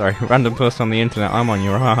 Sorry, random person on the internet, I'm on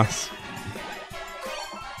your ass.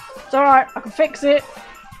 It's alright, I can fix it.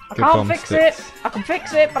 I Good can't bomb fix sticks. it. I can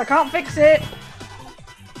fix it, but I can't fix it.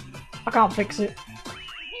 I can't fix it.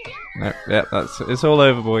 No, yeah, it's all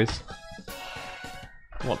over, boys.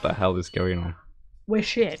 What the hell is going on? We're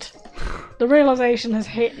shit. The realisation has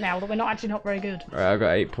hit now that we're actually not very good. Right, I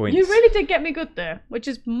got 8 points. You really did get me good there, which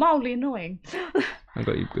is mildly annoying. I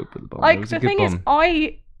got you good with the bomb. It Like, was the a good thing is, bomb.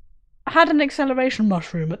 I had an acceleration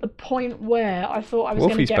mushroom at the point where I thought I was going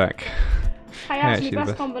to Wolfie's get... back. Hey, Yeah, actually, actually, best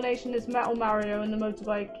the best. combination is Metal Mario and the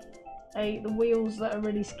motorbike. The wheels that are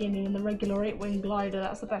really skinny and the regular 8-wing glider.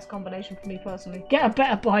 That's the best combination for me personally. Get a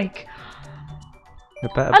better bike. A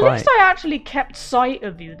better At bike. least I actually kept sight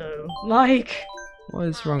of you, though. Like... What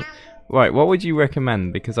is wrong? Right, what would you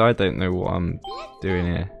recommend? Because I don't know what I'm doing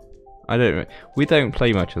here. I don't. We don't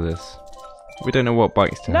play much of this. We don't know what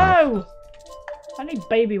bikes to have. No! I need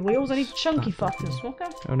baby wheels. I need chunky fuckers. Okay.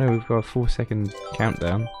 Oh no, we've got a 4-second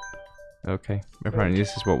countdown. Okay, apparently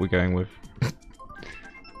this is what we're going with.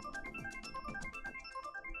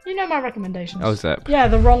 You know my recommendations. Oh, Zep. Yeah,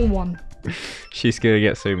 the wrong one. She's gonna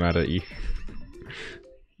get so mad at you.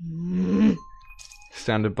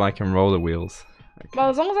 Standard bike and roller wheels. Okay. Well,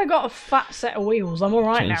 as long as I got a fat set of wheels, I'm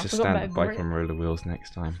alright now. Change the 'cause I've got standard better bike grip. and roller wheels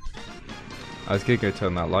next time. I was gonna go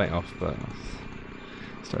turn that light off, but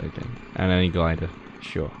start again. And any glider,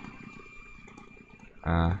 sure.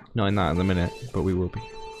 Not in that at the minute, but we will be.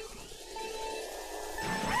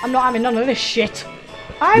 I'm not having none of this shit.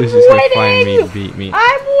 I'm This is like flying me winning! to beat me.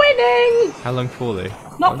 I'm winning! How long for though?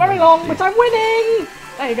 Not very long, but I'm winning!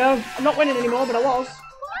 There you go. I'm not winning anymore, but I was.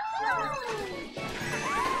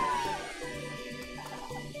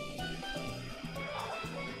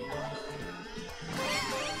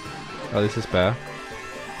 Oh, this is better.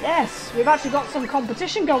 Yes, we've actually got some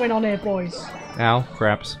competition going on here, boys. Ow,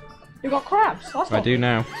 crabs. You've got crabs. That's I not... do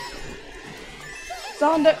now.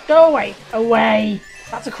 Xander, go away. Away.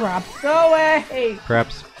 That's a crab. Go away.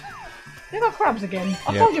 Crabs. You've got crabs again.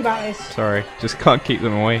 I've Yep. told you about this. Sorry, just can't keep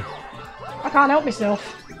them away. I can't help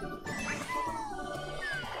myself.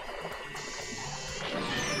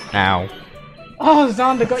 Ow. Oh,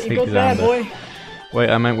 Xander got you Big good there, Xander. boy. Wait,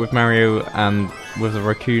 I meant with Mario and with the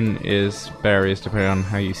raccoon is berries depending on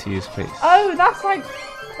how you see his face. Oh, that's like...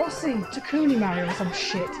 What's he? Takuni Mario or some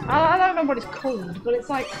shit. I don't know what it's called, but it's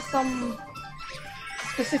like some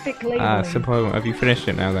specific labelling. Simple. Have you finished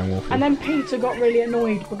it now then, Wolfie? And then Peter got really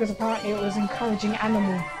annoyed because apparently it was encouraging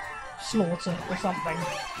animal slaughter or something.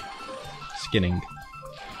 Skinning.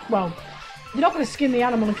 Well, you're not going to skin the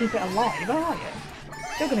animal and keep it alive, are you?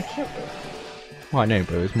 You're going to kill it. Well, I know,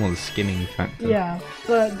 but it was more the skinning factor. Yeah,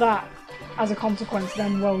 but that, as a consequence,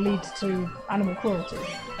 then will lead to animal cruelty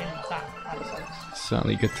in that kind of sense.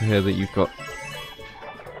 Certainly good to hear that you've got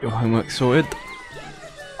your homework sorted.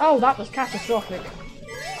 Oh, that was catastrophic.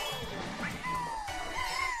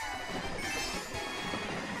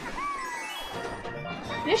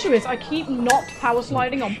 The issue is I keep not power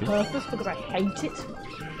sliding on purpose because I hate it.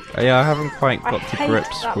 Yeah, I haven't quite I got to hate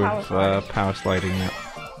grips that with power slide. power sliding yet.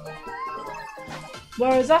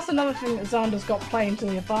 Whereas that's another thing that Xander's got playing to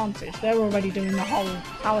the advantage. They're already doing the whole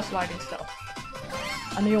power sliding stuff.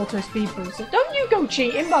 And the auto speed boost. So don't you go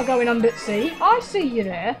cheating by going under C. I see you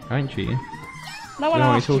there. I ain't cheating. No one Don't know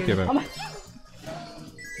what asked you're you. talking about.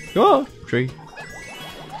 Oh, tree.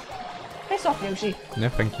 Piss off, Yoshi. No,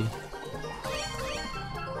 thank you.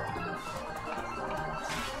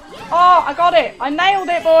 Oh, I got it! I nailed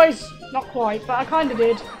it, boys! Not quite, but I kinda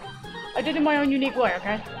did. I did it in my own unique way,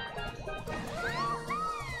 okay?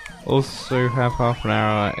 Also have half an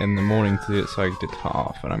hour in the morning to do it, so I did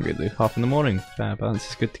half, and I'm going to do half in the morning. Fair balance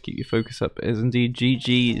is good to keep your focus up. It is indeed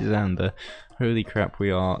GG Xander. Holy crap,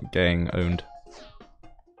 we are getting owned.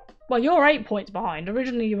 Well, you're 8 points behind.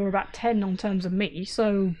 Originally you were about 10 on terms of me,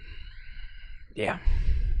 so... Yeah.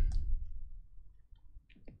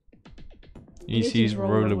 You need to use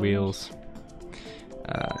roller wheels.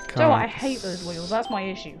 So what, I hate those wheels, that's my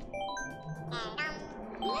issue.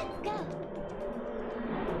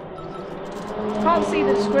 Can't see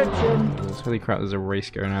the description. Holy crap, there's a race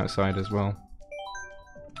going outside as well.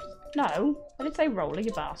 No, I didn't say roller,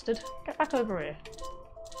 you bastard. Get back over here.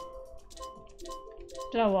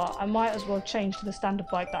 Do you know what? I might as well change to the standard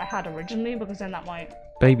bike that I had originally, because then that might...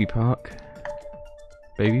 Baby Park.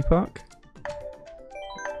 Baby Park?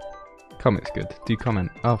 Comment's good. Do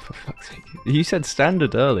comment. Oh, for fuck's sake. You said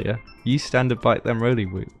standard earlier. Use standard bike, then rolly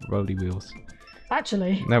wheels.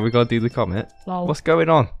 Actually... Now we gotta do the comment. Lol. What's going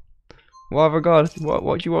on? What have I got?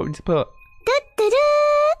 What do you want me to put?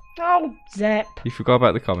 Oh, Zep. You forgot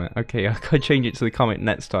about the comment. Okay, I gotta change it to the comment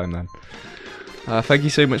next time then. Thank you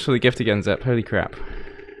so much for the gift again, Zep. Holy crap.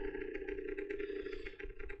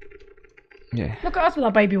 Yeah. Look at us with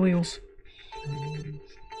our baby wheels.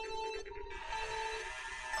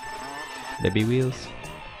 Baby wheels.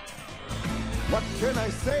 What can I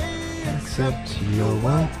say? Except you're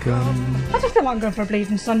welcome. I just feel like I'm going for a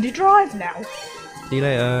bleeding Sunday drive now. See you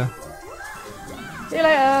later. See you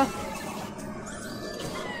later.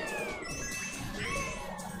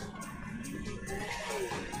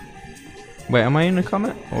 Wait, am I in a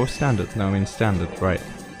comment or standard? No, I'm in standard. Right.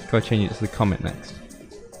 Gotta change it to the comment next.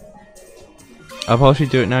 I'll partially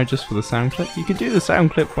do it now just for the sound clip. You can do the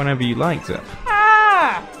sound clip whenever you like, Zep.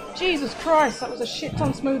 Ah! Jesus Christ, that was a shit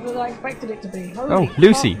ton smoother than I expected it to be. Holy Oh,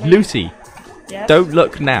 Lucy, fuck me. Lucy! Yes? Don't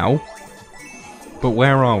look now. But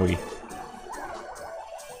where are we?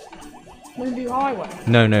 Moonview Highway.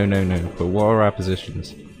 No. But what are our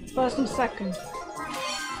positions? First and second.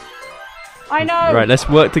 I know! Right, let's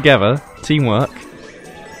work together. Teamwork.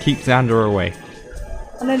 Keep Xander away.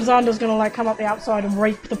 And then Xander's gonna like come up the outside and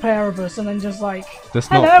rape the pair of us and then just like... Let's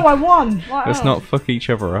Hello, not. I won! Like, Let's oh. not fuck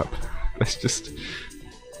each other up. Let's just.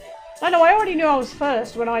 I know, I already knew I was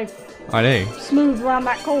first when I I know. smoothed around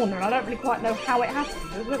that corner and I don't really quite know how it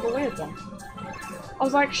happened. It was a bit of a weird one. I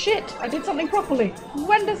was like, shit, I did something properly.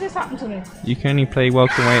 When does this happen to me? You can only play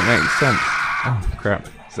welcome way it makes sense. Oh crap.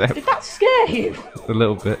 Zep. Did that scare you? A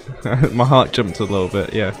little bit. My heart jumped a little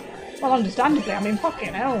bit, yeah. Well, understandably, I mean,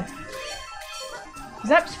 fucking hell.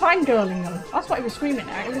 Zep's fangirling though. That's what he was screaming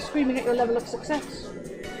at. He was screaming at your level of success.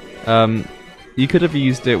 You could have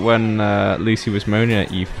used it when Lucy was moaning at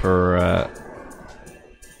you for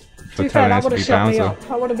To be fair, telling that us would to have be shut me Bowser.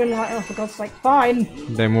 up. I would have been like, oh, for God's sake,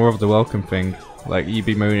 fine. They're more of the welcome thing. Like, you'd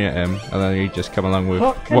be moaning at him, and then he'd just come along with,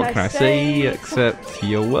 what can I say except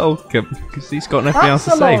you're welcome. Because he's got nothing else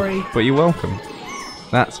to say. But you're welcome.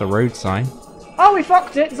 That's a road sign. Oh, we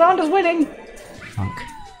fucked it. Xander's winning. Fuck.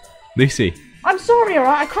 Lucy. I'm sorry,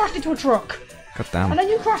 alright? I crashed into a truck. God damn. And then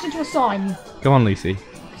you crashed into a sign. Come on, Lucy.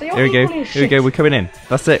 So you're Here we go. equally as Here we shit. go. We're coming in.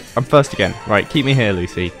 That's it. I'm first again. Right, keep me here,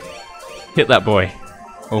 Lucy. Hit that boy.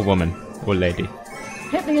 Or woman. Or lady.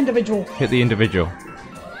 Hit the individual. Hit the individual.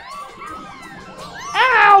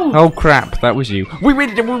 Ow! Oh crap, that was you. We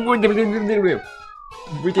did it.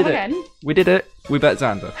 We did it. Again? We did it. We bet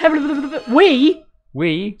Xander. We?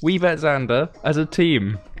 We bet Xander as a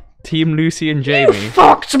team. Team Lucy and Jamie. You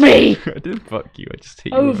fucked me! I didn't fuck you, I just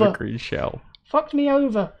hit you with a green shell. Fucked me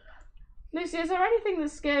over. Lucy, is there anything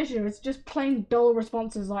that scares you? It's just plain dull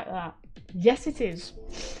responses like that. Yes, it is.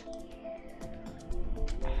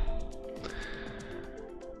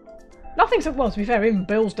 Nothing so well, to be fair, even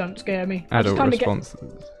bills don't scare me. Adult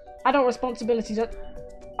responses. Adult responsibilities are...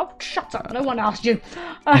 Oh, shut up. No one asked you.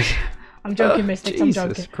 I'm joking, Mystics. I'm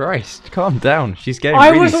joking. Jesus Christ, calm down. She's getting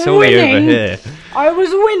really silly over here. I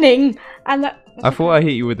was winning, and that... I thought I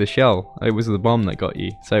hit you with the shell. It was the bomb that got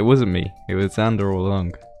you. So it wasn't me. It was Xander all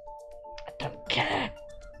along. I don't care.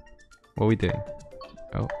 What are we doing?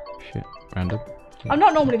 Oh, shit. Random. I'm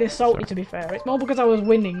not normally this salty, to be fair. It's more because I was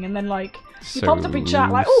winning, and then, like, you popped up in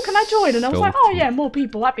chat, like, oh, can I join? And I was like, oh, yeah, more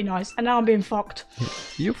people, that'd be nice. And now I'm being fucked.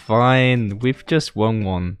 You're fine. We've just won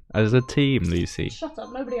one. As a team, Lucy. Shut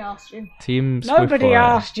up, nobody asked you. Team Swiftwire. Nobody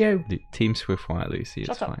asked you. Team Swiftwire, Lucy,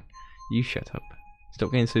 it's fine. You shut up.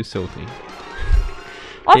 Stop getting so salty.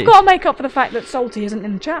 I've got to make up for the fact that salty isn't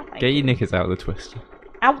in the chat, mate. Get your knickers out of the twist.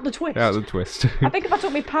 Out the twist? Out of the twist. I think if I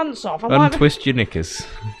took my pants off, I Untwist your knickers.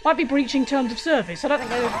 might be breaching terms of service. I don't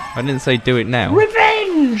think I didn't say do it now.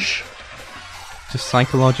 Revenge! Just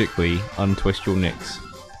psychologically untwist your nicks.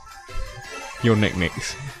 Your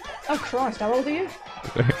nicks. Oh Christ, how old are you?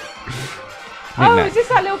 Oh, is this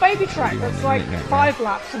that little baby track that's like 5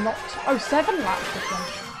 laps and not... Oh, 7 laps or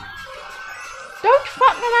something. Don't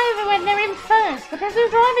fuck them over when they're in first, because the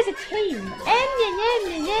driver's a team.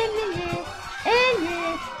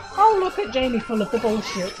 Oh, look at Jamie full of the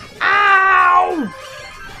bullshit. Ow!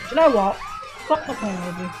 Do you know what? Fuck the phone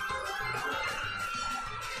over.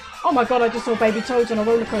 Oh my god, I just saw baby toads on a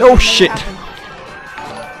roller coaster. Oh shit!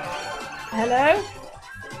 Hello?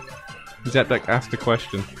 Zepdek asked a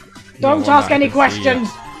question. Don't ask any questions!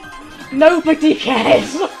 Nobody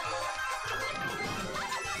cares!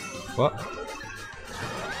 What?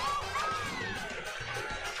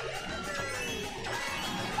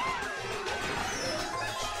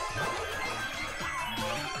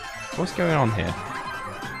 What's going on here?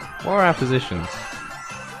 What are our positions?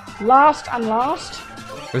 Last and last.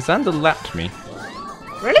 Has Xander lapped me?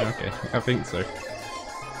 Really? Okay, I think so.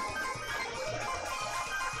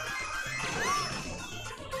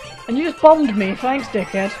 And you just bombed me, thanks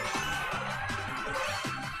dickhead.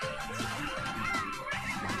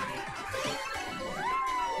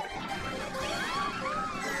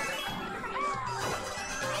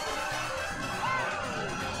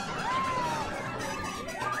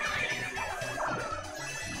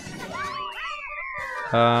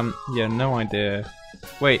 Yeah, no idea.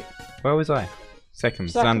 Wait, where was I? Second.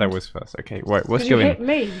 Xander was first. Okay, wait, what's you going on? hit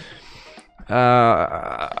me.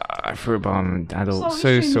 I threw a bomb. Adult,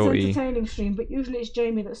 so salty. It's an entertaining stream, but usually it's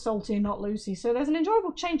Jamie that's salty and not Lucy, so there's an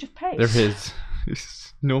enjoyable change of pace. There is.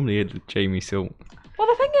 It's normally a Jamie Salt. Well,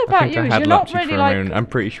 the thing about you is you're not really like... I'm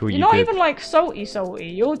pretty sure you're not even like salty.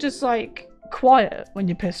 You're just like quiet when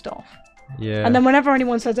you're pissed off. Yeah. And then whenever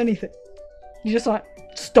anyone says anything, you're just like,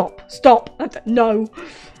 stop. No.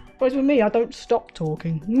 Whereas with me, I don't stop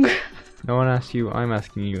talking. No one asked you, I'm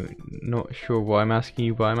asking you. Not sure why I'm asking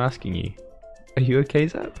you, but I'm asking you. Are you okay,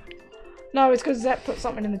 Zep? No, it's because Zep put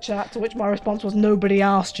something in the chat, to which my response was, nobody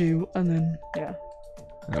asked you, and then, yeah.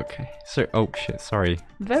 Okay. So, oh shit, sorry.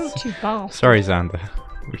 Vote you bastard. Sorry, Xander.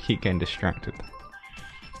 We keep getting distracted.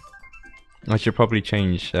 I should probably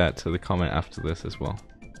change that to the comment after this as well.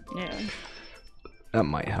 Yeah. That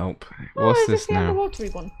might help. Oh, What's is this the now?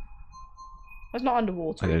 underwatery one? It's not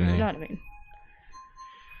underwater. I don't know. You know what I mean?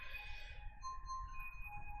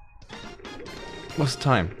 What's the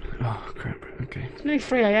time? Oh crap, okay. It's nearly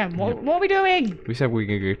 3 AM. What are we doing? We said we were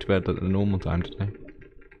going to go to bed at the normal time today.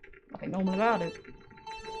 Nothing normal about it.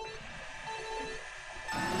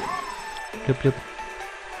 Yep.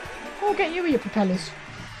 I'll get you with your propellers.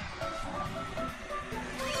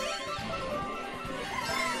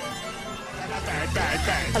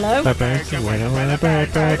 Hello?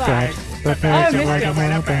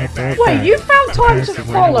 Wait, you found time to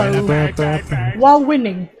follow while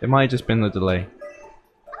winning. It might have just been the delay.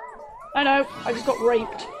 I know, I just got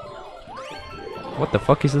raped. What the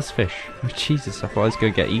fuck is this fish? Oh, Jesus, I thought I was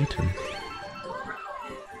gonna get eaten.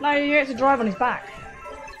 No, you get to drive on his back.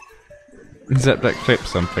 Zep that clip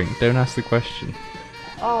something. Don't ask the question.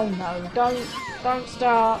 Oh no, don't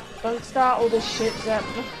start all this shit, Zep.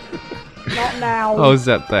 Not now. Oh,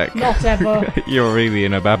 Zep that. Not ever. You're really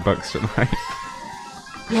in a bad box tonight.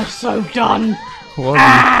 You're so done. What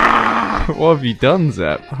have you done,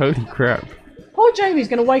 Zep? Holy crap. Poor Jamie's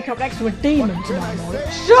gonna wake up next to a demon tomorrow morning.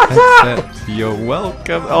 Shut up! Zep, you're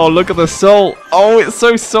welcome. Oh, look at the salt. Oh, it's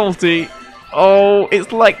so salty. Oh,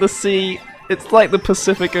 it's like the sea. It's like the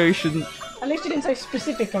Pacific Ocean. At least you didn't say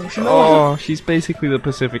specific ocean. Oh, she's basically the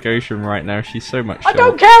Pacific Ocean right now. She's so much I salt.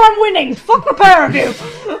 don't care, I'm winning! Fuck the pair of you!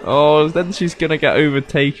 Oh, then she's gonna get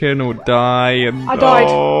overtaken or die, and I died.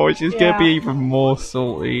 oh, she's gonna be Yeah. even more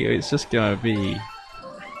salty. It's just gonna be.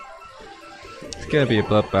 It's gonna be a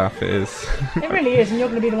bloodbath. It is. It really is, and you're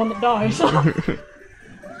gonna be the one that dies.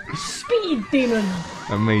 Speed demon!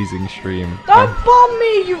 Amazing stream. Don't bomb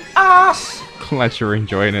me, you ass! Glad you're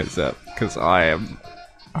enjoying it, Zep, because I'm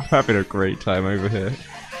having a great time over here.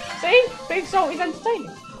 See? Being salty's entertaining.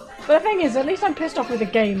 But the thing is, at least I'm pissed off with the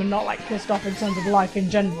game and not like pissed off in terms of life in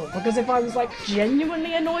general. Because if I was like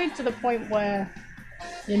genuinely annoyed to the point where,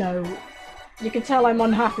 you know, you can tell I'm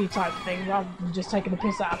unhappy type thing rather than just taking the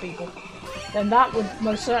piss out of people, then that would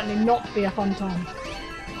most certainly not be a fun time.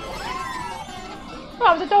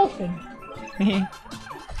 Oh, it was a dolphin.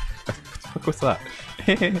 What was that?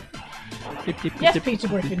 Yes, Peter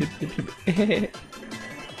Griffin.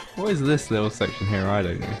 What is this little section here? I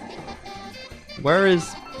don't know. Where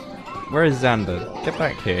is Xander? Get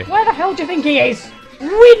back here. Where the hell do you think he is?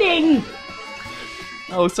 Winning!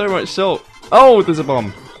 Oh, so much salt. Oh, there's a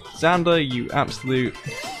bomb. Xander, you absolute...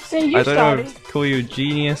 See, you I don't know started. if to call you a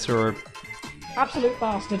genius or a Absolute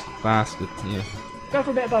bastard. bastard. Yeah. Go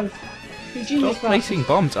for a bit of both. You genius Stop bastard. placing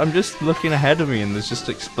bombs. I'm just looking ahead of me and there's just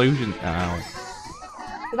explosion. Ow.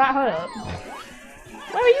 Did that hurt?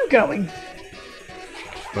 Where are you going?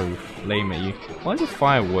 Both. Lame at you. Why is a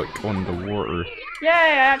firework on the water? Yeah, I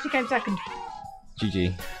actually came second.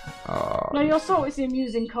 GG. No, your salt is the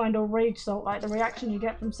amusing kind or rage salt, like the reaction you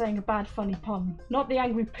get from saying a bad funny pun. Not the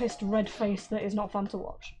angry pissed red face that is not fun to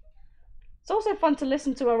watch. It's also fun to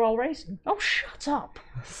listen to her while racing. Oh, shut up!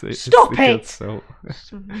 Stop the good it! salt.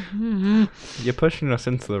 You're pushing us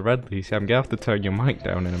into the red, Lucy. I'm gonna have to turn your mic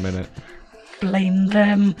down in a minute. Blame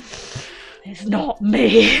them. It's not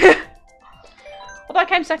me. Although I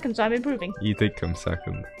came second, so I'm improving. You did come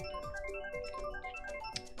second.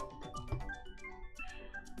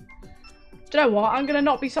 Do you know what? I'm gonna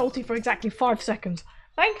not be salty for exactly 5 seconds.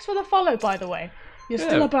 Thanks for the follow, by the way. You're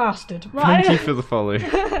still Yeah. a bastard, right? Thank you for the follow.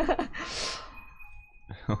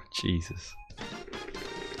 Oh, Jesus.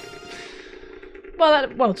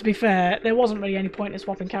 Well, to be fair, there wasn't really any point in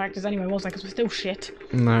swapping characters anyway, was there? Because we're still shit.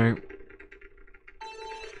 No.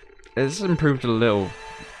 It's improved a little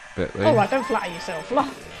bit, though. Alright, don't flatter yourself.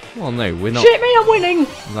 Well, no, we're not. Shit me, I'm winning!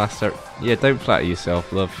 Yeah, don't flatter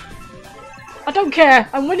yourself, love. I don't care.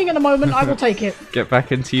 I'm winning at the moment. I will take it. Get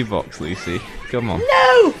back into your box, Lucy. Come on.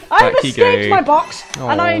 No! I've Back you escaped go. my box,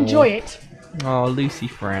 and I Aw. enjoy it. Oh, Lucy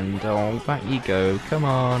friend. Oh, back you go. Come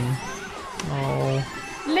on. Oh.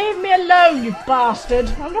 Leave me alone, you bastard.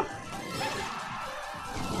 I'm not...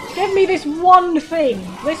 Give me this one thing.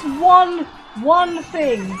 This one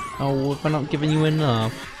thing. Oh, we're not giving you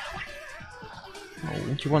enough. Oh,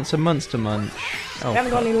 do you want some Monster Munch? I Oh,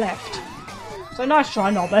 haven't got any left. So nice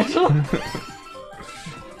try, not bad. So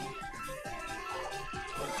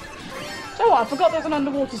what, I forgot there's an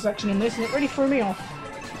underwater section in this and it really threw me off.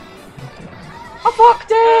 I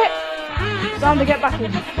fucked it! Time to get back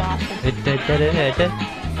in, you bastard.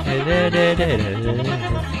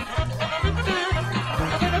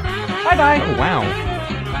 Bye bye. Oh, wow.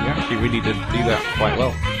 You actually really did do that quite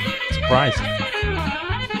well. Surprised.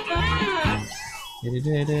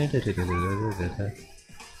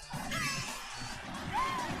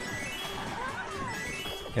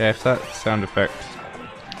 Yeah, if that sound effect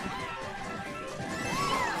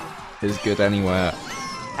is good anywhere,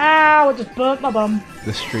 Ow, I just burnt my bum.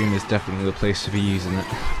 the stream is definitely the place to be using it.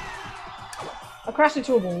 I crashed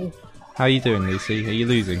into a wall. How are you doing, Lucy? Are you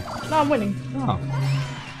losing? No, I'm winning. Oh.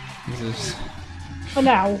 Jesus. For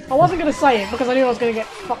now. I wasn't going to say it because I knew I was going to get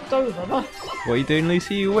fucked over, but... What are you doing,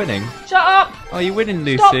 Lucy? You winning? Shut up! Oh, you winning,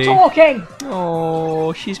 Lucy? Stop talking!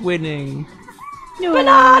 Oh, she's winning. No.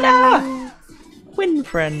 Banana! Win,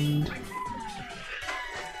 friend.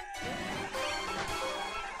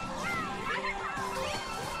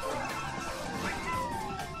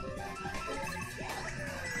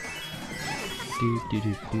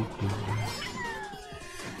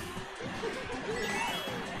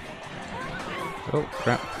 Oh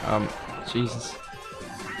crap! Jesus.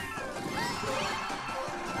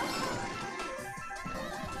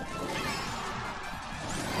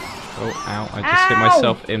 Oh, ow! I just hit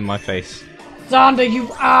myself in my face. Xander, you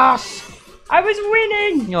ass! I was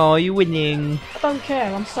winning! Oh, you're winning. I don't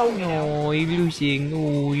care, I'm salty now. Oh, you're losing.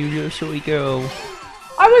 Oh, you little salty girl.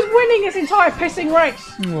 I was winning this entire pissing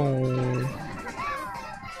race! Oh.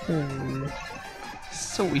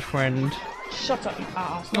 Salty friend. Shut up, you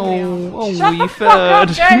ass. Oh, Shut you the fuck up,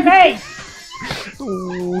 third. Jamie!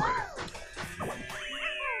 Oh.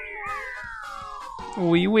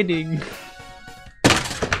 Oh, you're winning.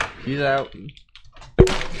 She's out.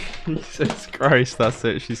 Jesus Christ, that's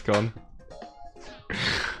it, she's gone.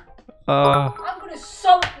 I'm gonna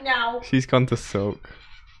sulk now! She's gone to sulk.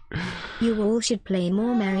 You all should play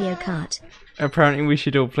more Mario Kart. Apparently we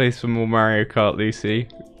should all play some more Mario Kart, Lucy.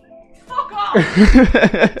 Fuck off!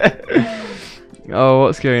 Oh,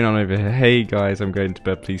 what's going on over here? Hey guys, I'm going to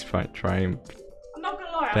bed, please try and I'm not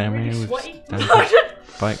gonna lie, I'm Damn really it, sweaty.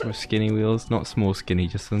 bike with skinny wheels, not small skinny,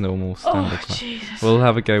 just the normal standard Oh, one. Jesus. We'll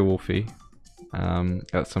have a go, Wolfie.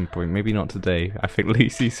 At some point, maybe not today. I think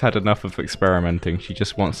Lucy's had enough of experimenting. She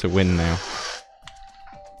just wants to win now.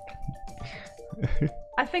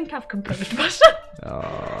 I think I've completed my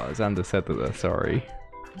Oh, Xander said that they're sorry.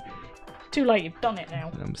 Too late, you've done it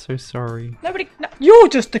now. I'm so sorry. Nobody. No, you're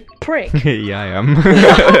just a prick. Yeah, I am.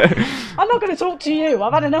 I'm not going to talk to you.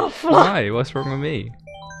 I've had enough. Why? What's wrong with me?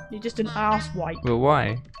 You're just an ass wipe. Well,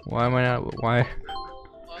 why? Why am I not? Why?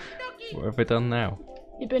 What have I done now?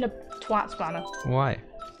 You've been a twat spanner. Why?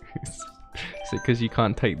 Is it because you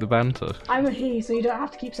can't take the banter? I'm a he, so you don't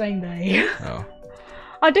have to keep saying they. Oh.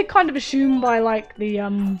 I did kind of assume by like the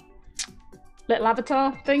little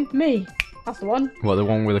avatar thing. Me. That's the one. What, the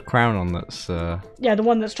one with a crown on that's Yeah, the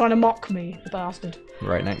one that's trying to mock me, the bastard.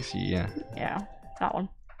 right next to you, yeah. Yeah, that one.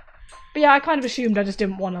 But yeah, I kind of assumed, I just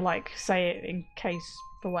didn't want to like say it in case,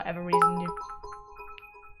 for whatever reason, you...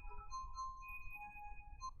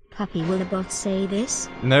 Puppy, will the bot say this?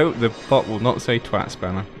 No, the bot will not say twat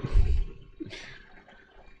spanner.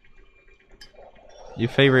 Your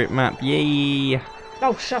favourite map, yay!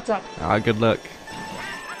 Oh, shut up. Ah, good luck.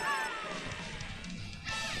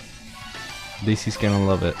 Lucy's gonna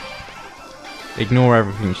love it. Ignore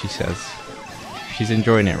everything she says. She's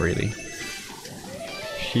enjoying it, really.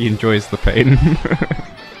 She enjoys the pain.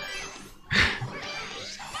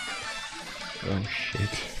 Oh shit.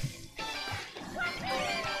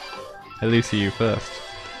 Hey Lucy, you first.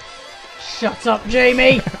 Shut up,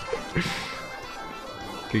 Jamie!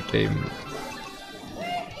 Good game.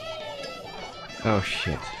 Oh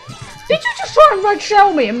shit. Did you just try and red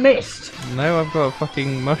shell me and missed? No, I've got a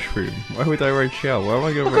fucking mushroom. Why would I red shell? Why am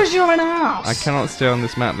I going to Because you're an ass. I cannot stay on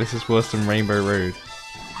this map. This is worse than Rainbow Road.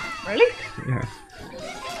 Really? Yeah.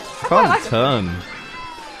 I Can't like turn.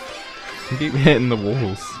 I keep hitting the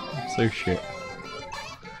walls. So shit.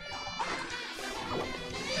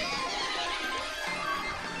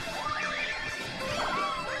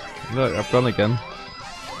 Look, I've gone again.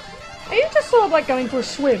 Are you just sort of like going for a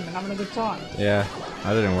swim and having a good time? Yeah,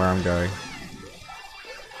 I don't know where I'm going.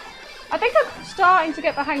 I think I'm starting to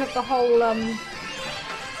get the hang of the whole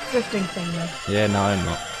drifting thing though. Yeah, no, I'm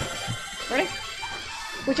not. Really?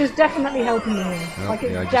 Which is definitely helping me here. Oh, Like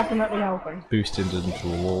it's yeah, I just- definitely helping. Boosted into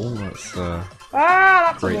a wall. That's Ah,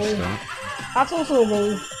 that's a great wall. start. That's also a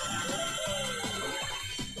wall.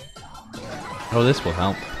 Oh, this will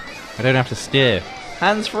help. I don't have to steer.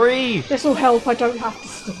 Hands free! This will help, I don't have to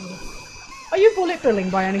steal. Are you bullet billing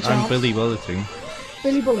by any chance? I'm Billy Bulleting.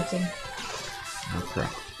 Billy Bulletin. Oh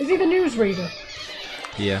crap. Is he the newsreader?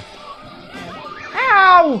 Yeah.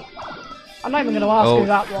 Ow! I'm not even going to ask Oh, who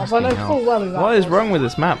that was. I know fucking hell. full well who that was. What is wrong with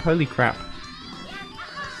this map? Holy crap.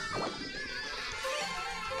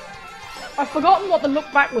 I've forgotten what the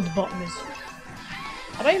look backwards button is.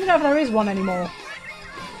 I don't even know if there is one anymore.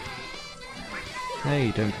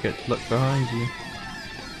 Hey, don't forget to look behind you.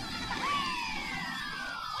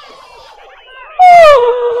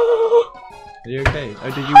 Are you okay?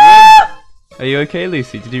 Oh, did you win? Are you okay,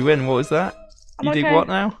 Lucy? Did you win? What was that? I'm You did okay. what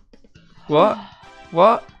now? What?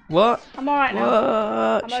 What? What? I'm alright now.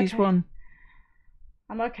 What? I'm She's okay. won.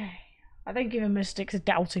 I'm okay. I think even Mystics is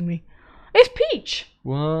doubting me. It's Peach!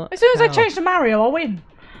 What? As soon as I How? change to Mario, I'll win.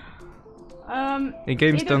 The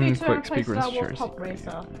game's done EW2 quick speed replaced runs. Star Wars Sure. Pop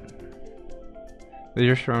Racer.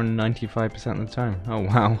 They're just around 95% of the time. Oh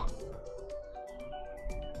wow.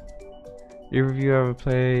 Either of you ever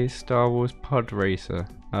play Star Wars Pod Racer?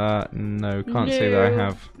 No, can't say that I No.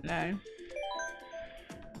 have. No.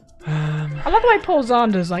 I love the way Paul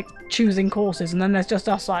Zander's like choosing courses and then there's just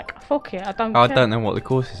us like, fuck it, I don't I care. don't know what the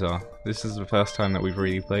courses are. This is the first time that we've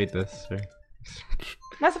really played this, so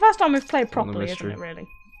That's the first time we've played the properly, isn't mystery. it, really?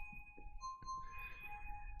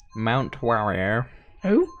 Mount Warrior.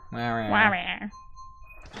 Who? Warrior. Warrior.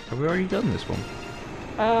 Have we already done this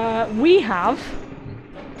one? We have.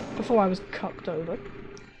 Before I was cucked over.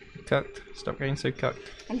 Cucked. Stop getting so cucked.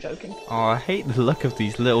 I'm joking. Oh, I hate the look of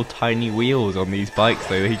these little tiny wheels on these bikes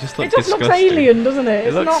though. They just look It just disgusting. looks alien, doesn't it? It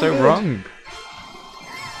It's looks not so good. wrong.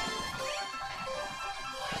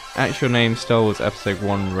 Actual name Star Wars Episode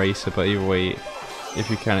 1 Racer, but either way, if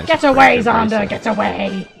you can, it's Get a away, pretty good Xander! racer. Get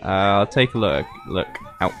away! I'll take a look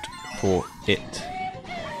out for it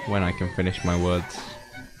when I can finish my words.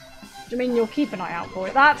 Do you mean you'll keep an eye out for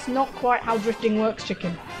it? That's not quite how drifting works,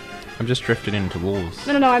 chicken. I'm just drifting into walls.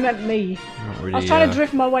 No, I meant me. Not really, I was trying to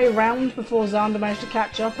drift my way around before Xander managed to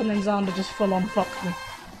catch up, and then Xander just full on fucked me.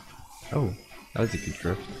 Oh, that was a good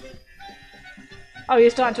drift. Oh, you're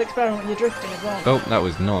starting to experiment with your drifting as well. Oh, that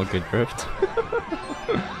was not a good drift.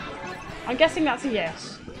 I'm guessing that's a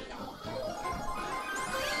yes.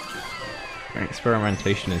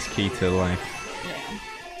 Experimentation is key to life. Yeah.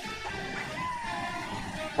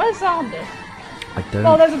 Where's Xander? I don't.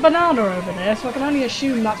 Oh, there's a banana over there, so I can only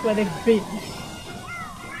assume that's where they've been.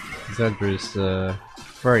 Zebra's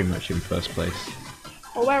very much in first place.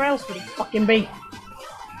 Or where else would he fucking be?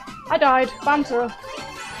 I died. Banter.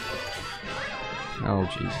 Oh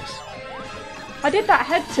Jesus. I did that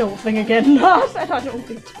head tilt thing again. I said I don't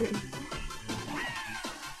think to.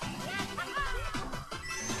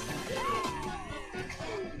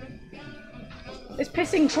 This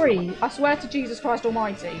pissing tree, I swear to Jesus Christ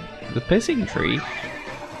Almighty. The pissing tree?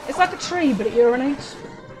 It's like a tree, but it urinates.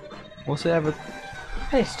 What's it ever?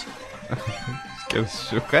 Pissed.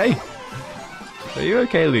 It's okay. Are you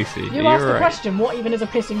okay, Lucy? You Are asked the alright? question, what even is a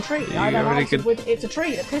pissing tree? You I then having a answered good- with, it's a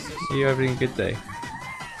tree that pisses. Are you having a good day?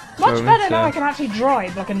 Much Going better to- now I can actually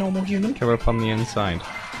drive like a normal human. Come up on the inside.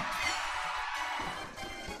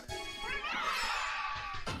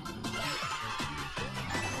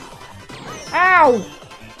 Ow!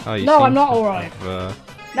 Oh, you No, seem I'm not to alright. have,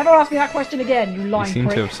 Never ask me that question again, you you lying seem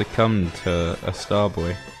prick. to have succumbed to a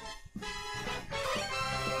Starboy.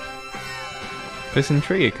 Pissing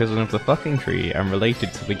tree because of the fucking tree and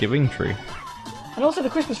related to the giving tree. And also the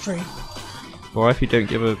Christmas tree. Why if you don't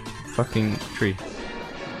give a fucking tree?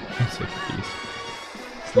 I'm so confused.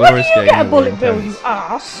 Why do you get a bullet bill, you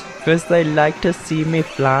ass? Because they like to see me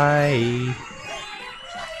fly.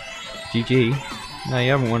 GG. No,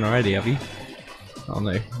 you haven't won already, have you? Oh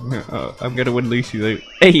no. Oh, I'm gonna win Lucy though.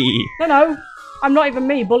 Hey! No, I'm not even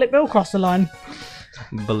me. Bullet bill crossed the line.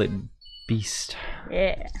 Bullet beast.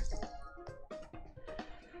 Yeah.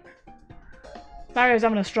 Mario's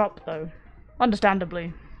having a strop though.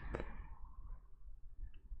 Understandably.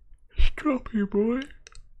 Drop you, boy.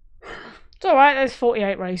 It's alright, there's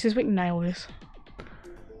 48 races, we can nail this.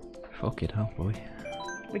 Fuck it up, boy.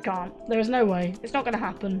 We can't. There is no way. It's not going to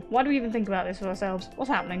happen. Why do we even think about this for ourselves? What's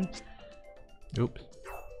happening? Oops.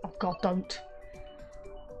 Oh god, don't.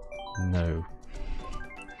 No.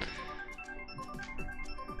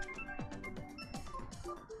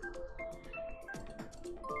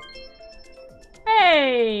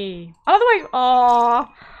 Hey! I love the way. Aww.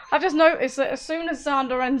 I've just noticed that as soon as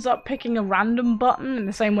Xander ends up picking a random button in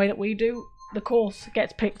the same way that we do, the course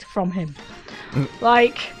gets picked from him.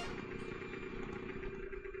 Like.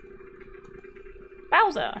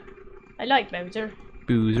 Bowser. I like Bowser.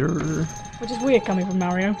 Boozer. Which is weird coming from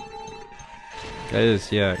Mario. That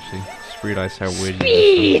is, yeah, actually. Just realised how weird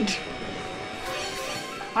Speed!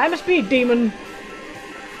 I'm a speed demon.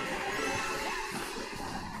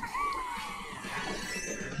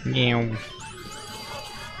 Meow.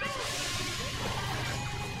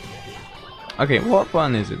 Okay, what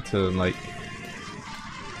button is it to, like...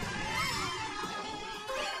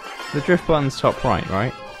 The drift button's top right,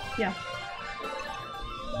 right? Yeah.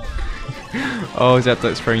 Oh,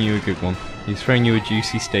 that's throwing you a good one. He's throwing you a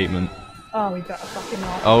juicy statement. Oh, we better fucking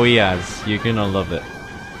not. Oh, he has. You're gonna love it.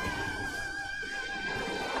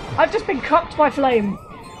 I've just been cucked by flame.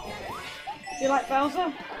 You like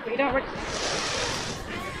Bowser? But you don't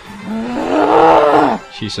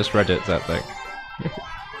She's just read it, that thing.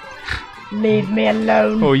 Leave me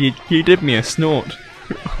alone. Oh, you did me a snort.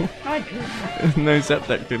 I didn't. No,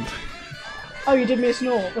 Zepdeck did. Oh, you did me a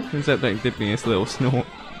snort. Zepdeck did me his little snort.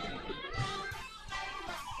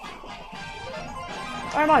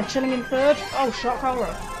 Where am I? Chilling in third? Oh, shock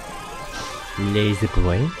horror. Lazy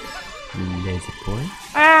boy. Lazy boy.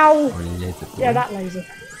 Ow! Or lazy boy. Yeah, that laser.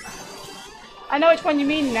 I know which one you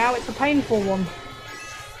mean now. It's the painful one.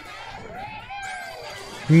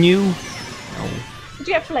 New. Oh, Did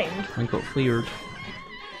you get flamed? I got cleared.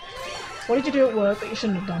 What did you do at work that you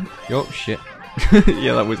shouldn't have done? Oh shit.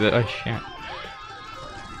 Yeah, that was it. Oh shit.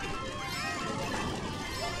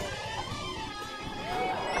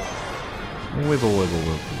 Wibble, wibble,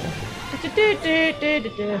 wibble, wibble.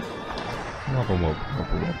 Wobble, wobble,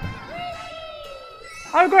 wobble, wobble.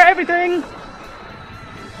 I regret everything!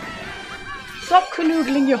 Stop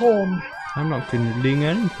canoodling your horn. I'm not canoodling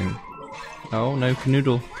anything. Oh no,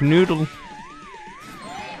 canoodle. Canoodle!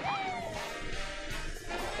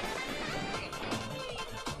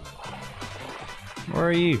 Where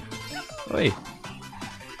are you? Oi!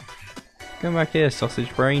 Come back here,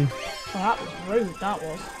 sausage brain. Oh, that was rude, that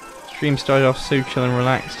was. Stream started off so chill and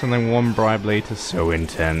relaxed, and then one bribe later so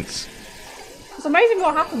intense. It's amazing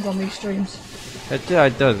what happens on these streams. It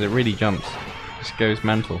does, it really jumps. Just goes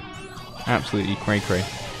mental. Absolutely cray-cray.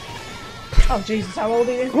 Oh Jesus, how old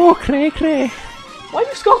are you? Oh, cray-cray! Why are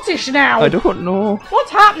you Scottish now? I don't know.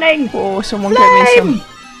 What's happening? Oh, someone Flame! get me some...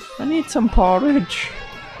 I need some porridge.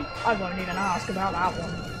 I won't even ask about that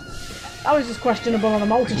one. That was just questionable on a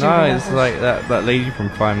multitude No, of it's levels. like that lady from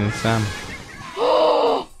Fireman Sam.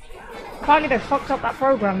 Apparently they fucked up that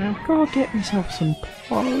program now. Go get myself some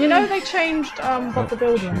porridge. You know they changed Bob the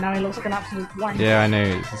Builder and now he looks like an absolute wank. Yeah, I know,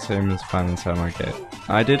 it's the same as Fireman Sam, I get it.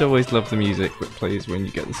 I did always love the music that plays when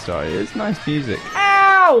you get the star. It's nice music.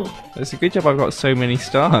 Ow! It's a good job I've got so many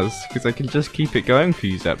stars, because I can just keep it going for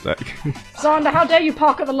you, Zepdeck. Xander, how dare you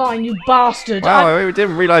park at the line, you bastard! Wow, I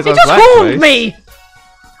didn't realise I He was just that horned close. me!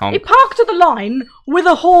 Honk. He parked at the line with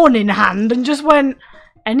a horn in hand and just went,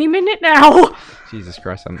 any minute now! Jesus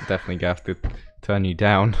Christ, I'm definitely gonna have to turn you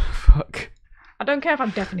down. Fuck. I don't care if I'm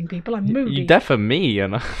deafening people, I'm moody. You deafen me,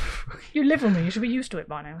 and You live with me, you should be used to it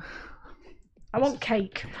by now. I want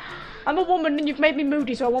cake. I'm a woman and you've made me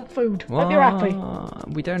moody, so I want food. Hope you're happy.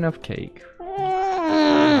 We don't have cake.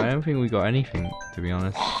 I don't think we got anything, to be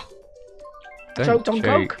honest. Don't Choked on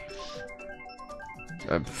choke.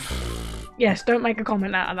 coke? Yes, don't make a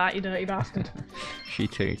comment out of that, you dirty bastard. She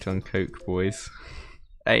choked on coke, boys.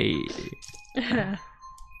 Hey. It's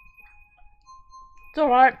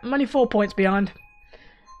alright, I'm only 4 points behind.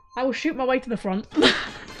 I will shoot my way to the front.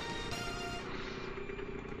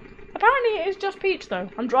 Apparently it is just Peach though.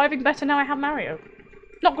 I'm driving better now I have Mario.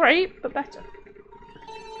 Not great, but better.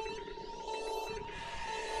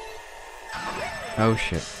 Oh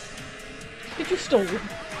shit. Did you stall?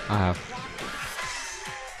 I have.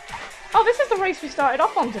 Oh, this is the race we started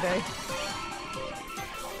off on today.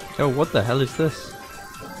 Oh, what the hell is this?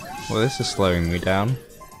 Well, this is slowing me down.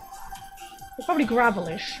 It's probably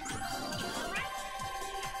gravelish.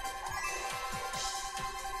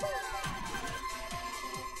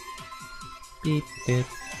 Beep beep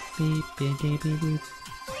beep beep beep beep beep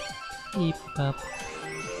beep up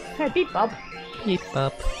Hey, beep bub. beep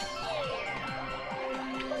up.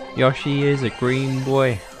 Yoshi is a green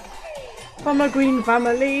boy. From a green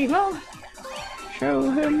family. Well,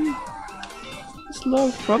 Show him his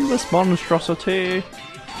love from this monstrosity.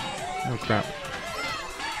 Oh crap.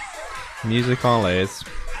 Music all is.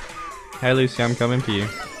 Hey Lucy, I'm coming for you.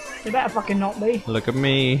 you better fucking not be. Look at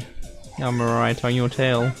me. I'm right on your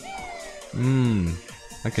tail. Mmm.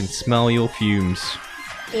 I can smell your fumes.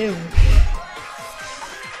 Ew.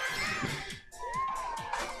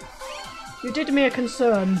 You did me a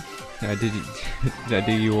concern. I did. I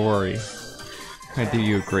do you worry. I do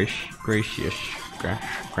you a gracious.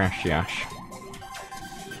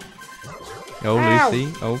 Oh Ow.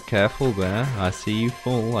 Lucy. Oh, careful there. I see you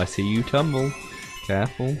fall. I see you tumble.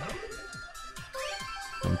 Careful.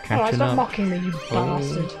 I'm Alright, catching stop up. mocking me, you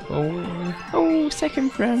bastard. Oh,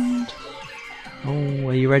 second friend. Oh,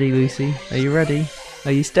 are you ready, Lucy? Are you ready?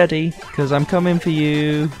 Are you steady? Because I'm coming for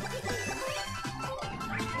you.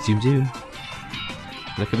 Zoom zoom.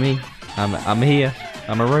 Look at me. I'm here.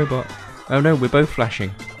 I'm a robot. Oh no, we're both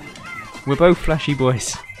flashing. We're both flashy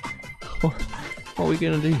boys. What are we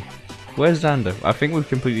gonna do? Where's Xander? I think we've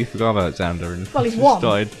completely forgot about Xander and Well, he's just won.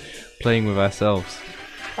 started playing with ourselves.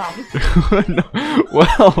 Bum. No.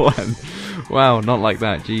 Well, wow, not like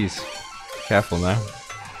that. Jeez. Careful now.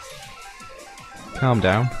 Calm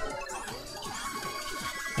down.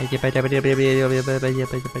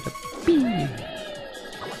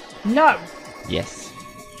 No! Yes.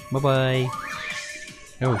 Bye bye.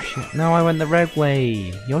 Oh shit. No, I went the red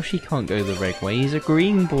way. Yoshi can't go the red way. He's a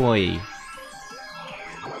green boy.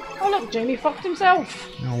 Oh look, Jamie fucked himself.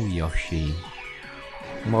 Oh, Yoshi.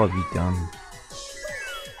 What have you done?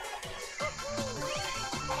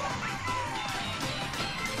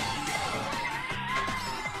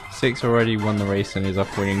 Six already won the race and is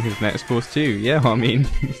off winning his next course too. Yeah, I mean,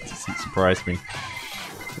 it doesn't surprise me.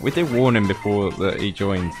 We did warn him before that he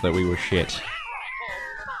joined that we were shit.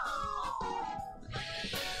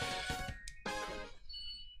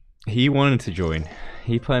 He wanted to join.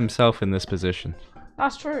 He put himself in this position.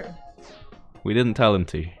 That's true. We didn't tell him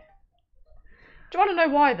to. Do you want to know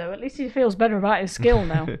why though? At least he feels better about his skill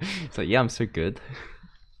now. It's like, yeah, I'm so good.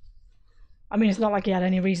 I mean, it's not like he had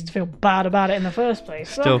any reason to feel bad about it in the first place.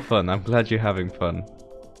 So. Still fun. I'm glad you're having fun.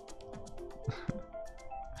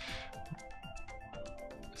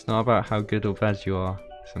 It's not about how good or bad you are.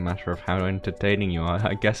 It's a matter of how entertaining you are.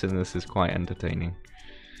 I guess this is quite entertaining.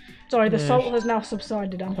 Sorry, the salt has now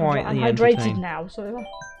subsided. I'm Quite hydrated entertaining. now, so...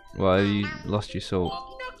 Well, you lost your salt.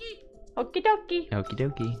 Okie dokie. Okie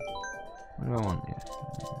dokie. What do I want?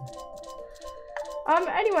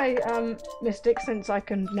 Yeah. Anyway, Mystic, since I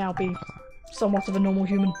can now be somewhat of a normal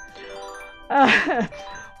human,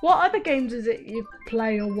 what other games is it you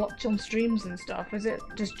play or watch on streams and stuff? Is it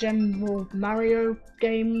just general Mario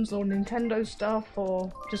games or Nintendo stuff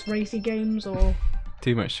or just racy games or...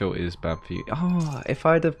 Too much salt is bad for you. Oh, if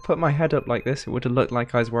I'd have put my head up like this, it would have looked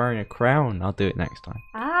like I was wearing a crown. I'll do it next time.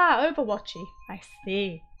 Ah, Overwatchy. I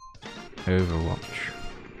see. Overwatch.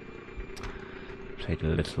 Played a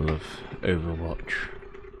little of Overwatch.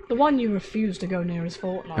 The one you refuse to go near is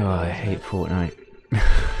Fortnite. Oh, I hate Fortnite.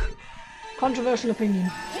 Controversial opinion.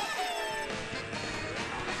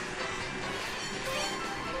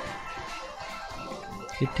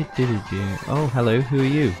 Oh, hello, who are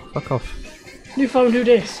you? Fuck off. New phone, do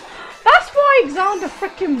this. That's why Xander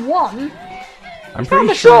frickin' won. I'm found pretty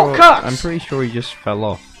the sure. shortcuts! I'm pretty sure he just fell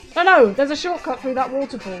off. No, there's a shortcut through that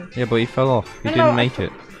waterfall. Yeah, but he fell off. He No, didn't make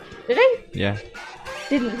it. Did he? Yeah.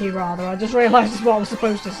 Didn't he, rather? I just realised it's what I was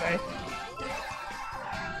supposed to say.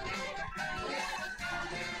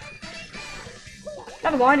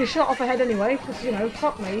 Never mind, he shot off ahead anyway, because, you know,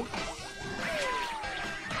 fuck me.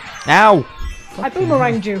 Ow! I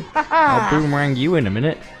boomeranged you. I'll Haha! boomerang you in a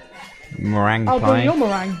minute. Meringue I'll pie. boom your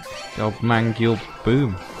meringue. I'll mang your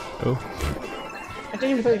boom. Oh, I didn't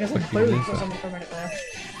even think you said What do you boom mean, for sir? something for a minute there.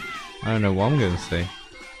 I don't know what I'm going to say.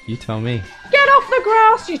 You tell me. Get off the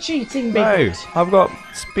grass, you cheating No, bigot! I've got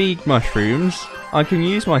speed mushrooms. I can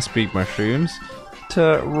use my speed mushrooms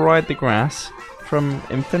to ride the grass from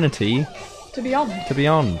infinity To be honest. to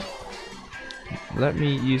beyond. Let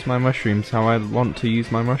me use my mushrooms how I want to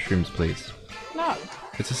use my mushrooms, please. No.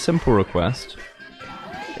 It's a simple request.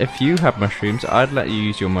 If you had mushrooms, I'd let you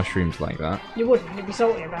use your mushrooms like that. You wouldn't, you'd be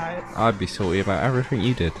salty about it. I'd be salty about everything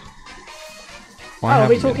you did. Oh, are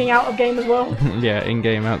we haven't you? talking out of game as well? Yeah,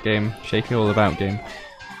 in-game, out-game, shaking all about game.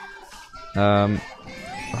 Oh,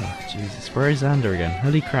 Jesus, where is Xander again?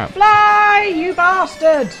 Holy crap. Fly, you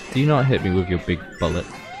bastard! Do not hit me with your big bullet.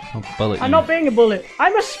 I'll bullet you. I'm not being a bullet.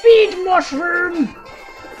 I'm a speed mushroom!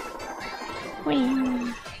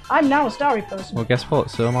 Whee! I'm now a starry person. Well, guess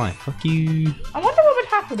what? So am I. Fuck you. I wonder what would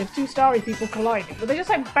happen if two starry people collided. Would they just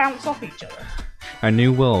like bounce off each other? A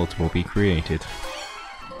new world will be created.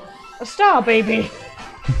 A star baby!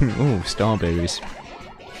 Ooh, star babies.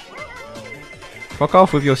 Fuck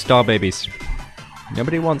off with your star babies.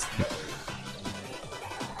 Nobody wants them.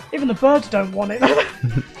 Even the birds don't want it.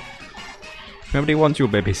 Nobody wants your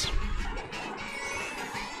babies.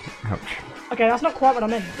 Ouch. Okay, that's not quite what I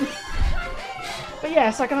meant. But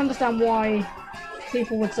yes, I can understand why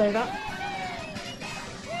people would say that.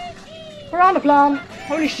 Piranha plant!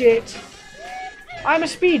 Holy shit! I'm a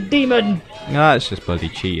speed demon! Nah, it's just bloody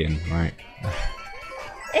cheating, right?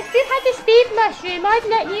 If you had a speed mushroom, I'd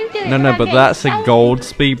let you do it. No, I'd but let that's you a tell gold me.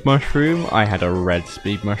 speed mushroom. I had a red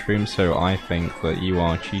speed mushroom, so I think that you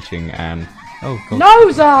are cheating and... Oh, God. No,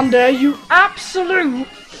 Xander, you absolute...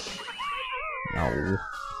 No.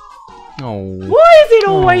 No. Why is it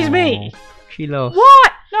always me? She lost.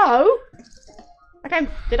 What? No. Okay,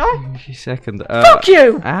 did I? She's second. Fuck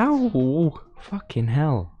you! Ow. Fucking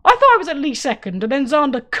hell. I thought I was at least second, and then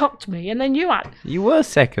Xander cucked me, and then you had... You were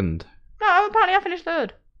second. No, apparently I finished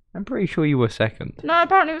third. I'm pretty sure you were second. No,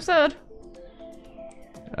 apparently it was third.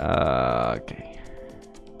 Okay.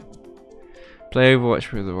 Play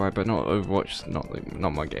Overwatch with the right, but not Overwatch.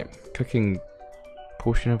 Not my game. Cooking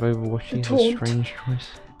portion of Overwatch is a Taunt. strange choice.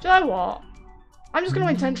 Do you know what? I'm just going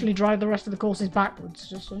to intentionally drive the rest of the courses backwards,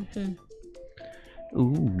 just so...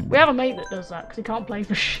 Ooh. We have a mate that does that, because he can't play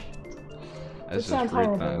for shit. That's sounds just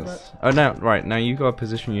rude, horrible, that is. Oh, now, right, now you gotta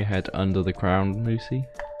position your head under the crown, Lucy. You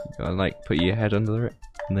gotta, like, put your head under it,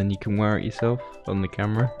 and then you can wear it yourself on the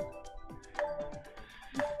camera.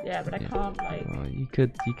 Yeah, but I can't, like... Well, you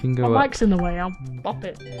can go My up. mic's in the way, I'll bop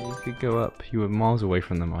it. Yeah, you could go up. You were miles away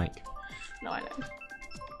from the mic. No, I know.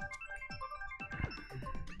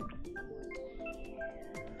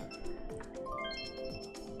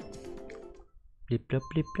 Blip, blop,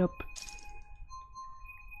 blip, blop.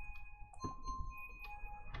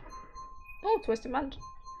 Oh, Twisted Man.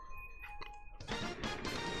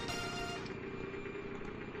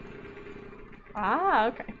 Ah,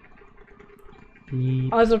 okay. Bleep.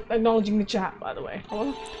 I was acknowledging the chat, by the way.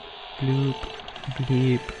 Hello? Bloop.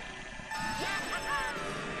 Bleep.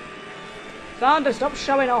 Xander, stop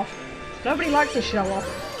showing off. Nobody likes to show off.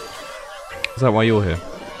 Is that why you're here?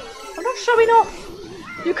 I'm not showing off.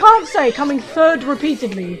 You can't say coming third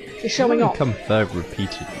repeatedly is showing off. Come third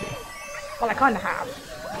repeatedly. Well, I kind of have.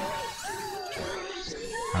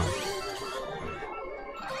 Oh.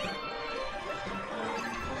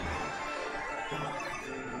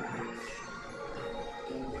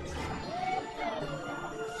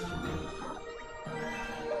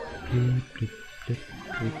 Bleep, bleep, bleep,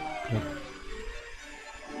 bleep, bleep.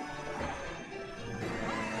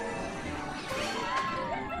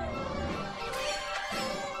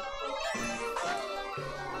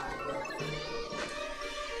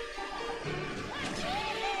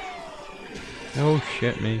 Oh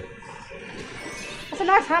shit me. That's a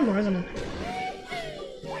nice hammer, isn't it?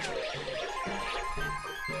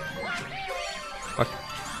 Fuck.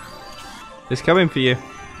 It's coming for you.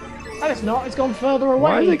 No, it's not. It's gone further away.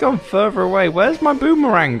 Why has it gone further away? Where's my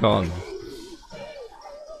boomerang gone?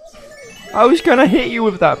 I was gonna hit you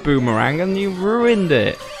with that boomerang and you ruined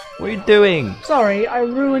it. What are you doing? Sorry, I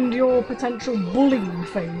ruined your potential bullying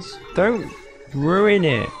phase. Don't ruin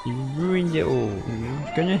it. You ruined it all. I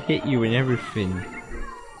was gonna hit you and everything.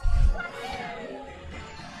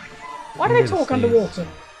 Why do they talk underwater?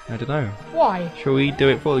 I don't know. Why? Shall we do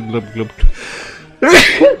it for the glub glub?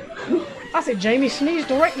 That's it, Jamie sneezed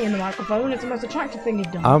directly in the microphone. It's the most attractive thing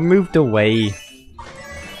he'd done. I moved away.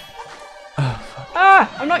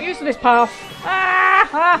 Ah! I'm not used to this path. Ah!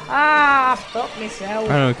 Ha! Ha! Fuck myself.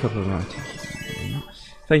 I know a couple of them.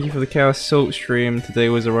 Thank you for the Chaos Salt stream. Today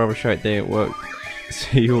was a rather shite day at work,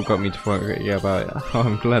 so you all got me to forget about it. Oh,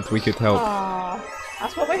 I'm glad we could help. Ah,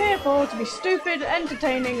 that's what we're here for, to be stupid,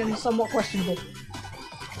 entertaining, and somewhat questionable.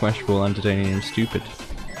 Questionable, entertaining, and stupid.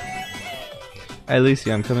 Hey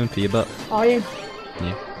Lucy, I'm coming for your butt. Are you?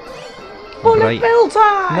 Yeah. Bullet Right. bill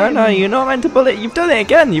time! No, you're not meant to bullet. You've done it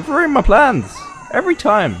again. You've ruined my plans. Every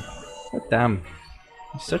time. God damn.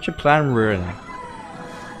 You're such a plan ruiner.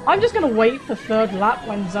 I'm just gonna wait for third lap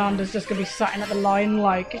when Xander's just gonna be sat in at the line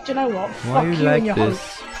like, do you know what? Why Fuck are you you like and your this?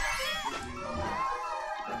 host.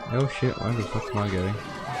 Oh shit, where the fuck am I going?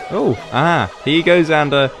 Oh, here you go,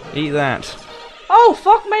 Xander. Eat that. Oh,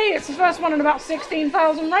 fuck me! It's the first one in about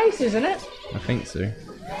 16,000 races, isn't it? I think so.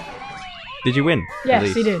 Did you win? at Yes,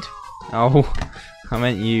 least? he did. Oh, I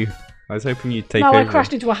meant you. I was hoping you'd take No, over. I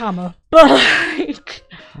crashed into a hammer. But like,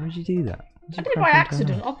 Why did you do that? I did it by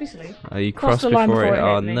accident, obviously. Oh, you Crossed crossed the line before it. before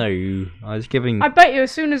it Oh hit me. no, I was giving. I bet you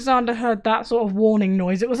as soon as Xander heard that sort of warning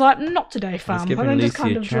noise, it was like, not today, I was fam. giving And then Lucy just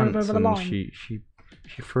kind a of drove chance, over the and line. she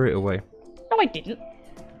threw it away. No, I didn't.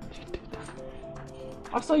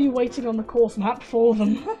 I saw you waiting on the course map for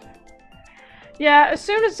them. Yeah, as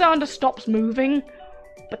soon as Xander stops moving,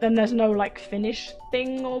 but then there's no, like, finish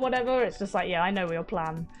thing or whatever, it's just like, yeah, I know your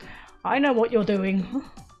plan. I know what you're doing.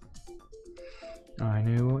 I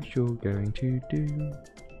know what you're going to do.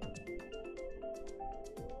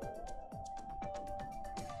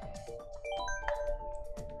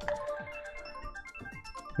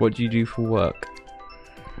 What do you do for work?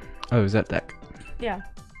 Oh, is that deck? Yeah.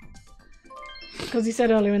 Because he said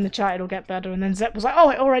earlier in the chat it'll get better, and then Zep was like, oh,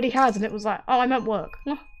 it already has, and it was like, oh, I meant work.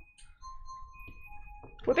 Huh?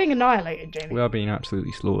 We're being annihilated, Jamie. We are being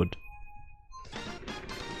absolutely slaughtered.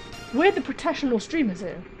 We're the professional streamers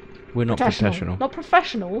here. We're not professional. Not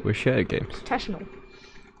professional. We're share games. Professional.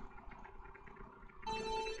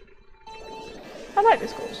 I like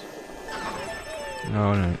this course.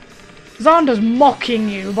 Oh no. Xander's mocking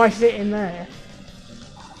you by sitting there.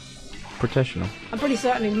 Professional. I'm pretty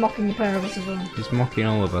certain he's mocking the pair of us as well. He's mocking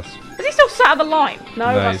all of us. Is he still sat at the line? No,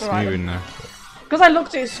 No, that's he's alright. moving now. Because I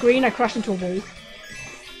looked at his screen, I crashed into a wall.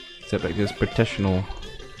 Except like there's professional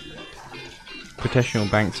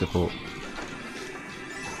bank support.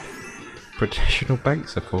 Professional bank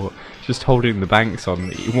support. Just holding the banks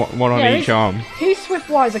on one on Yeah, each arm. He's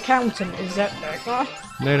Swiftwise accountant, is that there?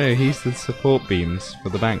 No, he's the support beams for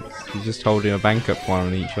the banks. He's just holding a bank up one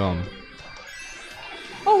on each arm.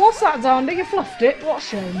 Oh, what's that, Xander? You fluffed it. What a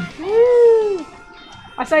shame. Woo!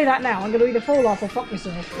 I say that now. I'm going to either fall off or fuck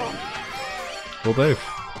myself. Or both.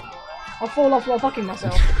 I'll fall off while fucking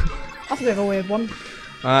myself. That's a bit of a weird one.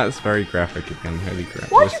 That's very graphic again. Holy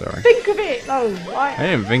crap. Why We're did you sorry. think of it, though? I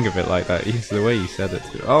didn't think of it like that. It's the way you said it.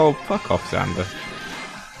 Oh, fuck off, Xander.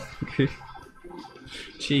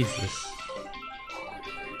 Jesus.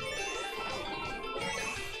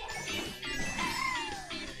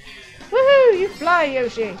 Woohoo! You fly,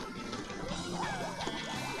 Yoshi!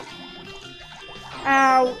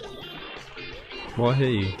 Ow! What hit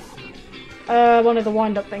you? One of the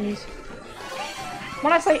wind-up thingies.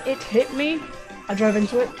 When I say it hit me, I drove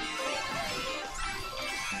into it.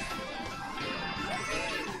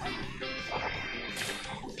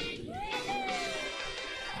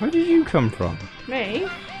 Where did you come from? Me?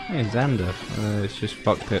 Hey, Xander. It's just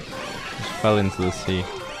fucked it. Just fell into the sea.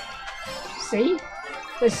 See?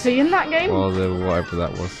 There's C in that game? Or the whatever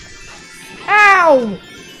that was. Ow!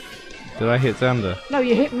 Did I hit Xander? No,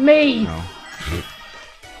 you hit me! No.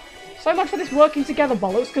 So much for this working together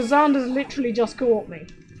bollocks, because Xander's literally just caught me.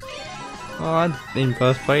 Well, I'm in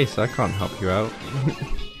first place. I can't help you out.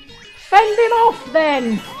 Fend him off,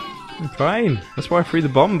 then! I'm fine. That's why I threw the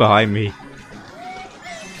bomb behind me.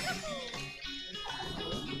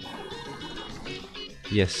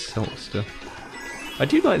 Yes, salt stuff. I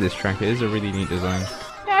do like this track. It is a really neat design.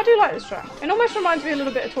 Yeah, I do like this track. It almost reminds me a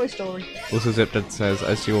little bit of Toy Story. Also, Zipdad says,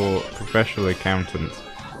 as your professional accountant,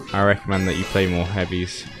 I recommend that you play more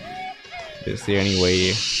heavies. It's the only way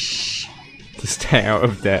to stay out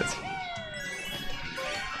of debt.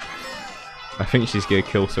 I think she's gonna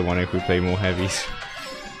kill someone if we play more heavies.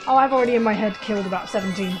 Oh, I've already in my head killed about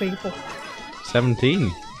 17 people.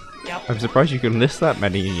 17? Yep. I'm surprised you can list that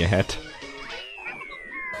many in your head.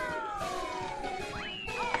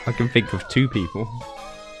 I can think of 2 people.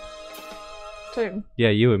 2? Yeah,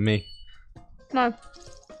 you and me. No.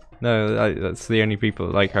 No, that's the only people.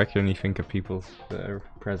 Like, I can only think of people that are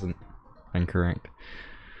present and correct.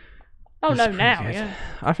 Oh, That's no, now, good. yeah.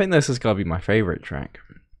 I think this has got to be my favourite track.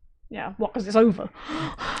 Yeah, what, because it's over?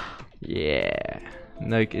 Yeah.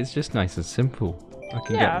 No, it's just nice and simple.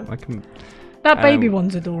 Yeah. I can. That baby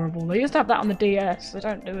one's adorable. They used to have that on the DS. They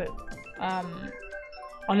don't do it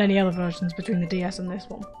on any other versions between the DS and this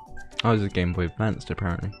one. Oh, it was a Game Boy Advanced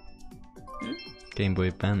apparently. Game Boy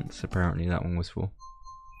Advance apparently that one was for.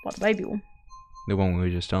 What, the baby one? The one we were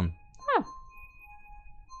just on. Oh.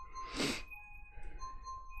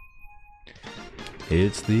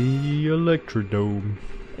 It's the Electrodome.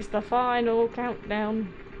 It's the final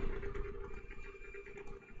countdown.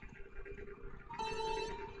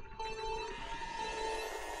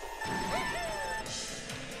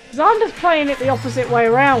 Xander's playing it the opposite way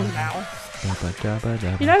around now.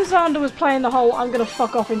 You know Xander was playing the whole I'm gonna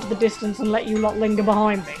fuck off into the distance and let you lot linger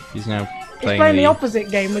behind me. He's now He's playing the opposite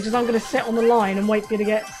game, which is I'm gonna sit on the line and wait for you to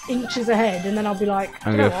get inches ahead, and then I'll be like,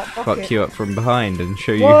 I'm you know gonna what, fuck it. you up from behind and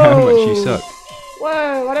show you how much you suck.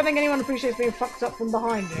 Whoa, I don't think anyone appreciates being fucked up from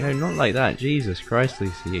behind you. No, not like that. Jesus Christ,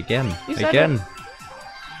 Lucy. Again. You said Again. it.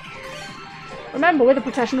 Remember, we're the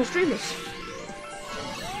professional streamers.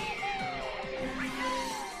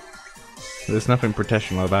 There's nothing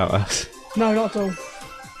professional about us. No, not at all.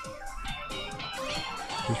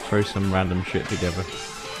 Just throw some random shit together.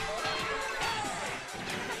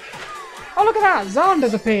 Oh, look at that!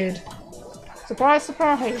 Xander's appeared! Surprise,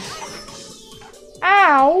 surprise!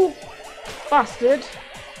 Ow! Bastard!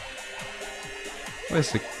 Well,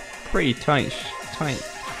 it's a pretty tighty whitey.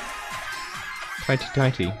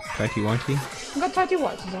 You got tighty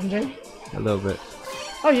whites on, Jay? A little bit.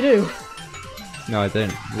 Oh, you do? No, I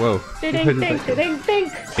don't. Whoa. Ding ding ding ding ding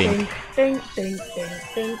ding ding ding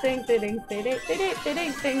ding ding ding ding ding ding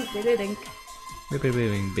ding ding ding ding. Bing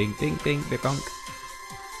bing bing bing bing.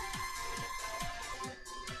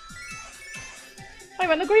 I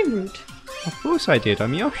went the green route. Of course I did.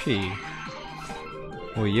 I'm Yoshi.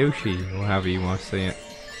 Or Yoshi, or however you want to say it.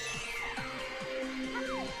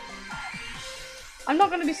 I'm not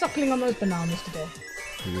going to be suckling on those bananas today.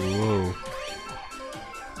 Whoa.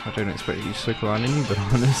 I don't expect you to suckle on any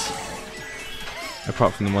bananas.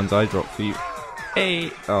 Apart from the ones I dropped for you.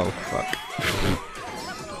 Hey! Oh, fuck.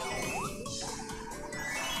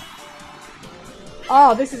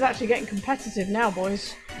 Oh, this is actually getting competitive now,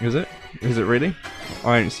 boys. Is it? Is it really?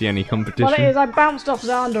 I don't see any competition. Well, it is. I bounced off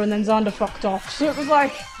Xander and then Xander fucked off. So it was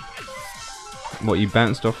like... What, you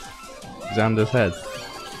bounced off Xander's head?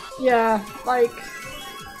 Yeah, like...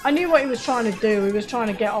 I knew what he was trying to do. He was trying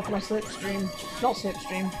to get off my slipstream. Not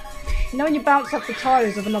slipstream. You know when you bounce off the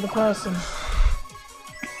tyres of another person?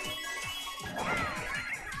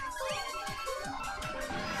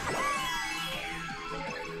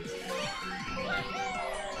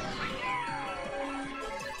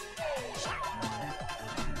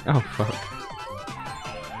 Oh, fuck.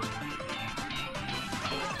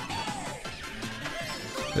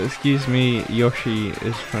 Excuse me, Yoshi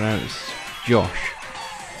is pronounced Josh.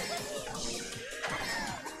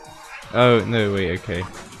 Oh, no, wait, okay.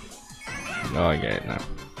 Oh, I get it now.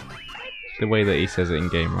 The way that he says it in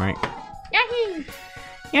game, right? Yoshi!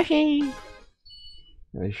 Yoshi!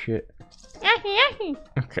 Oh, shit. Yoshi! Yoshi!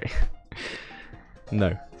 Okay.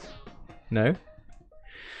 No. No?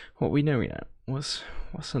 What we know yet? What's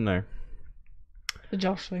a no? The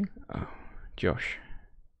Josh thing. Oh, Josh.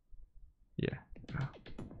 Yeah.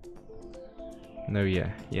 No,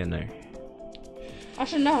 yeah. Yeah, no. I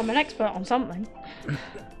should know, I'm an expert on something.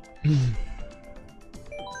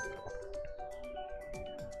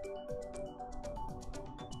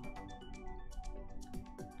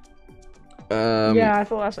 Yeah, I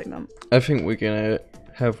thought that's what you meant. I think we're gonna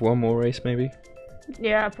have one more race, maybe.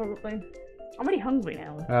 Yeah, probably. I'm really hungry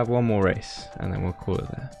now. I have one more race, and then we'll call it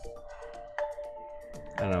there.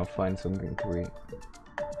 And I'll find something to eat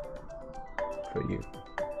for you,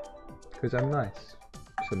 because I'm nice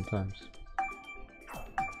sometimes.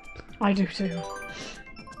 I do too.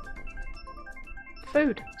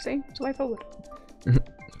 Food, see? It's the way forward.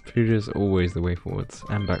 Food is always the way forwards,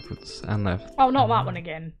 and backwards, and left. Oh, not that one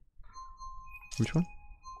again. Which one?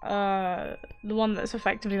 The one that's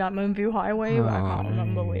effectively like Moonview Highway, but I can't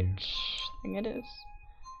remember which thing it is.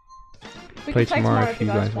 We Play can tomorrow if you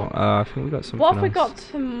guys want. I think we got something What have we else. got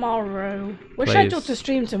tomorrow? We're Plays. scheduled to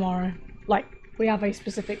stream tomorrow. Like, we have a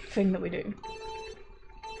specific thing that we do.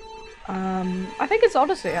 I think it's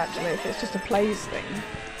Odyssey actually, if it's just a plays thing.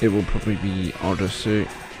 It will probably be Odyssey.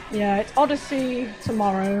 Yeah, it's Odyssey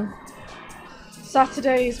tomorrow.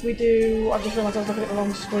 Saturdays we do... I just realised I was looking at the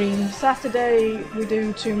wrong screen. Saturday we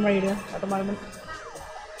do Tomb Raider at the moment.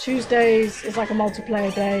 Tuesdays is like a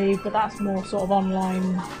multiplayer day, but that's more sort of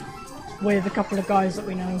online with a couple of guys that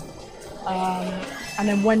we know. And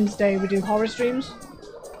then Wednesday we do horror streams.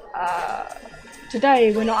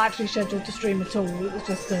 Today we're not actually scheduled to stream at all. It was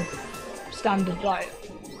just a standard like,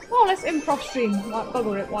 oh, let's improv stream. Like,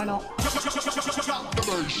 bugger it, why not?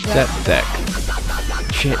 Set deck.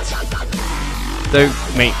 Shit. Don't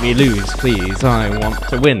make me lose, please. I want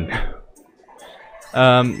to win.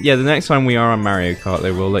 Yeah, the next time we are on Mario Kart,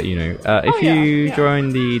 though, we'll let you know. If you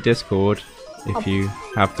join the Discord, if you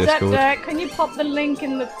have Discord. Deck, can you pop the link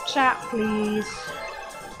in the chat, please?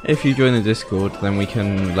 If you join the Discord, then we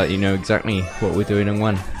can let you know exactly what we're doing and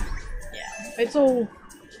when. Yeah, it's all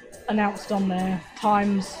announced on there.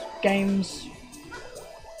 Times, games,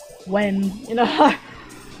 when, you know,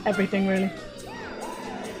 everything really.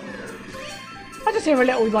 I just hear a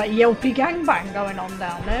little like yelpy gangbang going on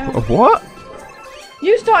down there. What?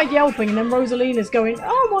 You started yelping and then Rosalina's going,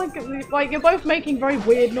 oh my god, like you're both making very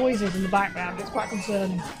weird noises in the background. It's quite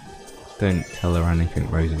concerning. Don't tell her anything,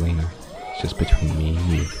 Rosalina. It's just between me and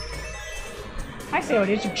you. I see how it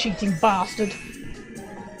is, you cheating bastard.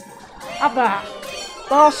 Have that.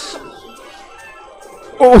 Boss.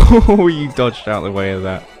 Oh, you dodged out the way of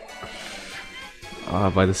that. Ah,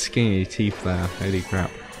 by the skin of your teeth there. Holy crap.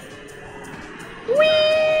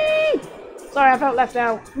 Whee! Sorry, I felt left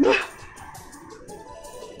out. Oh,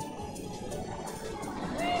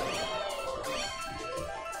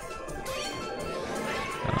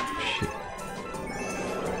 shit.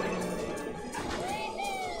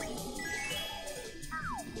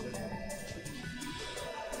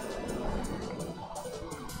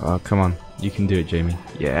 Oh, come on. You can do it, Jamie.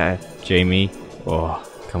 Yeah, Jamie. Oh,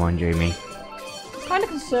 come on, Jamie. It's kind of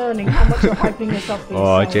concerning how much you're hyping yourself for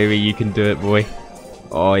Oh, yourself. Jamie, you can do it, boy.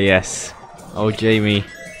 Oh, yes. Oh, Jamie.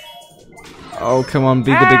 Oh, come on,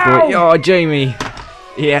 be the big boy. Oh, Jamie.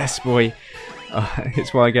 Yes, boy.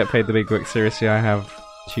 It's why I get paid the big bucks. Seriously, I have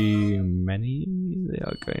too many. They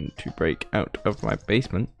are going to break out of my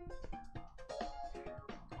basement.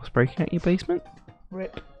 What's breaking out your basement?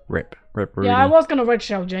 Rip. Rip. Rip, really. Yeah, I was gonna red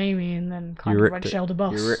shell Jamie and then kind You of ripped red shell the it.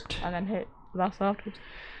 bus. You ripped. And then hit the bus afterwards.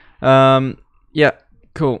 Yeah,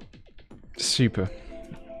 cool. Super.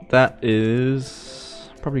 That is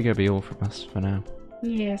probably gonna be all from us for now.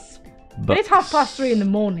 Yes. But It's 3:30 in the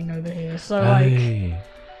morning over here, so Hey,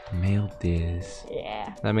 male deers.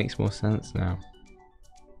 yeah. That makes more sense now.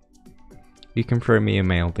 You can throw me a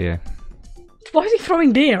male deer. Why is he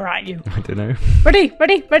throwing deer at you? I don't know. Ready,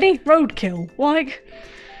 ready, ready, roadkill. Like,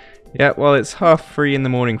 Yeah, well, it's 3:30 in the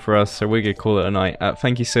morning for us, so we're gonna call it a night.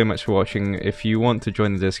 Thank you so much for watching. If you want to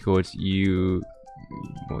join the Discord, you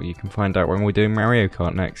can find out when we're doing Mario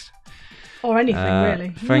Kart next. or anything really.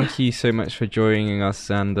 Thank you so much for joining us,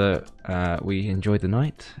 and we enjoyed the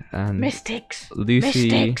night. And Mystics. Lucy,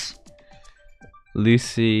 Mystics.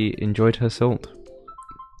 Lucy enjoyed her salt.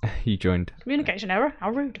 You joined. Communication error. How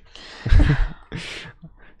rude.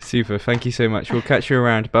 Super. Thank you so much. We'll catch you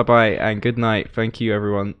around. Bye bye and good night. Thank you,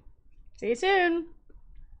 everyone. See you soon.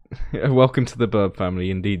 Welcome to the Burb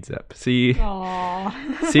family, indeed, Zep. See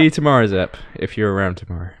Aww. you tomorrow, Zep, if you're around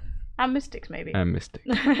tomorrow. And Mystics maybe. And Mystic.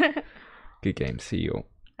 Good game. See you all.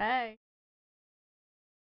 Hey.